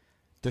 But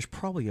there's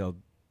probably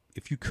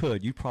if you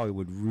could, you probably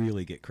would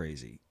really get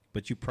crazy.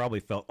 But you probably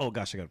felt, oh,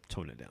 gosh, I got to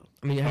tone it down.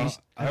 I mean, have you s-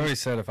 I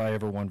always said if I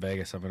ever won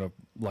Vegas, I'm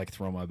gonna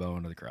throw my bow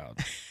into the crowd.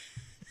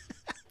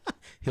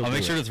 He'll I'll do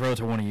make it. sure to throw it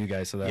to one of you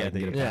guys so that Yeah, I can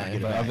get it yeah, back. get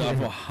it But back.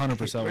 I'm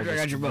 100% Where'd I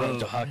got your bow?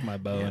 to huck my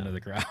bow Yeah. into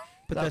the crowd.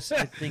 But that's,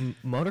 I think,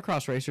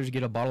 motocross racers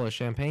get a bottle of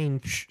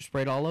champagne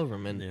sprayed all over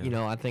them, and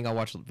Yeah. I think I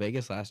watched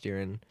Vegas last year,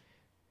 and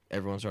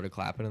everyone started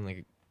clapping, and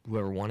like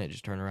whoever won it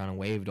just turned around and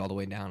waved all the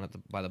way down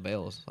by the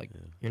bales. Like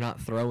you're not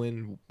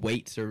throwing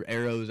weights or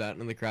arrows out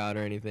in the crowd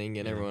or anything,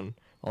 and everyone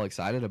all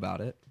excited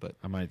about it. But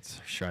I might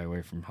shy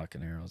away from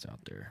hucking arrows out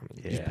there.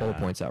 just pull the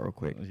points out real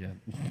quick. Yeah.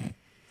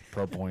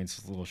 Pro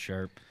points, a little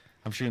sharp.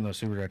 I'm shooting those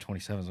Super Drive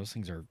 27s. Those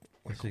things are,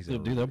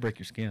 dude, they'll break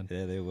your skin.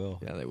 yeah, they will.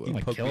 Yeah, they You will.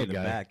 might Poke kill me a in the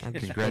guy. back. I'm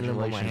spending them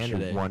on my hand Congratulations,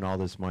 today. you won all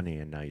this money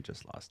and now you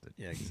just lost it.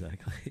 Yeah,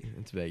 exactly.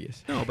 It's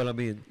Vegas. No, but I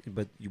mean,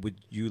 would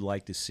you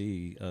like to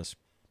see us,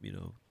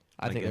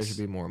 I think there guess- should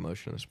be more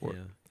emotion in the sport.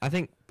 Yeah. I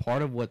think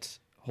part of what's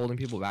holding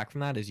people back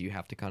from that is you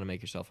have to kind of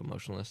make yourself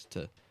emotionless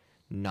to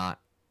not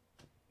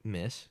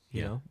miss,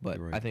 you Yeah, know? But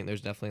you're right. I think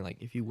there's definitely, like,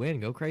 if you win,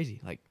 go crazy.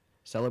 Like,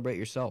 celebrate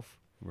yourself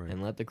Right.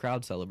 and let the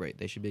crowd celebrate.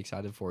 They should be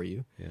excited for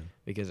you Yeah.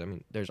 because, I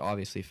mean, there's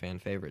obviously fan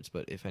favorites,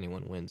 but if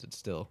anyone wins, it's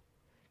still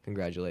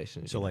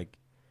congratulations. So, you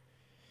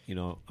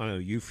know? like, I know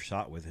you've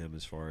shot with him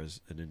as far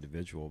as an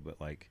individual, but,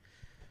 like,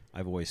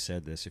 I've always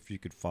said this. If you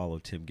could follow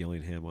Tim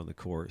Gillingham on the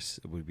course,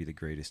 it would be the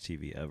greatest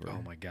TV ever.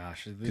 Oh my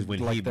gosh! Because when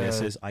Like he the-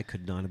 misses, I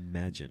could not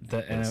imagine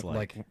what it's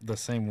like the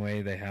same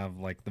way they have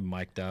like the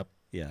mic'd up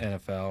Yeah.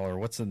 NFL or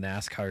what's the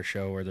NASCAR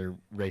show where they're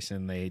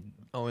racing they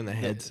oh, in the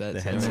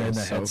headsets. the and then the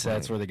Headsets,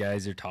 headsets where the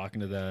guys are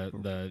talking to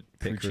the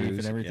Pit crew chief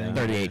crews, and everything. yeah.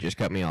 38 just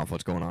cut me off.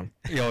 What's going on?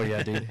 Oh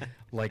yeah, dude.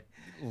 Like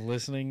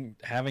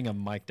having a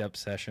mic'd up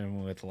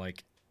session with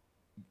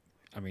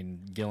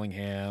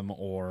Gillingham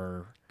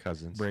or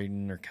Cousins.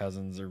 Braden or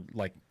Cousins or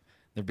like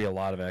there'd be a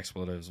lot of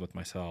expletives with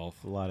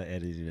myself. A lot of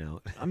editing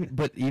out. I mean,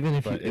 but even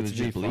if But it was it'd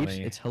be just bleeps,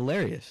 funny. it's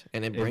hilarious,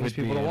 and it It brings would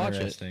people be to watch it.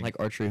 interesting. Like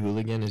Archery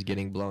Hooligan is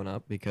getting blown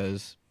up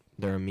because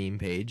they're a meme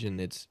page and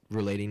it's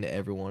relating to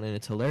everyone, and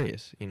it's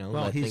hilarious.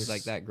 Let things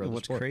like that grow the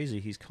What's sport. crazy,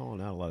 he's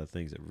calling out a lot of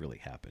things that really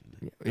happened.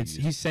 Yeah,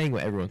 he's saying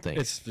what everyone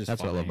thinks. It's just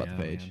That's what I love funny, about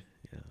the yeah, page. man.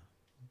 Yeah.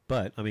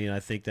 But, I mean, I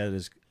think that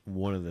is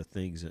one of the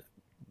things that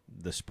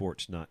the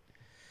sport's not.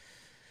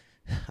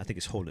 I think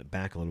it's holding it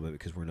back a little bit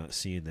because we're not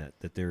seeing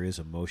that there is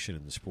emotion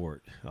in the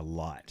sport a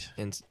lot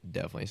And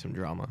definitely some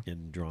drama.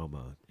 in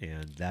drama.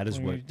 And that is I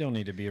mean, what. we don't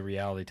need to be a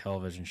reality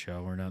television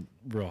show. We're not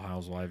Real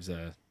Housewives,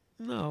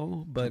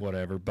 No, but.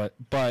 whatever. But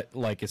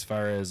like as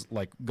far as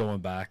like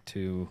going back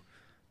to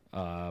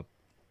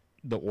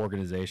the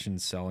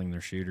organizations selling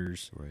their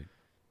shooters, Right.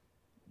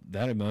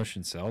 that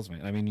emotion sells me.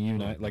 I mean, you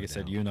and I, No like I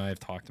said, doubt. you and I have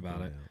talked about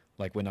No it. doubt.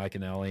 Like when Ike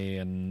and Ellie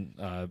and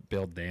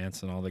Bill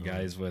Dance and all the Oh.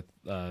 guys with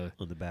On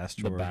the Bass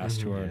the Tour. Bass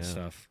Tour and Yeah.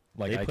 stuff.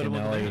 Like They Ike put 'em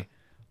and on the Ellie, map.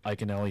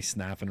 Ike and Ellie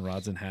snapping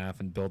rods in half,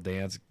 and Bill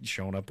Dance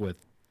showing up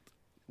with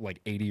like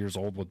 80 years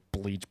old with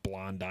bleach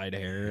blonde dyed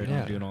hair and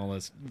Yeah. doing all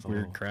this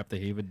weird Oh. crap that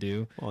he would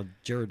do. Well,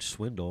 Jared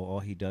Swindle,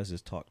 all he does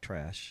is talk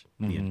trash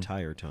the Mhm.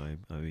 entire time.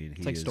 I mean,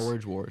 It's like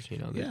Storage Wars,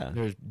 There's, Yeah.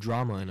 there's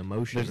drama and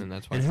emotion, and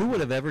that's why And who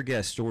would have ever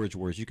guessed Storage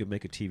Wars? You could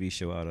make a TV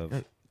show out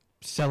of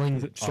selling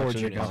storage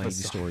Auction units. off buying a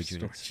storage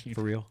units. storage unit.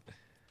 For real.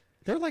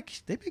 They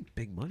make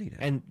big money now.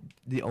 And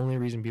the only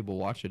reason people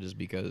watch it is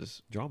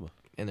because, drama.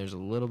 and there's a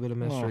little bit of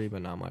mystery,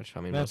 but not much. I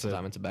mean, most that's of the a-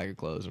 time it's a bag of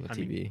clothes and a I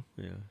mean, TV.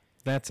 Yeah.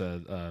 That's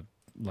a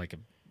like a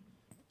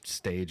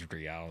staged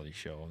reality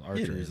show.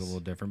 Archery is a is. little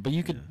different, but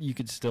you could Yeah. you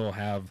could still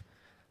have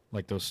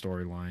like those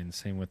storylines.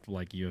 Same with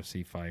like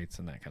UFC fights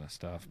and that kind of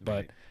stuff. But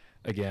Right.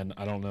 again,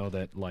 I don't know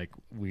that like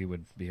we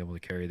would be able to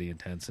carry the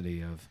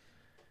intensity of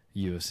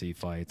UFC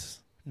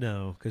fights,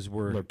 No, because their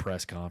we're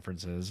press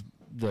conferences.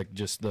 Like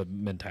just the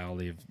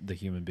mentality of the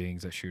human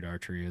beings that shoot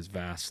archery is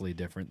vastly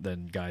different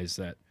than guys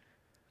that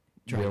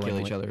Try to kill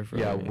willingly- each other for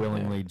yeah, a living,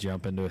 willingly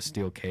jump into a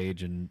steel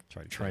cage and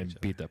Try to try kill and each other.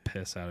 beat the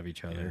piss out of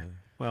each other. yeah.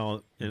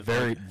 Well, and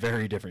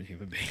Very different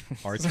human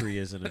beings. archery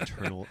is an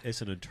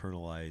it's an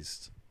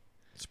internalized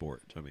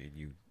sport. I mean,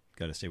 you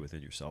got to stay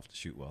within yourself to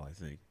shoot well, I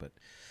think. But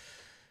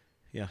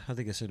yeah, I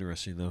think it's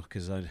interesting though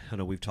because I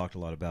know we've talked a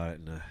lot about it,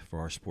 and for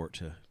our sport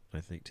to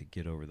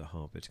get over the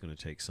hump, it's going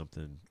to take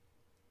something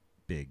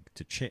big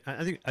to change.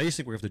 I just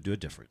think we have to do it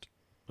different.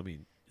 I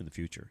mean, in the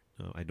future,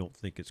 I don't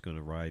think it's going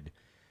to ride.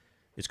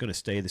 it's going to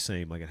stay the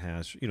same like it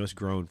has. You know, it's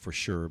grown for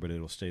sure, but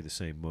it'll stay the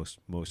same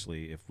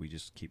mostly if we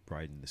just keep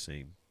riding the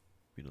same,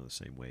 the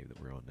same wave that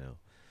we're on now.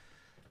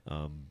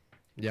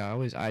 Yeah,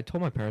 I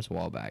told my parents a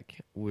while back,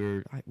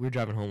 we were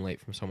driving home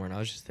late from somewhere, and I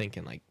was just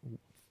thinking, like,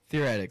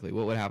 theoretically,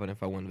 what would happen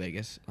if I won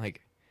Vegas?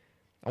 Like,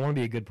 I want to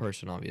be a good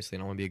person, obviously,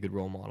 and I want to be a good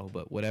role model,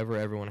 but whatever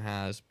everyone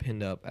has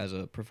pinned up as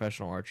a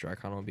professional archer, I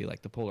kind of want to be,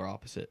 like, the polar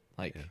opposite.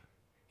 Like,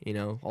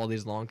 all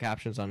these long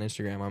captions on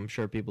Instagram, I'm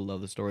sure people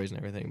love the stories and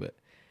everything, but,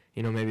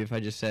 maybe if I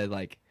just said,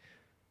 like,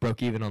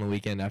 broke even on the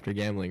weekend after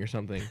gambling or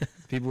something,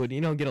 people would,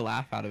 get a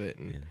laugh out of it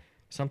and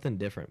something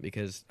different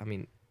because, I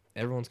mean,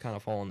 everyone's kind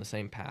of following the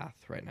same path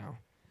right now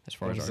as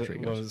far as archery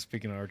goes.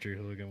 Speaking of archery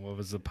hooligan, what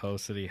was the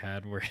post that he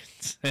had where it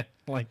said,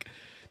 like,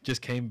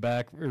 just came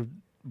back, or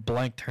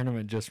blank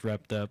tournament just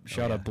wrapped up,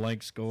 shot a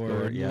blank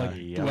score.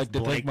 Like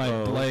to take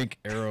my blank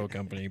arrow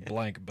company,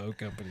 blank bow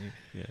company.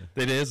 Yeah.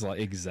 It is like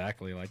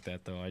exactly like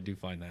that, though. I do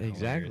find that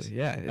exactly. hilarious.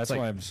 Yeah, that's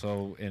why I'm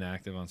so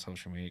inactive on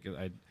social media. Cause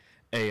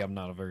I'm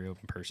not a very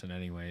open person,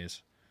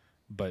 anyways.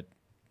 But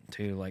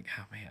two, like,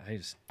 oh man,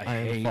 I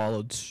hate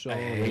followed so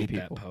many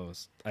people. That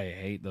post. I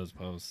hate those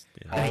posts.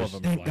 Yeah. All of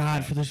them. Thank like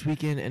God that. for this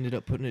weekend. Ended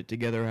up putting it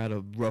together. Had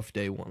a rough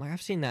day one. Like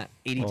I've seen that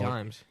 80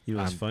 times. You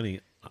know, it's funny.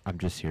 I'm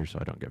just here so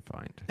I don't get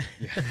fined.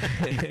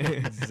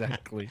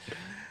 Exactly.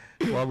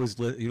 Well, I was,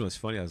 it's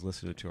funny. I was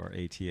listening to our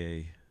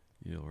ATA,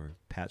 our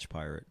Patch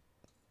Pirate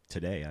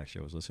today.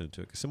 Actually, I was listening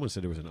to it because someone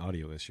said there was an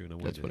audio issue, and I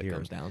wanted That's to what hear it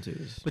comes down to.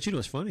 But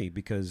it's funny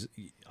because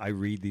I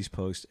read these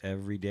posts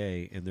every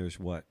day, and there's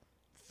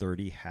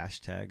 30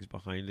 hashtags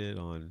behind it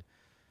on,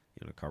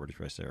 Carver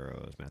Express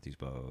arrows, Matthews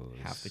bows.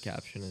 Half the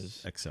caption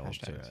is Excel.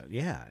 hashtags.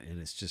 Yeah,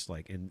 and it's just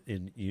like,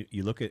 and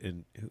you look at,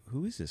 and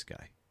who is this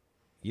guy?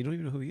 You don't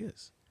even know who he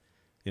is.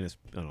 And it's,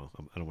 I don't know.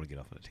 I don't want to get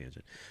off on a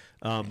tangent.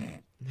 No,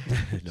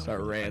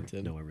 Start I really,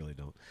 ranting. No, I really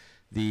don't.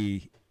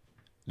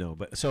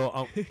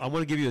 So I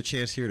want to give you a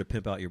chance here to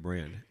pimp out your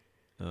brand.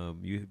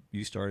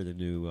 You started a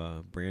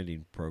new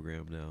branding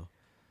program now.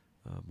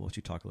 Why don't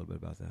you talk a little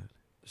bit about that?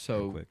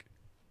 So, real quick.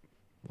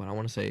 What I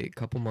want to say, a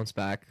couple months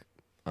back,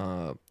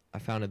 I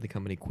founded the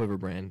company Quiver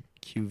Brand,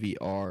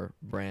 QVR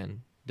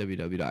Brand,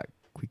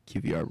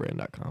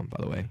 www.qvrbrand.com, by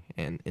the way,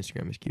 and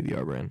Instagram is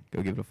QVR Brand.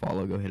 Go give it a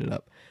follow. Go hit it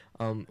up.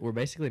 We're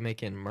basically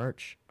making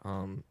merch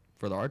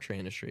for the archery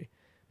industry,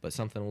 but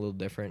something a little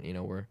different.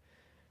 We're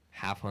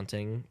half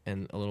hunting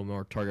and a little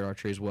more target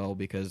archery as well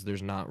because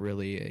there's not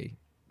really a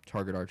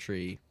target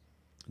archery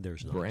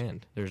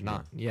brand. There's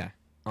not. Yeah.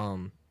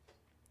 And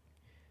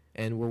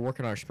we're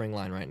working on our spring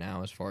line right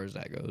now as far as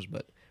that goes,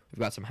 but we've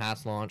got some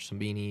hats launched, some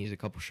beanies, a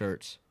couple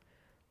shirts.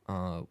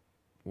 We're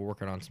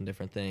working on some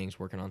different things,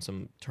 working on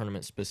some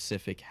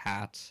tournament-specific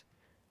hats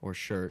or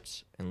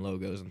shirts and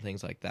logos and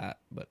things like that.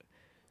 But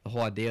the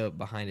whole idea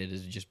behind it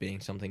is just being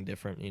something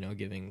different,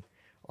 giving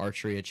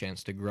archery a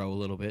chance to grow a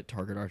little bit,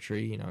 target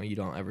archery. You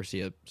don't ever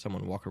see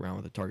someone walk around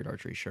with a target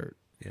archery shirt.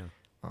 Yeah.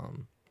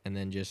 And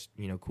then just,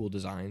 cool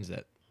designs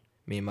that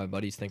me and my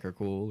buddies think are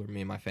cool, or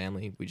me and my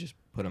family, we just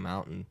put them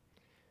out and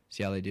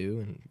see how they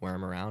do and wear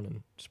them around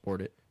and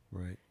sport it.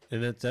 Right.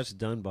 And that's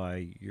done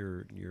by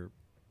your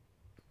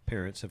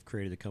parents have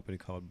created a company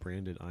called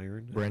Branded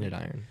Iron. Branded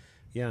Iron.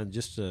 Yeah, and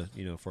just for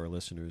our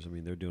listeners, I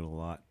mean, they're doing a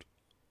lot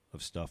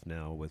of stuff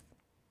now with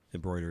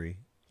embroidery,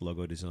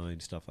 logo design,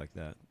 stuff like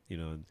that.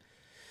 And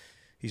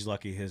he's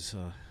lucky his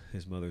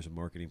mother's a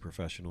marketing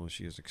professional, and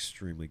she is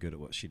extremely good at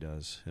what she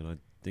does. And I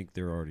think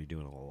they're already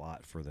doing a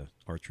lot for the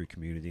archery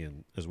community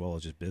and as well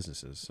as just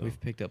businesses. So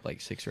we've picked up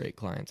like 6 or 8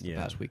 clients in the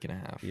past week and a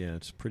half. Yeah,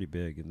 it's pretty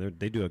big, and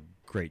they do a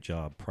great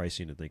job.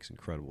 Pricing, I think, is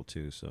incredible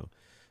too. So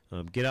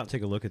get out and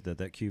take a look at that.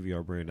 That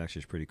QVR brand actually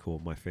is pretty cool.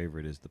 My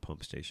favorite is the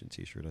Pump Station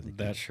T-shirt. I think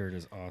that shirt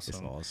is awesome.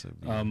 It's awesome.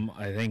 Yeah.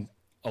 I think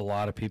a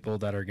lot of people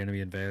that are going to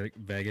be in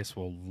Vegas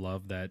will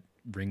love that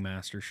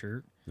Ringmaster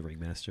shirt. The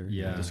Ringmaster.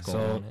 Yeah.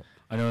 So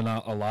I know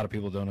not a lot of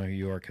people don't know who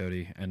you are,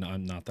 Cody, and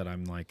I'm not that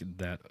I'm like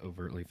that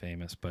overtly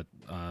famous, but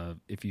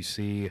if you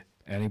see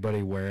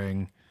anybody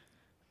wearing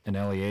an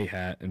LEA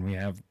hat, and we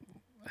have,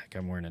 heck,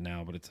 I'm wearing it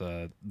now, but it's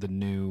our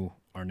new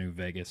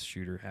Vegas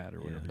shooter hat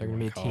or whatever. They're gonna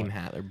be a team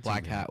hat. They're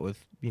black hat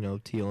with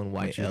teal and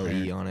white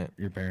LE on it.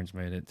 Your parents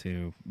made it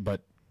too,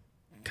 but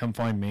come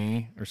find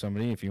me or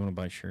somebody if you want to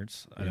buy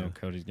shirts. I know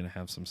Cody's gonna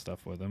have some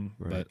stuff with him,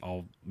 but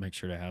I'll make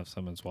sure to have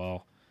some as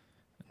well,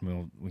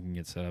 and we can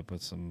get set up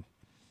with some.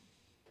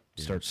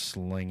 Start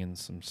slinging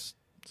some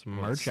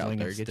merch out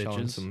there. Get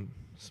y'all some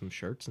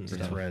shirts and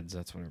stuff. Threads.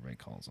 That's what everybody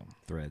calls them.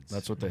 Threads.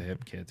 That's what the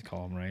hip kids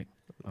call them, right?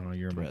 I don't know.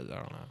 You're threads. I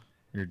don't know.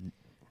 Your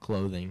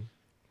clothing.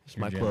 It's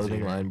my Gen clothing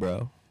Zer. line,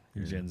 bro.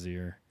 You're Gen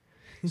Zer.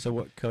 So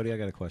what, Cody? I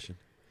got a question.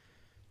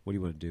 What do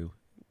you want to do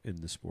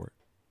in the sport?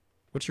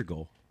 What's your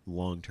goal,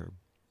 long term?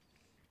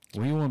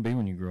 What do you want to be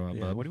when you grow up?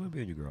 Yeah, what do you want to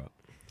be when you grow up?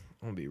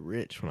 I want to be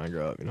rich when I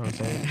grow up. You know what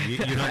I'm saying?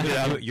 You're not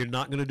gonna do it. You're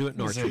not gonna do it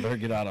in archery. Better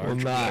get out of Well,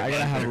 archery. I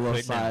gotta have a little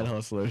Right side now.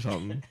 hustle or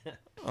something.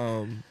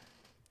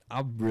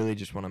 I really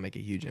just want to make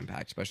a huge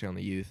impact, especially on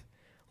the youth.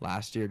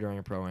 Last year during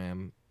a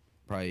pro-am,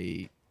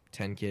 probably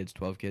 10 kids,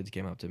 12 kids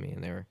came up to me,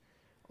 and they were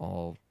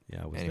all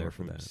Yeah, I was anywhere there for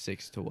from that.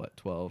 6 to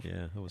 12.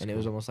 Yeah, that was And cool. it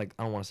was almost like,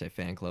 I don't want to say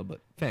fan club,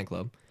 but fan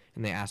club.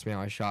 And they asked me how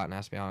I shot and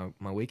asked me how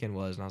my weekend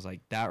was, and I was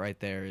like, that right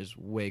there is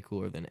way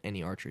cooler than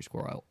any archery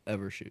score I'll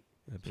ever shoot.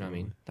 Absolutely. You know what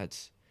I mean?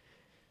 That's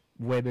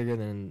way bigger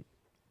than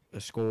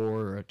a score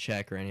or a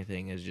check or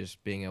anything. Is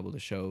just being able to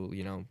show,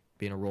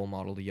 being a role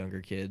model to younger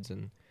kids.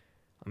 And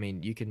I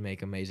mean, you can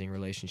make amazing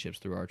relationships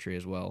through archery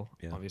as well.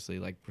 Yeah. Obviously,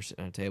 like we're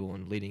sitting at a table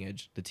and Leading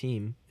Edge, the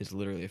team is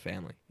literally a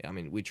family. I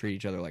mean, we treat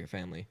each other like a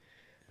family.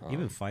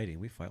 Even fighting,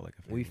 we fight like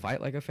a family. we fight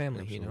like a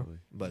family, Absolutely.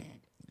 but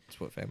it's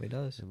what family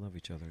does. They love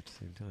each other at the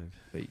same time.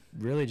 But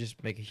really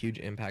just make a huge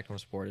impact on the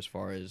sport as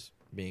far as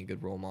being a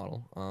good role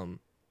model.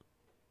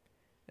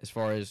 As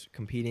far as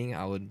competing,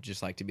 I would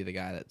just like to be the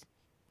guy that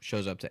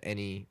shows up to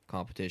any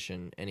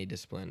competition, any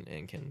discipline,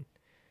 and can,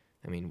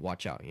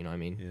 watch out. You know what I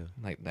mean? Yeah.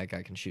 Like that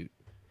guy can shoot.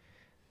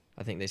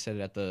 I think they said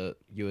it at the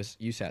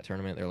USAT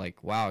tournament. They're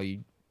like, wow,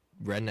 you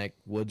redneck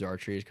woods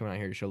archery is coming out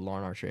here to show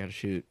lawn archery how to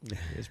shoot.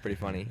 It's pretty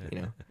funny,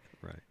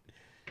 Right.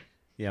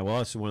 Yeah, well,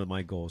 that's one of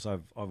my goals.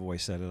 I've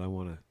always said it. I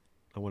want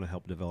to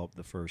help develop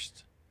the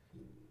first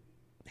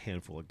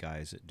handful of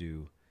guys that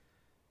do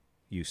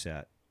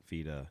USAT,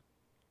 FIDA,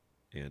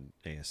 and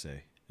ASA,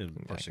 and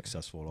are Exactly.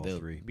 successful at all The-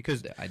 three.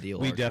 Because The ideal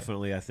we archer.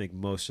 definitely, I think,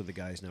 most of the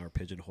guys now are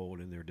pigeonholed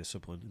in their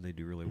discipline, and they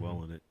do really well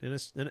Mhm.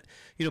 in it.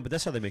 But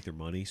that's how they make their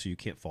money. So you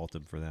can't fault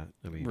them for that.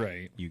 I mean,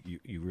 Right.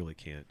 You really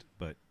can't.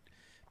 But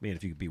man,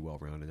 if you could be well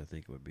rounded, I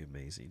think it would be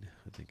amazing.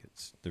 I think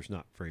there's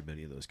not very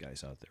many of those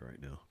guys out there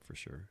right now, for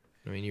sure.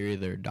 I mean, you're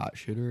either a dot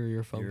shooter or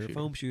you're a foam You're shooter. a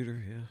foam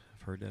shooter, yeah.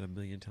 I've heard that a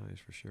million times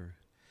for sure.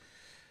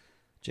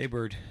 Jay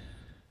Bird,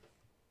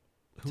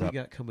 who What's we up?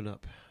 got coming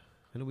up?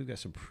 I know we've got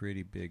some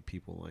pretty big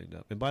people lined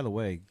up. And by the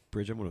way,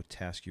 Bridge, I'm going to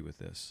task you with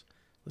this.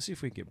 Let's see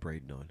if we can get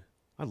Braden on.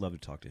 I'd love to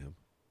talk to him.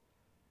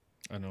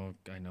 I know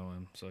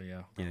him, so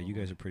yeah. Yeah, you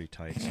guys are pretty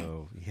tight,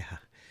 so yeah,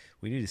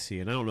 we need to see.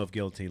 And I don't know if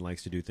Guillotine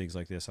likes to do things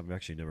like this. I've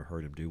actually never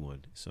heard him do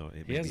one. So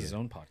it He may has be his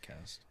own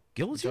podcast. Which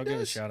Guillotine I'll give a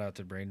does? shout out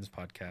to Braden's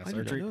podcast. I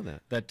did not know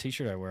that. That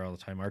T-shirt I wear all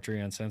the time, Archery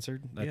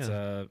Uncensored. That's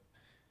Yeah.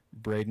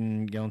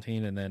 Braden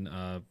Gillantine, and then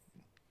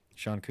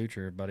Sean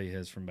Kuchar, a buddy of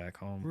his from back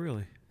home,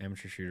 Really?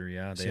 amateur shooter.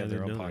 Yeah, they See, I have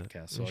their own didn't know that.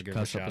 podcast, so I'll Just give a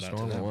cuss up shout out to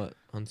storm or them. what?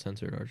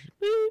 Uncensored archery.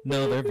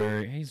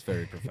 No, he's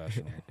very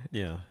professional.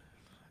 Yeah,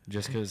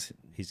 Just because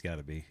he's got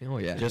to be. Oh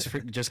yeah. just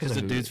because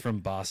the who- dude's from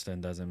Boston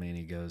doesn't mean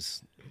he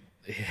goes.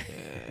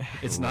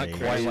 It's not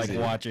quite like Crazy.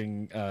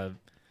 watching.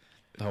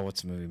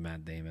 What's the movie?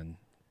 Matt Damon.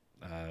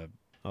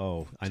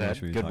 Oh, I know Ted,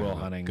 what you're Good talking Will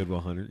about. Hunting. Good Will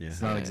Hunter, yeah.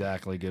 It's not Yeah.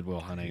 exactly Good Will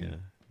Hunting. Yeah.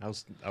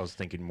 I was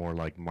thinking more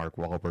like Mark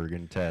Wahlberg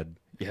and Ted.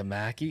 Yeah,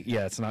 Mackie.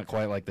 Yeah, it's not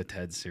quite like the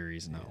Ted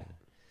series, no.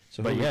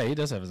 So But who- yeah, he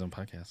does have his own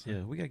podcast.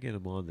 Yeah, we got to get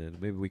him on then.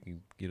 Maybe we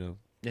can,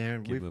 Yeah,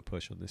 give him a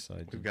push on this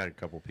side. we've got a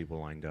couple people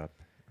lined up.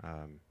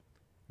 I'm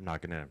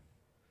not gonna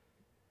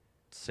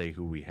say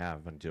who we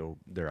have until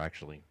they're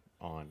actually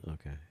on.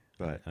 Okay.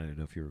 But I don't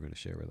know if you were going to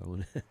share with that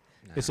one. nah,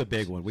 It's a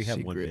big one. We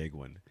have one Secret. big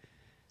one.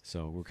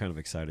 So we're kind of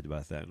excited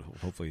about that. And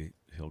hopefully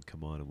he'll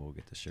come on and we'll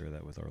get to share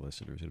that with our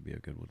listeners. It'll be a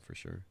good one for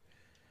sure.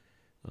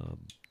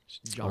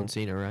 John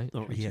Cena, right?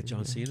 Oh, yeah,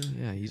 John Cena?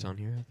 Yeah, he's on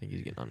here. I think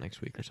he's getting on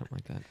next week or something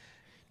like that.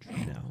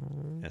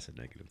 No, that's a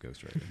negative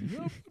ghost right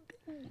there.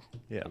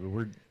 Yeah, I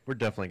mean, we're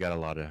definitely got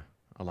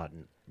a lot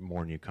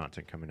more new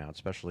content coming out,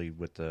 especially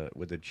with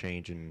the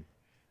change in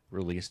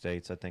release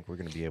dates. I think we're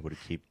going to be able to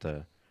keep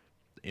the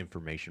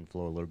information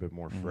flow a little bit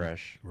more Mhm.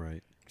 fresh.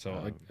 Right.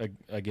 So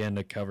again,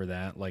 to cover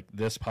that, like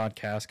this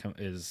podcast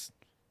is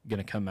going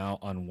to come out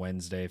on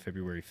Wednesday,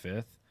 February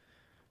 5th.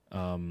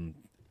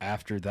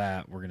 After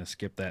that, we're going to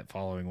skip that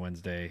following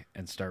Wednesday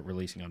and start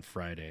releasing on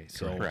Friday.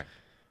 So Correct.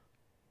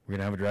 we're going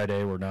to have a dry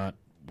day.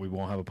 We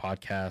won't have a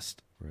podcast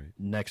Right.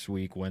 next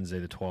week, Wednesday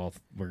the 12th.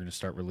 We're going to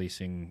start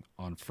releasing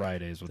on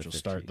Fridays, which The will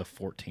start the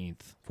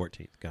 14th.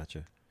 14th.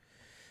 Gotcha.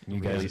 You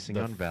guys, Releasing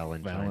the on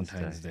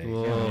Valentine's Day. Day.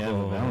 Whoa. Yeah, we have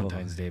a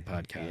Valentine's Day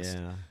podcast.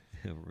 Yeah.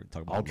 We're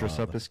talking about I'll dress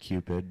love. up as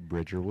Cupid.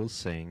 Bridger will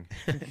sing,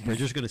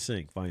 Bridger's going to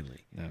sing finally.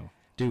 No.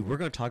 Dude, we're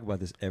going to talk about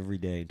this every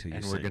day until you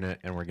and sing. we're gonna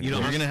You know,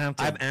 You're gonna have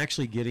to. I'm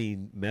actually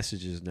getting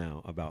messages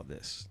now about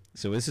this.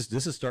 So this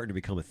is starting to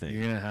become a thing.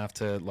 You're gonna have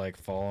to like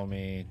follow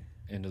me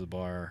into the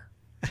bar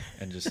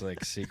and just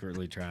like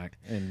secretly track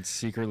and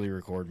secretly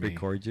record me.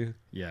 Record you?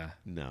 Yeah.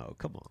 No,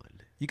 come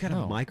on. You got a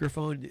No.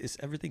 microphone. It's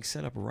everything's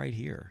set up right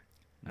here.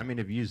 I mean,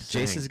 if you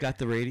sing, Jason's got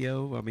the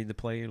radio. I mean, the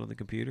play-in on the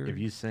computer. if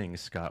you sing,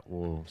 Scott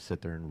will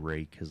sit there and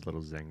rake his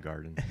little Zen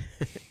garden.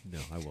 No,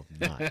 I will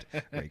not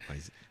rake my.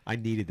 I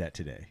needed that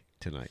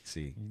tonight.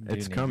 See, You do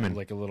It's need, coming.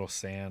 Like a little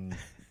sand.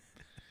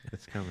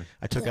 It's coming.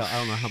 I took out. I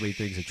don't know how many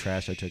things of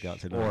trash I took out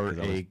tonight. Or 'cause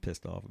I was a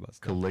pissed off about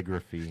stuff.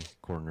 Calligraphy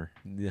corner.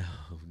 No,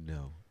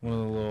 no. One of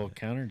the little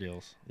counter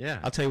deals.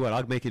 Yeah. I'll tell you what.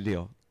 I'll make a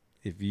deal.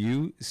 If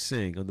you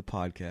sing on the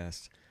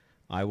podcast,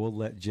 I will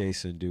let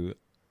Jason do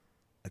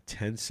a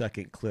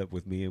 10-second clip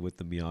with me and with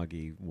the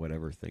Miyagi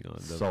whatever thing on.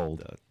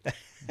 Sold.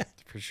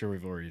 For sure,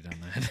 we've already done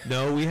that.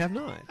 No, we have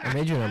not. I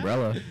made you an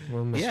umbrella.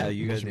 We'll miss Yeah, it.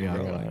 you Miss guys me made an an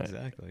umbrella. umbrella.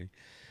 Exactly.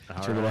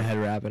 It's your little head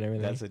wrap and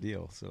everything. That's a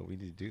deal. So we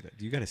need to do that.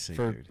 You got to sing,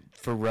 For dude.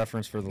 for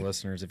reference for the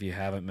listeners, if you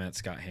haven't met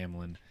Scott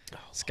Hamlin,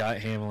 Scott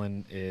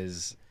Hamlin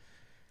is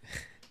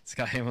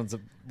Scott Hamlin's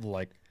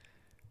like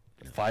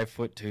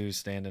 5'2"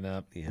 standing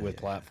up with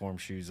platform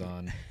shoes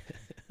on,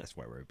 That's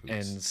why we're boots.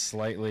 and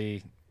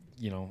slightly,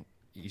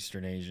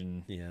 Eastern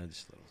Asian, yeah,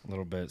 just a little. a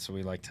little bit. So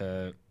we like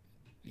to.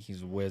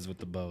 He's a whiz with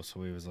the bow, so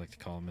we always like to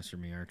call him Mr.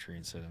 Me Archery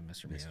instead of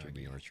Mr. Mr. Miyagi.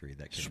 Me Archery.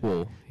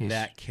 Swole.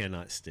 That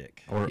cannot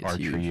stick. Or He's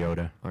Archery huge.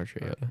 Yoda.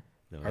 Archery Yoda.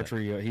 No,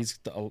 Archery, he's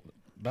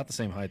about the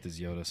same height as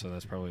Yoda, so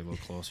that's probably a little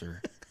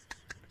closer.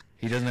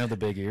 He doesn't have the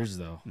big ears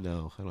though.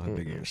 No, I don't have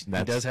big ears.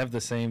 He does have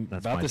the same,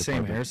 that's about my the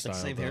same department. hairstyle. That's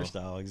the same though.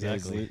 hairstyle, Yeah,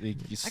 exactly. you I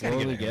gotta get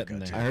slowly a getting haircut,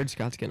 there. I heard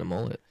Scott's getting a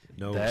mullet.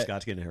 No, That-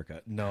 Scott's getting a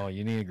haircut. No,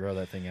 you need to grow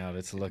that thing out.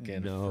 It's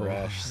looking No,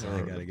 fresh.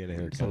 I gotta get a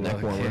haircut. Some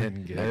neck warmer. Looking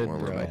Neck good,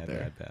 warmer bro. right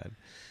there. Bad.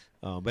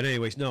 But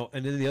anyways, no.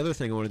 And then the other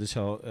thing I wanted to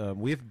tell,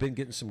 we've been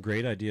getting some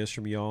great ideas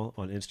from y'all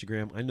on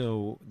Instagram. I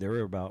know there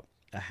were about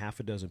a half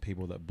a dozen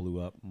people that blew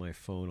up my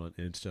phone on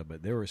Insta,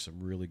 but there were some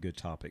really good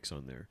topics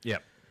on there.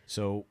 Yep.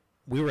 So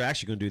we were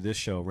actually going to do this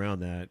show around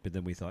that, but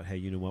then we thought, hey,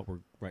 you know what?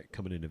 We're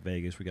coming into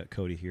Vegas. We got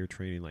Cody here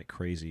training like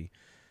crazy.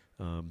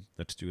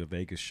 Let's do a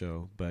Vegas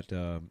show. But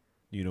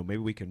maybe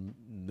we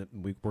can.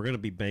 We're going to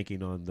be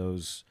banking on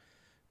those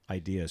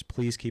ideas.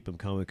 Please keep them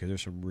coming because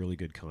there's some really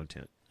good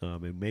content.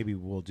 And maybe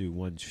we'll do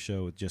one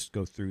show, just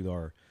go through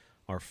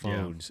our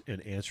phones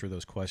and answer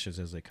those questions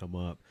as they come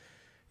up.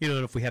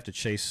 And if we have to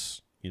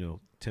chase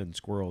 10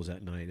 squirrels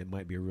at night, it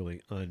might be a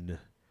really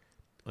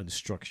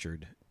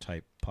unstructured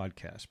type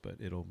podcast, but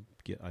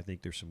I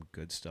think there's some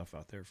good stuff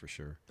out there for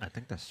sure. I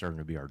think that's starting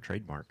to be our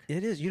trademark.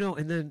 It is,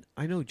 and then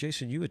I know,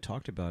 Jason, you had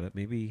talked about it.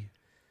 Maybe,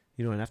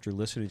 and after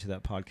listening to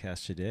that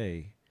podcast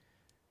today,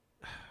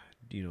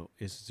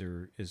 is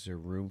there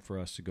room for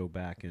us to go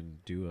back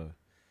and do a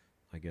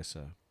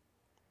 2.0.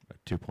 a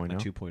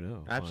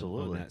 2.0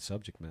 Absolutely. on that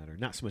subject matter?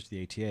 Not so much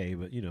the ATA,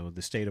 but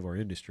the state of our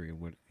industry and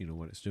what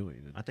what it's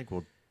doing. I think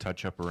we'll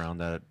touch up around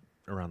that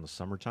around the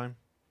summertime.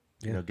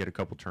 Yeah. Get a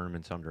couple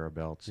tournaments under our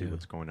belt, see Yeah.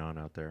 what's going on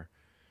out there,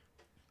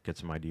 get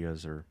some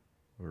ideas or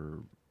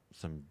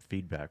some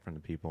feedback from the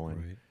people,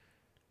 and Right.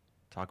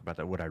 talk about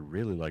that. What I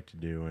really like to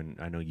do, and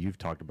I know you've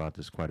talked about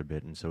this quite a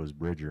bit, and so has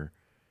Bridger,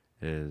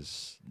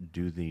 is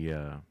do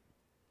the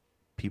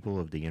people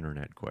of the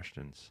internet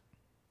questions,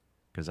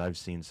 because I've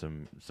seen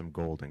some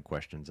golden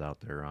questions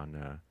out there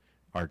on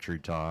Archery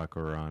Talk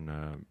or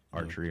on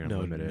Archery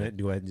Unlimited.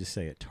 Do I just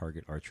say it?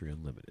 Target Archery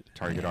Unlimited.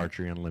 Target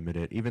Archery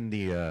Unlimited, even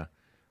the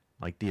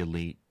like the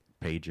elite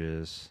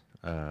pages,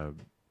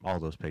 all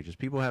those pages.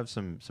 People have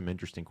some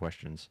interesting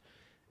questions,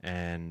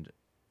 and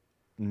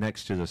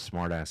next to the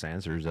smart ass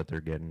answers that they're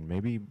getting,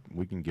 maybe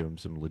we can give them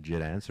some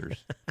legit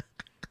answers,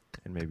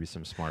 and maybe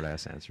some smart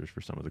ass answers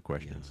for some of the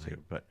questions Yeah,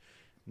 too. But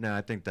no,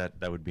 I think that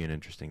would be an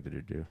interesting thing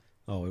to do.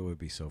 Oh, it would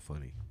be so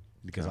funny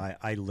because Yeah.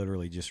 I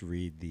literally just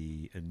read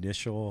the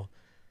initial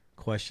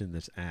question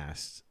that's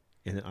asked,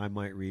 and I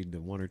might read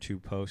the one or two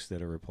posts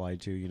that are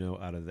replied to,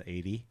 out of the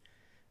 80,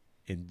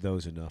 and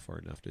those are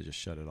enough to just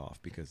shut it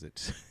off because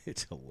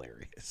it's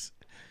hilarious.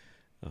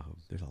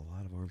 There's a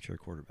lot of armchair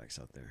quarterbacks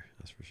out there,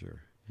 that's for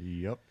sure.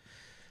 Yep.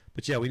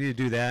 But yeah, we need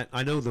to do that.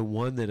 I know the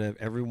one that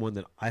everyone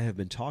that I have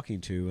been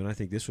talking to, and I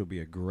think this would be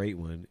a great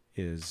one,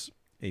 is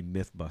a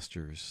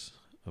Mythbusters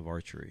of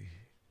archery.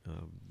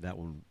 That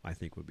one I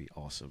think would be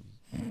awesome.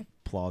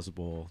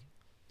 Plausible,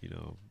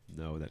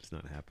 no, that's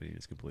not happening.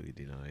 It's completely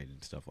denied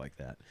and stuff like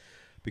that,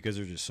 because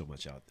there's just so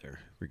much out there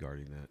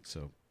regarding that.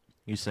 So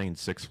You saying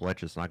 6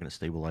 fletch is not going to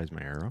stabilize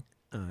my arrow?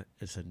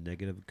 it's a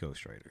negative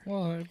Ghost Rider.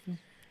 Well,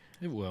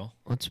 it will.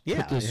 Let's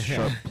Yeah, put this yeah.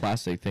 sharp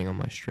plastic thing on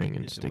my string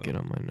and It stick will. it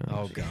on my nose.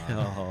 Oh God!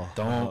 Oh,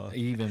 Don't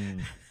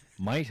even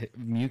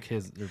mute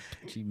his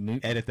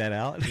mute edit that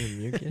out.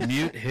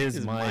 mute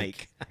his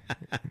mic.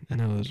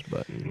 Nose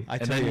button. I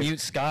And tell then you, mute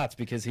Scott's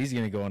because he's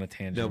going to go on a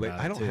tangent. no, but about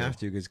I it, don't too. have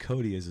to because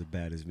Cody is as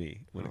bad as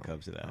me when it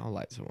comes to that. I'll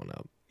light someone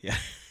up. Yeah,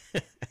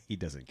 he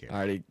doesn't care. I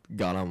already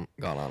got on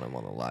him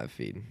on the live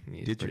feed.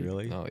 He's Did pretty- you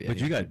really? Oh yeah. But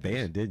he's you got pretty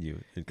banned, didn't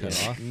you? And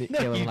cut Yeah. off. No,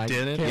 Caleb you and I-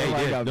 didn't. Caleb Yeah, and I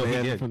he did. got No, he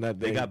banned did. from that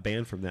They thing. got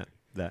banned from that.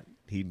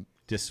 He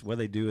just what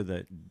they do with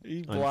that.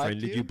 He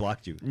Unfriended you,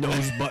 blocked you.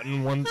 Nose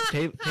button one.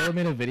 Caleb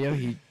made a video.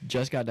 He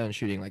just got done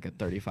shooting like a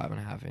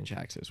 35.5-inch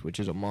axis, which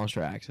is a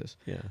monster axis.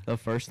 Yeah. The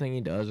first thing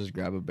he does is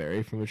grab a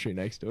berry from a tree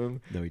next to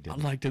him. No, he I'd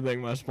didn't. like to thank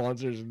my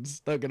sponsors and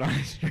stuck it on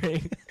a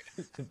string.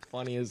 It's the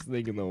funniest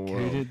thing in the Who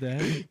world. did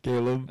that?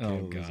 Caleb. Oh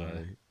Caleb was God!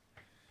 alright.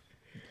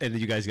 And then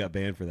you guys got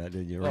banned for that,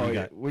 didn't you? Or Oh, you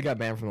yeah, got, we got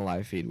banned from the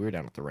live feed. We were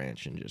down at the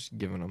ranch and just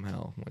giving him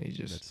hell when he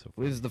just. That's so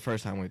This is the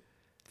first time we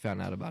found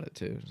out about it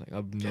too. It's like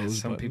a Yeah, nose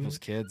some button. people's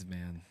kids,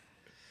 man.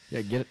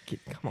 Yeah, get it.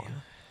 Come on.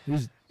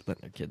 Who's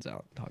letting their kids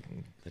out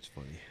talking? that's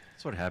funny.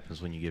 That's what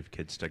happens when you give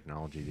kids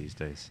technology these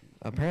days.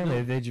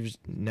 Apparently, they just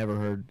never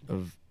heard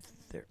of.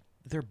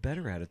 They're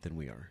better at it than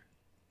we are.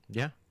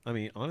 Yeah. I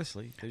mean,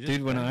 honestly, they're just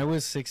Dude, when better. I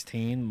was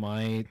 16,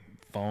 my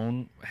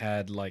phone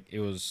had it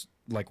was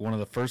like one of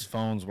the first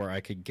phones where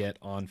I could get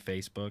on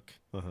Facebook,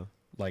 Uh-huh.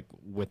 like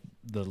with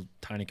the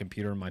tiny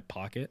computer in my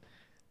pocket.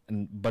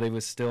 but it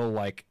was still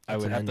like I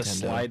That's would a have to Nintendo.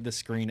 slide the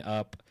screen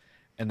up,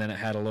 and then it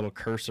had a little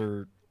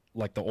cursor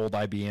like the old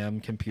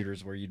IBM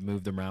computers where you'd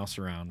move the mouse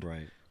around.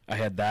 Right. I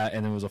had that,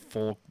 and there was a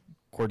full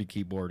QWERTY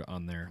keyboard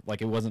on there.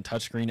 Like it wasn't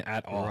touchscreen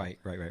at all. Right.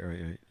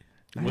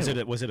 I Was had-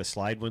 it a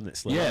slide one that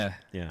slid? Yeah. Up?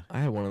 Yeah. I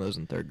had one of those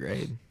in 3rd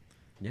grade.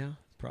 Yeah. It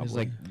Probably. was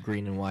like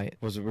green and white.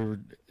 Was it? We were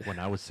When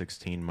I was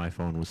 16, my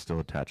phone was still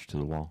attached to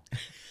the wall.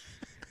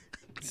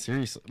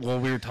 seriously. Well,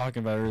 we were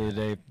talking about it earlier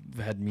today.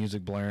 We had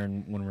music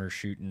blaring when we were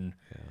shooting,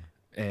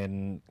 Yeah.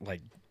 and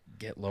like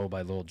 "Get Low"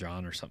 by Lil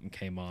Jon or something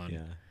came on.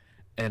 Yeah.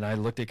 And I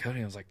looked at Cody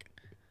and I was like,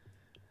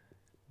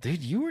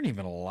 dude, you weren't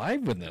even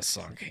alive when this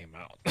song came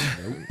out.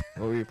 Nope.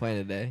 What were you playing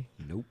today?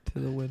 Nope. To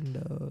the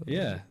window.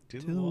 Yeah. To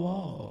the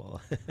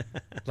wall.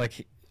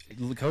 Like,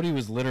 Cody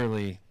was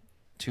literally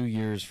 2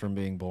 years from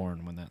being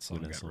born when that song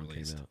When that got song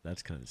released. came out.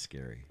 That's kind of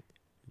scary.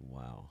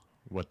 Wow.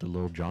 What, the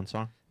Lil Jon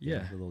song?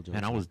 Yeah. The Lil Jon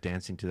And I song. was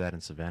dancing to that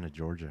in Savannah,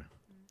 Georgia.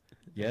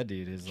 Yeah,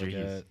 dude. It's like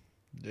Jeez.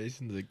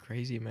 Jason's a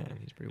crazy man.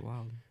 He's pretty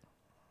wild.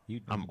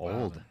 I'm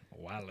old.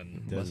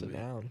 Wildin'. Does Bust it it?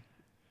 down.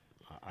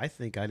 I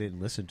think I didn't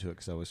listen to it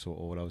because I was so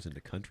old. I was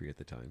into country at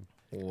the time.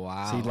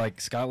 Wow. See,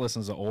 like, Scott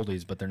listens to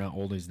oldies, but they're not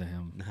oldies to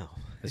him. No.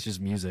 It's just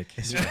music.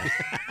 he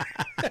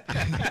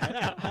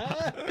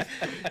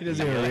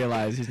doesn't even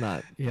realize he's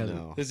not. He hasn't.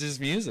 No. It's just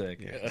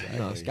music. Yeah,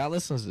 No, Scott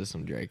listens to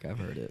some Drake. I've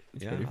heard it.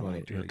 It's Yeah, pretty I funny.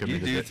 like Drake. He'll You come do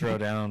into the- throw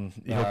down.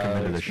 He'll come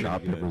into the it's pretty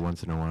shop good. every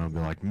once in a while and be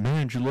like,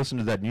 man, did you listen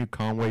to that new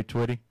Conway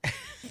Twitty?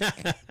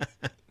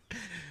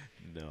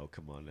 No,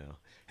 come on now.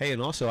 Hey,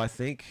 and also I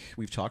think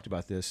we've talked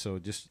about this. So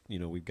just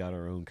we've got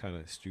our own kind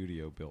of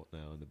studio built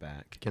now in the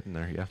back, Getting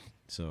there, yeah.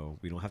 so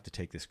we don't have to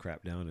take this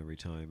crap down every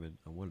time. And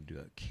I want to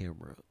do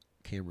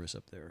cameras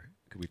up there.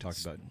 Because we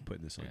talked about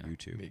putting this on Yeah,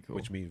 YouTube, be cool.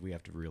 which means we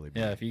have to really.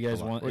 Yeah, if you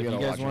guys want, We're if you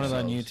gonna guys watch want it on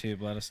ourselves.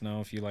 YouTube, let us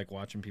know if you like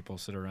watching people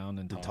sit around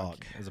and And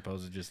talk, talk. as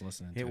opposed to just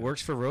listening. It to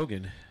works for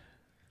Rogan,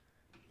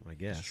 I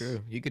guess. It's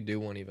true. You could do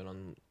one even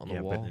on the Yeah,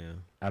 but wall. Yeah.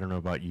 I don't know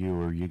about you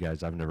or you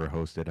guys. I've never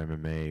hosted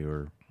MMA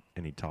or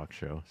any talk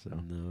show, so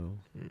No.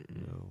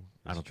 Mm-mm. No.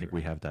 I don't think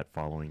we have that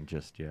following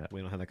just yet.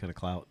 We don't have that kind of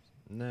clout.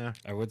 Nah.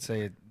 I would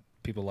say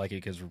people like it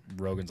because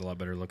Rogan's a lot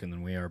better looking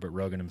than we are, but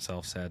Rogan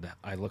himself said,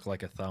 "I look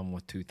like a thumb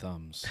with two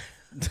thumbs."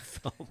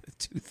 Thumb with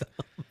two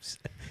thumbs.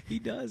 He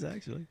does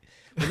actually.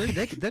 Well,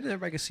 then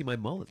everybody can see my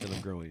mullet that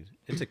I'm growing.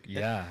 It's a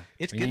Yeah,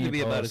 It's we getting to need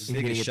be about posts. as He's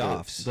big gonna as get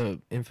Schaff's.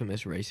 the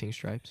infamous racing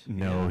stripes.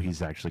 No, Yeah.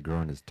 he's actually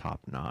growing his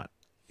top knot.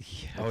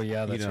 Yeah. Oh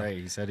yeah, that's You know, right.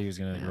 He said he was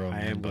gonna grow. a I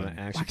man am going bun.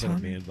 to actually Wax put a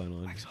on? man bun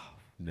on. Wax off.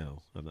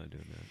 No, I'm not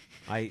doing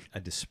that. I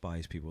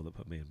despise people that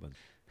put man buns.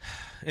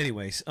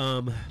 Anyways,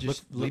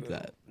 Just leave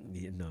that.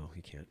 Yeah, no,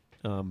 you can't.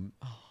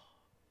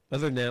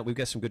 Other than that, we've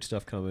got some good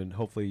stuff coming.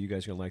 Hopefully, you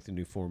guys are gonna like the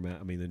new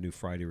format. I mean, the new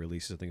Friday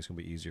releases. I think it's gonna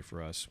be easier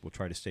for us. We'll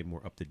try to stay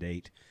more up to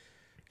date,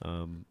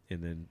 and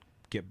then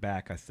get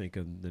back. I think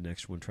on the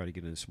next one, try to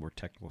get into some more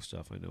technical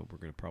stuff. I know we're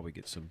gonna probably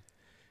get some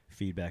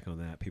feedback on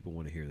that. People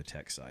want to hear the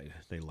tech side.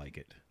 They like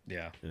it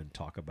Yeah, and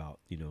talk about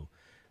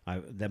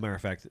that matter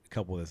of fact, a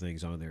couple of the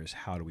things on there is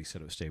how do we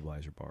set up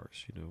stabilizer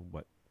bars,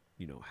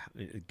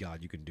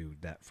 God, you can do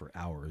that for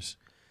hours.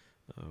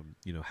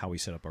 How we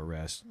set up our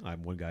rest.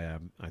 One guy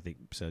I think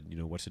said,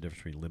 what's the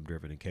difference between limb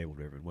driven and cable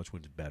driven, which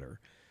one's better?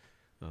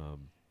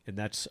 And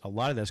that's a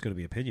lot of that's going to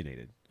be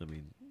opinionated. I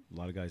mean, a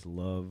lot of guys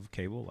love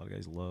cable, a lot of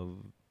guys love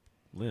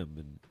limb,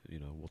 and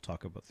we'll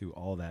talk about through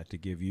all that to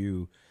give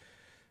you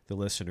the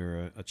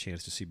listener a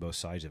chance to see both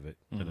sides of it.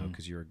 Mhm.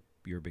 Because you're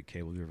a big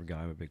cable driven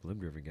guy, I'm a big limb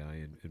driven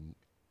guy, and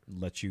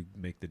let you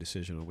make the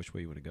decision on which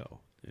way you want to go.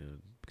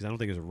 And because I don't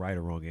think there's a right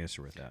or wrong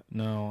answer with that.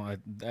 no,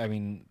 I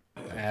mean,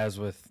 as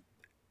with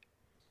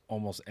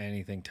almost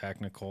anything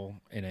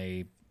technical in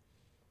a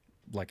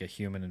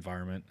human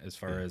environment, as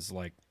far Yeah. as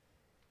like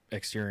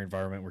exterior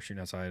environment, we're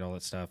shooting outside, all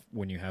that stuff.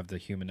 When you have the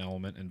human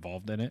element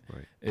involved in it,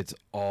 Right. it's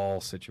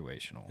all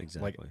situational.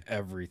 Exactly. Like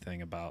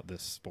everything about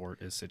this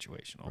sport is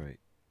situational. Right.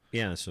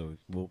 Yeah. So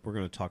we're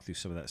going to talk through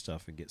some of that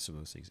stuff and get some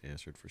of those things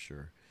answered for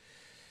sure.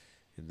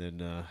 And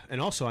then, and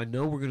also, I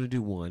know we're going to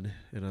do one,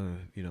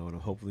 and and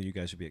hopefully you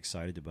guys will be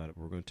excited about it.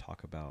 We're going to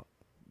talk about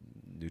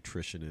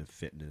nutrition and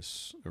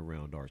fitness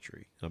around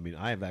archery. I mean,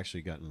 I have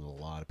actually gotten a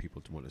lot of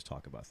people to want us to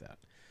talk about that,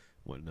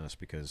 wanting us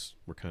because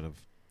we're kind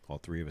of all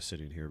three of us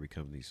sitting here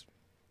become these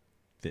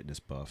fitness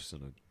buffs,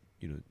 and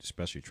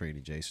especially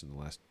training Jason the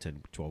last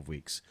 10, 12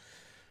 weeks.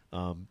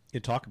 And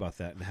talk about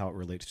that and how it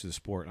relates to the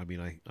sport. I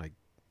mean, I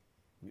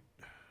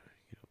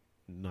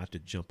not to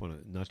jump on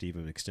it, not to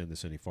even extend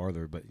this any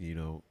farther, but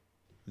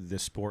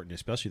this sport, and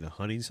especially the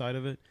hunting side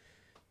of it,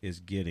 is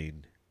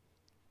getting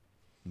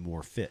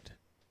more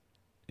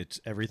it's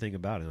everything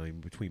about it. I mean,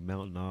 between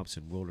mountain ops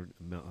and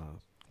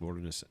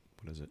wilderness,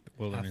 what is it?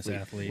 Wilderness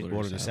athlete.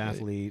 Wilderness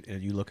athlete,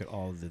 and you look at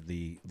all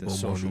the More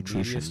social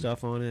nutrition. media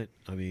stuff on it.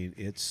 I mean,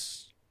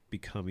 it's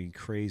becoming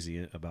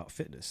crazy about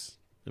fitness.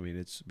 I mean,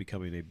 it's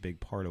becoming a big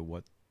part of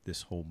what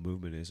this whole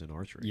movement is in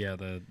archery. Yeah,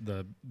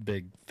 the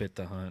big fit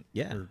to hunt.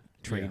 Yeah. or-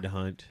 Train yeah, to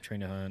hunt,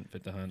 train to hunt,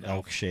 fit to hunt.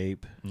 elk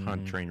shape,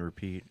 Hunt, Mhm. train,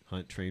 repeat.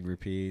 hunt, train,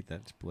 repeat.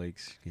 That's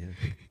Blake's Say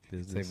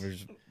business.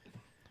 there's-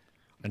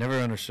 I never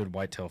understood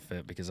whitetail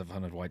fit because I've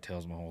hunted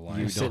whitetails my whole life.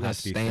 You You don't sit in a have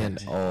to be stand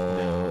fit.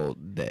 all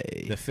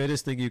day. The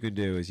fittest thing you can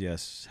do is,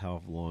 yes,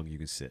 how long you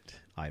can sit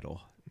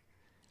idle.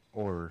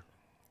 Or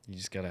You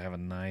just gotta have a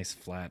nice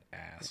flat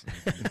ass.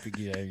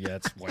 yeah,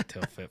 it's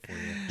whitetail fit for you.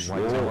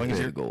 Whitetail as long as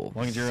fit. you're, as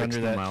long as you're 60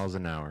 under that, miles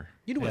an hour.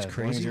 You know what's as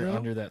long as crazy, you're though?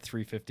 under that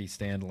 350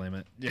 stand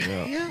limit.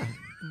 Yeah,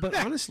 but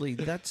honestly,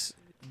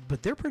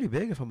 but they're pretty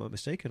big, if I'm not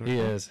mistaken. Aren't He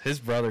they? is. His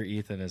brother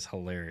Ethan is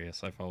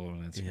hilarious. I follow him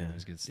on Instagram. Yeah.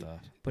 He's good stuff.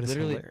 But it's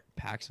Literally hilarious.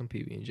 pack some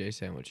PB&J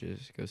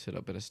sandwiches, go sit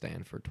up at a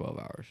stand for 12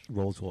 hours.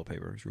 Rolled toilet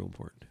paper is real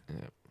important. Yeah.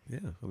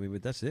 Yeah, I mean,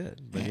 but that's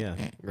it. But yeah,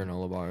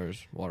 Granola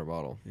bars, water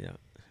bottle. yeah.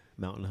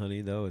 Mountain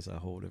honey though is a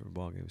whole different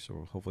ballgame.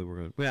 So hopefully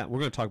we're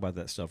gonna talk about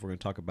that stuff. We're gonna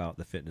talk about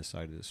the fitness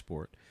side of the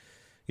sport.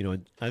 You know,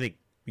 and I think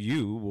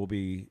you will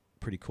be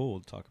pretty cool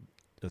to talk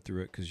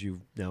through it because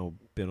you've now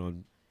been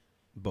on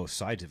both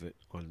sides of it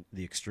on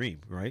the extreme,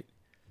 right?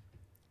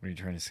 What are you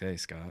trying to say,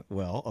 Scott?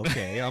 Well,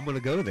 okay, I'm going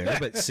to go there.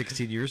 But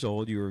 16 years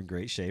old, you were in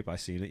great shape. I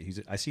seen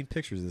it. I seen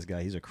pictures of this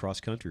guy. He's a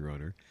cross country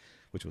runner,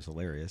 which was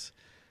hilarious.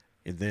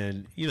 And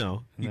then you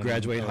And then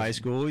graduated I high was-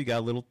 school. You got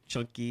a little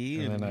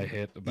chunky, And then I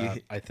hit about.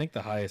 hit- I think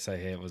the highest I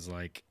hit was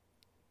like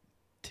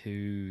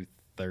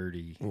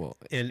 230. Well,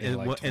 in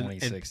like what-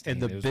 2016.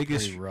 and the It was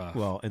biggest pretty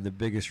rough. and the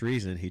biggest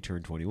reason he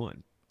turned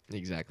 21.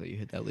 exactly. You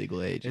hit that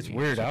legal age. It's and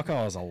you weird. get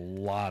Alcohol has a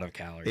lot of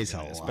calories. It's in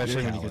a it, lot of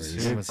especially when you calories.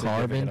 consume Your a carb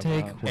significant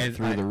intake amount. went And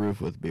through the roof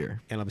with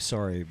beer. And I'm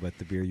sorry, but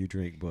the beer you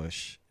drink,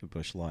 Bush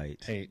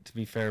Light, Hey, to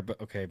be fair,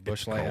 but okay,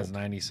 Bush It's Light has cold.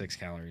 96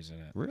 calories in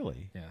it.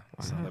 really? Yeah,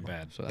 it's Wow. not that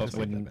bad. So but that's not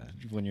when that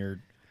when you're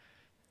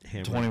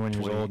Hammered 21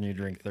 years 20 old and you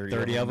drink 30,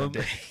 30 of a them?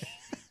 day-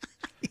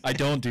 I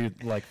don't do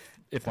like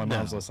if my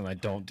mom's No. listening, I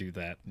don't do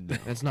that.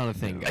 That's not a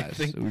thing, No. I guys.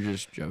 think We're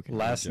just joking.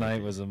 Last joking.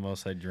 night was the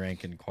most I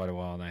drank in quite a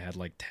while, and I had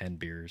like 10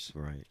 beers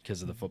Right.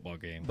 because of the football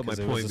game. But my 'cause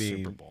it was point the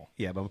being, Super Bowl.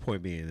 yeah, but my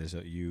point being is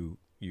that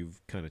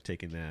you've kind of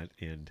taken that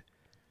and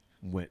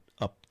went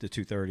up to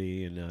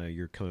 230, and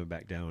you're coming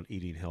back down,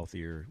 eating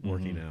healthier,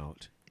 working Mhm.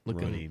 out,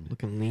 looking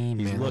running. lean,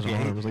 He's man. Those looking.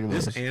 arms, look at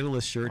This those.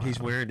 analyst shirt he's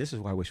Wow. wearing. This is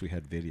why I wish we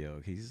had video.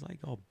 He's like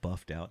all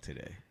buffed out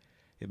today.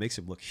 It makes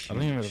him look huge. I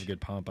don't even have a good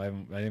pump. I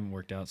haven't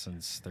worked out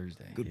since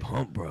Thursday. Good Yeah.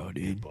 pump, bro, Good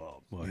dude.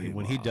 bump. Well, Good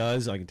when he bump.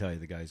 does, I can tell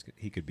you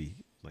he could be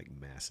like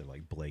massive,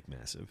 like Blake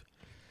massive.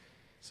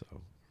 So,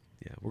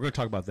 yeah, we're going to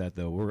talk about that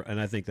though.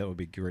 And I think that would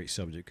be a great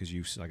subject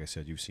because like I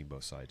said, you've seen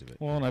both sides of it.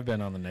 Well, and I've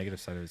been on the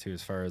negative side of it too,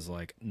 as far as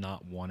like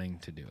not wanting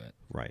to do it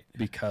Right.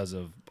 because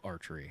of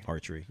archery.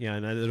 Archery. Yeah,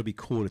 and it'll be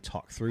cool to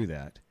talk through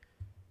that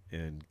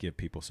and give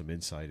people some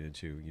insight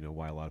into,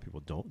 why a lot of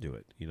people don't do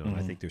it. And I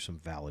Mhm. think there's some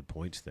valid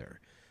points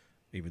there.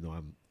 Even though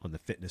I'm on the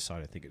fitness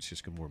side, I think it's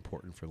just more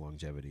important for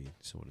longevity and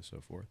so on and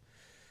so forth.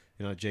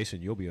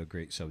 Jason, you'll be a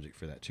great subject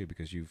for that too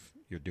because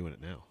you're doing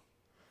it now.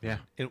 Yeah.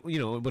 And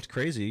what's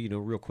crazy,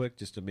 real quick,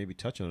 just to maybe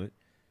touch on it,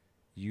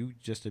 you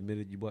just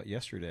admitted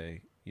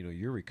yesterday,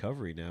 your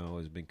recovery now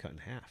has been cut in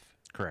half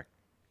Correct.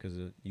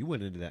 because you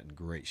went into that in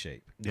great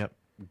shape. Yep.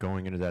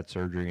 Going into that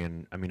surgery,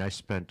 and I mean, I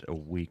spent a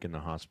week in the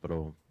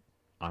hospital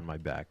on my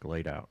back,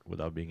 laid out,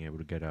 without being able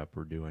to get up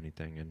or do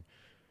anything. And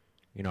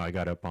I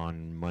got up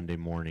on Monday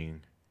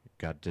morning,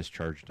 got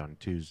discharged on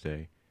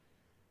Tuesday.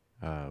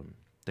 I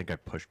think I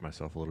pushed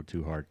myself a little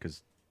too hard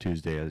because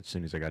Tuesday, as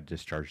soon as I got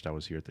discharged, I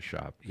was here at the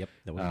shop. Yep,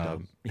 that was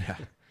dumb. Yeah.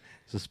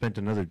 So spent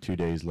another 2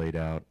 days laid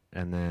out,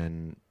 and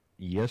then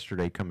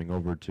yesterday coming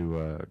over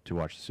to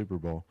watch the Super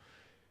Bowl,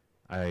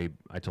 I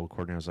told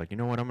Courtney, I was like, you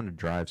know what, I'm going to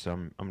drive, so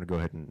I'm going to go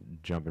ahead and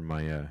jump in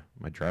my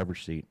my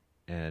driver's seat.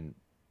 And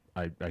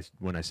I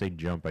when I say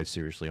jump, I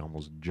seriously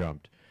almost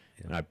jumped,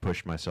 and I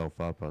pushed myself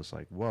up. I was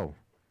like, whoa,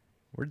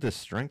 where'd this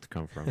strength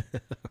come from?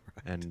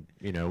 And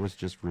it was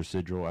just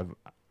residual.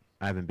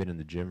 I haven't been in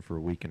the gym for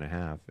a week and a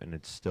half, and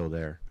it's still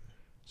there.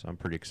 So I'm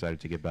pretty excited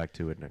to get back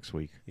to it next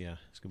week. Yeah,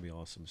 it's gonna be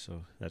awesome.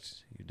 So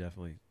you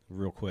definitely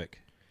real quick.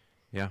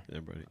 Yeah.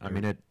 Everybody. I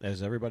mean,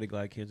 Is everybody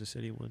glad Kansas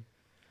City won?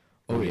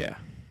 Oh yeah.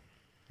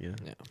 Yeah.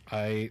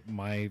 Yeah.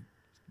 My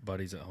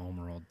buddies at home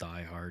are all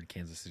diehard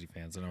Kansas City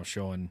fans, and I was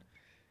showing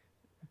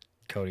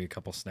Cody a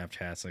couple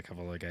Snapchats, a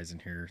couple other guys in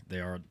here. They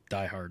are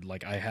diehard.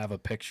 Like, I have a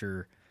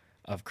picture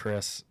of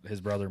Chris, his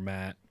brother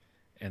Matt,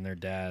 and their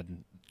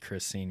dad,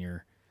 Chris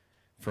Sr.,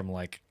 from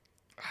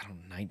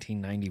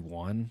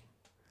 1991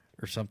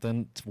 or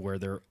something, to where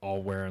they're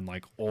all wearing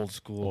old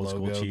school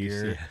logo Chiefs,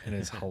 gear, yeah. and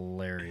it's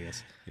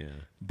hilarious. Yeah.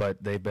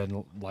 But they've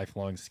been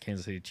lifelong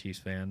Kansas City Chiefs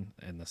fan,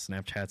 and the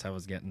Snapchats I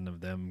was getting of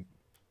them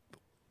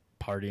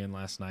partying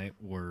last night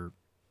were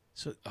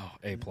So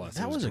A plus.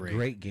 that was a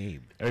great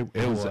game. It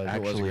It was was a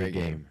actually a great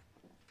game. game.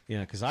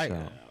 Yeah, because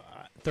So-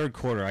 third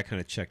quarter I kind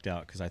of checked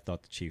out because I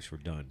thought the Chiefs were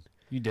done.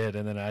 You did,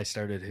 and then I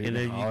started hooting And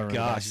then hollering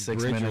about gosh,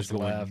 6 Bridge was minutes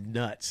going left.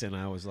 nuts, and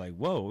I was like,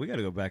 "Whoa, we got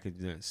to go back." And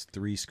it's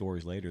 3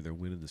 scores later, they're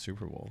winning the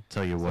Super Bowl.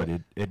 Tell you what,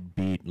 it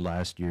beat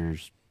last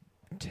year's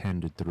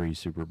 10-3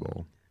 Super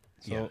Bowl.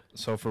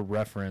 So for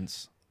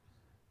reference,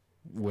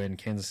 when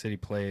Kansas City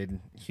played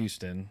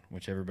Houston,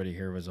 which everybody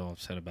here was all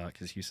upset about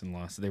because Houston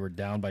lost, they were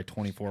down by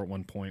 24 at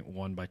one point,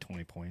 won by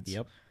 20 points.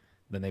 Yep.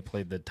 Then they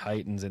played the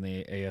Titans in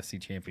the AFC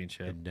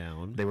Championship. And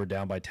down. They were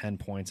down by 10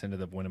 points,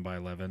 ended up winning by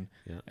 11.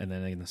 Yeah. And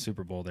then in the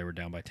Super Bowl, they were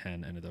down by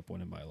 10, ended up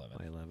winning by 11.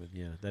 By 11.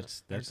 Yeah,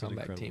 that's They're a an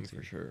comeback incredible team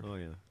for sure. Oh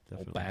yeah, Old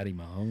definitely. Batty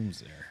Mahomes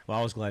there. Well,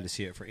 I was glad to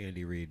see it for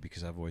Andy Reid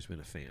because I've always been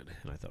a fan,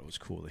 and I thought it was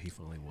cool that he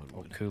finally won one.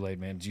 Old Kool-Aid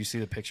man. Did you see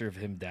the picture of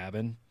him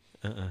dabbing?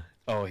 Uh-uh.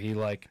 Oh, he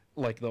like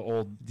the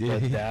old Did the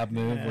he? dab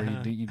move where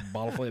Yeah. you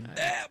bottle flip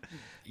dab.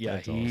 Yeah,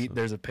 That's he. awesome.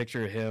 There's a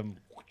picture of him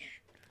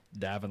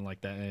dabbing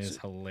like that, and it's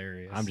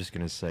hilarious. I'm just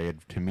going to say it.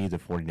 To me, the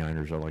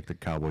 49ers are like the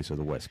Cowboys of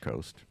the West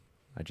Coast.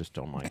 I just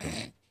don't like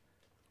them.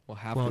 Well,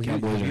 half Well, the you,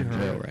 Cowboys have, are you in jail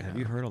heard, right have now.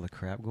 you heard all the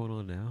crap going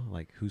on now?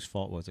 Like, whose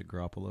fault was it,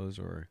 Garoppolo's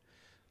or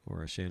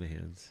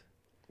Shanahan's?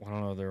 I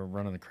don't know. They were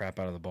running the crap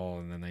out of the ball,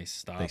 and then they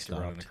stopped, running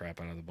stopped. the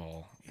crap out of the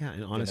ball. Yeah, and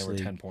And they honestly, were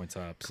 10 points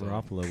up. So.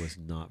 Garoppolo was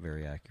not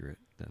very accurate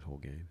that whole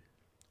game.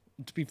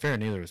 To be fair,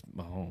 neither was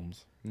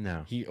Mahomes.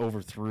 No. He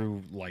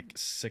overthrew like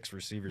 6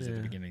 receivers at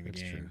the beginning of the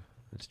that's game. True.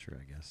 That's true,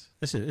 I guess.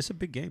 It's a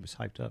big game. It's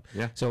hyped up.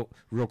 Yeah. So,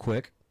 real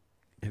quick,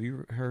 have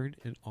you heard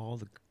in all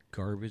the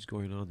garbage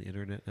going on the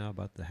internet now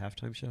about the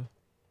halftime show?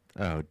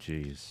 Oh,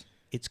 jeez.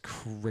 It's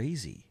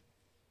crazy.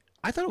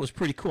 I thought it was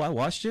pretty cool. I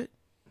watched it.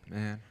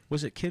 Man,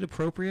 Was it kid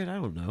appropriate? I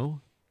don't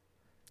know.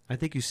 I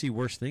think you see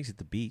worse things at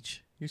the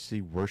beach. you see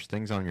worse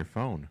things on your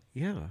phone.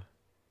 Yeah.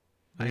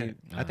 I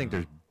think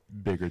there's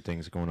bigger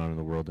things going on in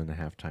the world than the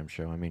halftime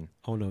show. I mean,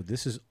 Oh no,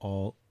 this is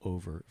all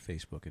over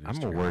Facebook and I'm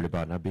Instagram. more worried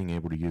about not being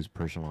able to use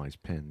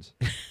personalized pins.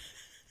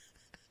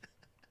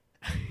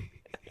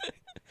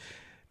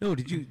 No,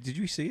 did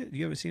you see it?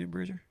 You haven't seen it,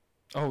 Bridger?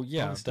 Oh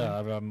yeah, this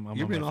stuff? I'm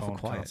You're on being my awful phone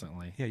quiet.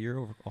 constantly. Yeah,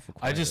 you're awful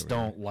quiet. I just over there.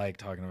 don't like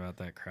talking about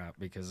that crap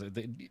because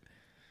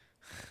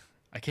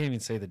I can't even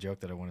say the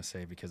joke that I want to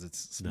say because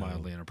it's No,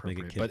 mildly make it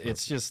inappropriate. kid But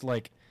it's just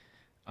like,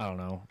 I don't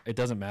know. It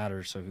doesn't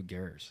matter, so who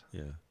cares?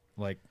 Yeah.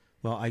 Like,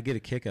 Well, I get a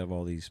kick out of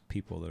all these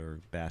people that are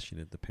bashing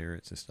at the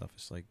parents and stuff.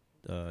 It's like,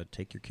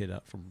 take your kid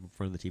out from in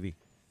front of the TV.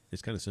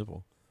 It's kind of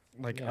simple.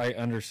 I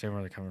understand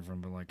where they're coming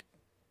from, but like,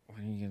 what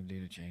are you gonna do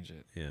to change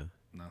it? Yeah,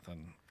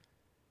 Nothing.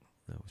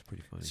 that was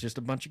pretty funny. It's just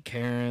a bunch of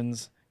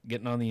Karens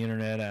getting on the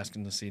internet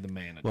asking to see the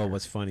manager. Well,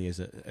 what's funny is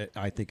that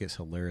I think it's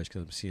hilarious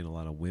because I'm seeing a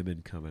lot of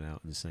women coming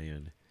out and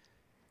saying,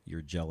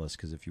 you're jealous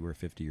because if you were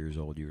 50 years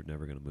old, you were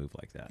never going to move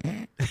like that.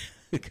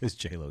 Because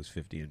J-Lo's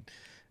 50 and,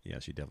 yeah,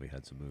 she definitely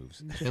had some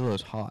moves.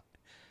 J-Lo's hot.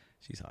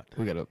 She's hot.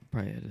 We gotta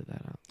probably edit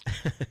that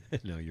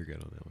out. No, you're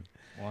good on that one.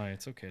 Why?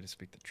 It's okay to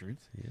speak the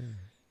truth. Yeah.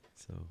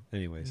 So,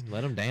 anyways.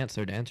 Let them dance.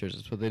 They're dancers.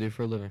 That's what they do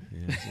for a living.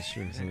 Yeah, this is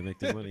true. That's how they make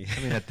their money. I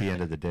mean, at the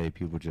end of the day,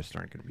 people just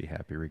aren't going to be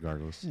happy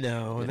regardless.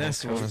 No, Yeah,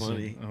 that's what's what's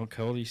funny. funny. Oh,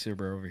 Cody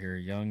Suber over here,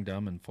 young,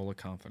 dumb, and full of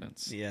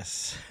confidence.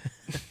 Yes.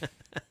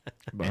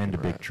 And a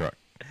big truck.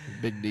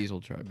 Big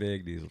diesel truck.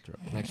 Big diesel truck.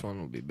 Next one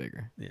will be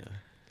bigger. Yeah.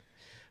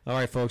 All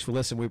right, folks. Well,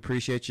 listen, we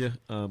appreciate you.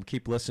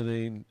 Keep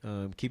listening.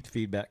 Keep the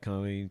feedback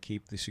coming.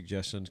 Keep the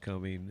suggestions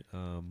coming.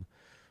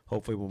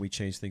 Hopefully, when we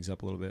change things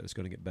up a little bit, it's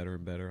going to get better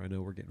and better. I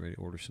know we're getting ready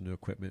to order some new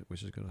equipment,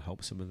 which is going to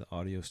help some of the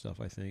audio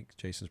stuff, I think.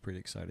 Jason's pretty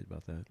excited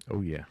about that.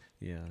 Oh, yeah.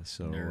 Yeah.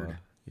 So, Nerd.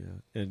 yeah.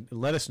 And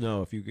let us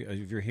know if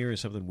you're hearing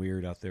something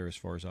weird out there as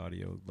far as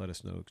audio. Let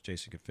us know.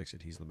 Jason can fix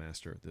it. He's the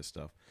master at this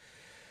stuff.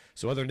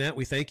 So other than that,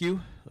 we thank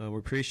you. We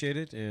appreciate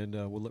it, and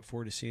we'll look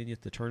forward to seeing you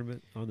at the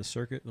tournament, on the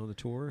circuit, and on the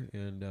tour.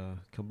 And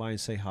come by and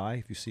say hi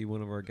if you see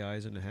one of our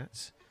guys in the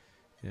hats.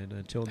 And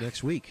until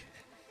next week.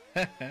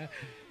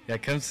 Yeah,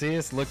 come see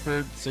us. Look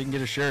for so you can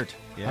get a shirt.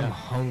 I'm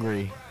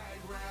hungry.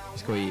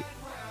 Let's go eat.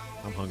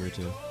 I'm hungry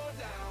too.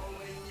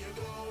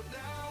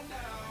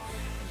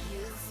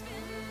 You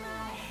spin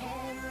my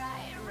head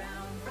right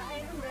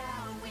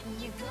round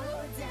when you go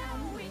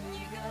down,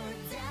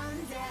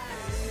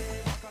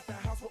 Got the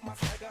house with my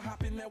swagger,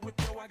 hop in there with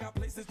yo, I got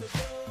places to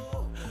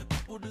go.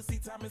 People to see,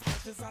 time is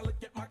precious. I look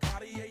at my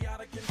Cartier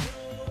out of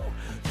control.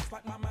 Just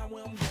like my mind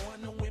where I'm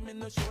going, the women,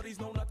 the shorties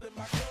know nothing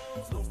but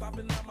clothes. No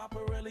stopping at my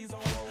Pirelli's on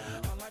roll.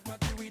 Unlike my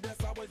jewelry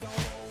that's always on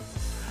roll.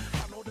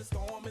 I know the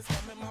storm is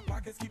coming, my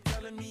pockets keep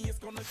telling me it's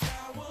gonna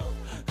shower.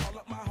 Call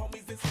up my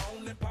homies, it's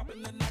on and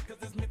popping the night 'cause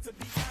it's meant to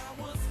be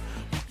ours.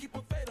 We keep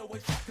a fadeaway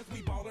shot 'cause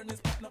we ballin' this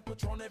platinum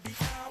Patron every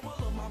hour.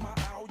 Lil' mama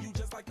owl, you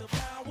just like the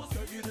flowers.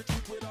 Serve you the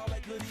truth with all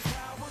that goody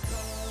power.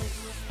 'Cause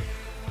you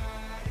spin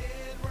my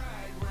head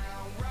right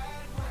round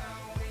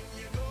when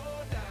you go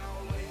down,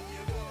 when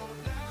you go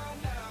down,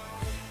 down.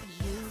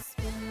 You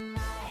spin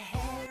my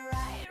head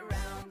right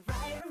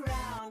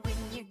round when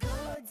you go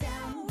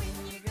down,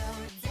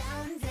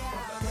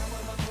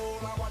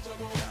 I watch her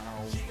go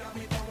down. She got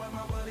me throwing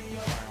my money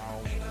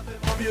around. Ain't nothing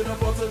more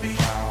beautiful to be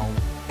found.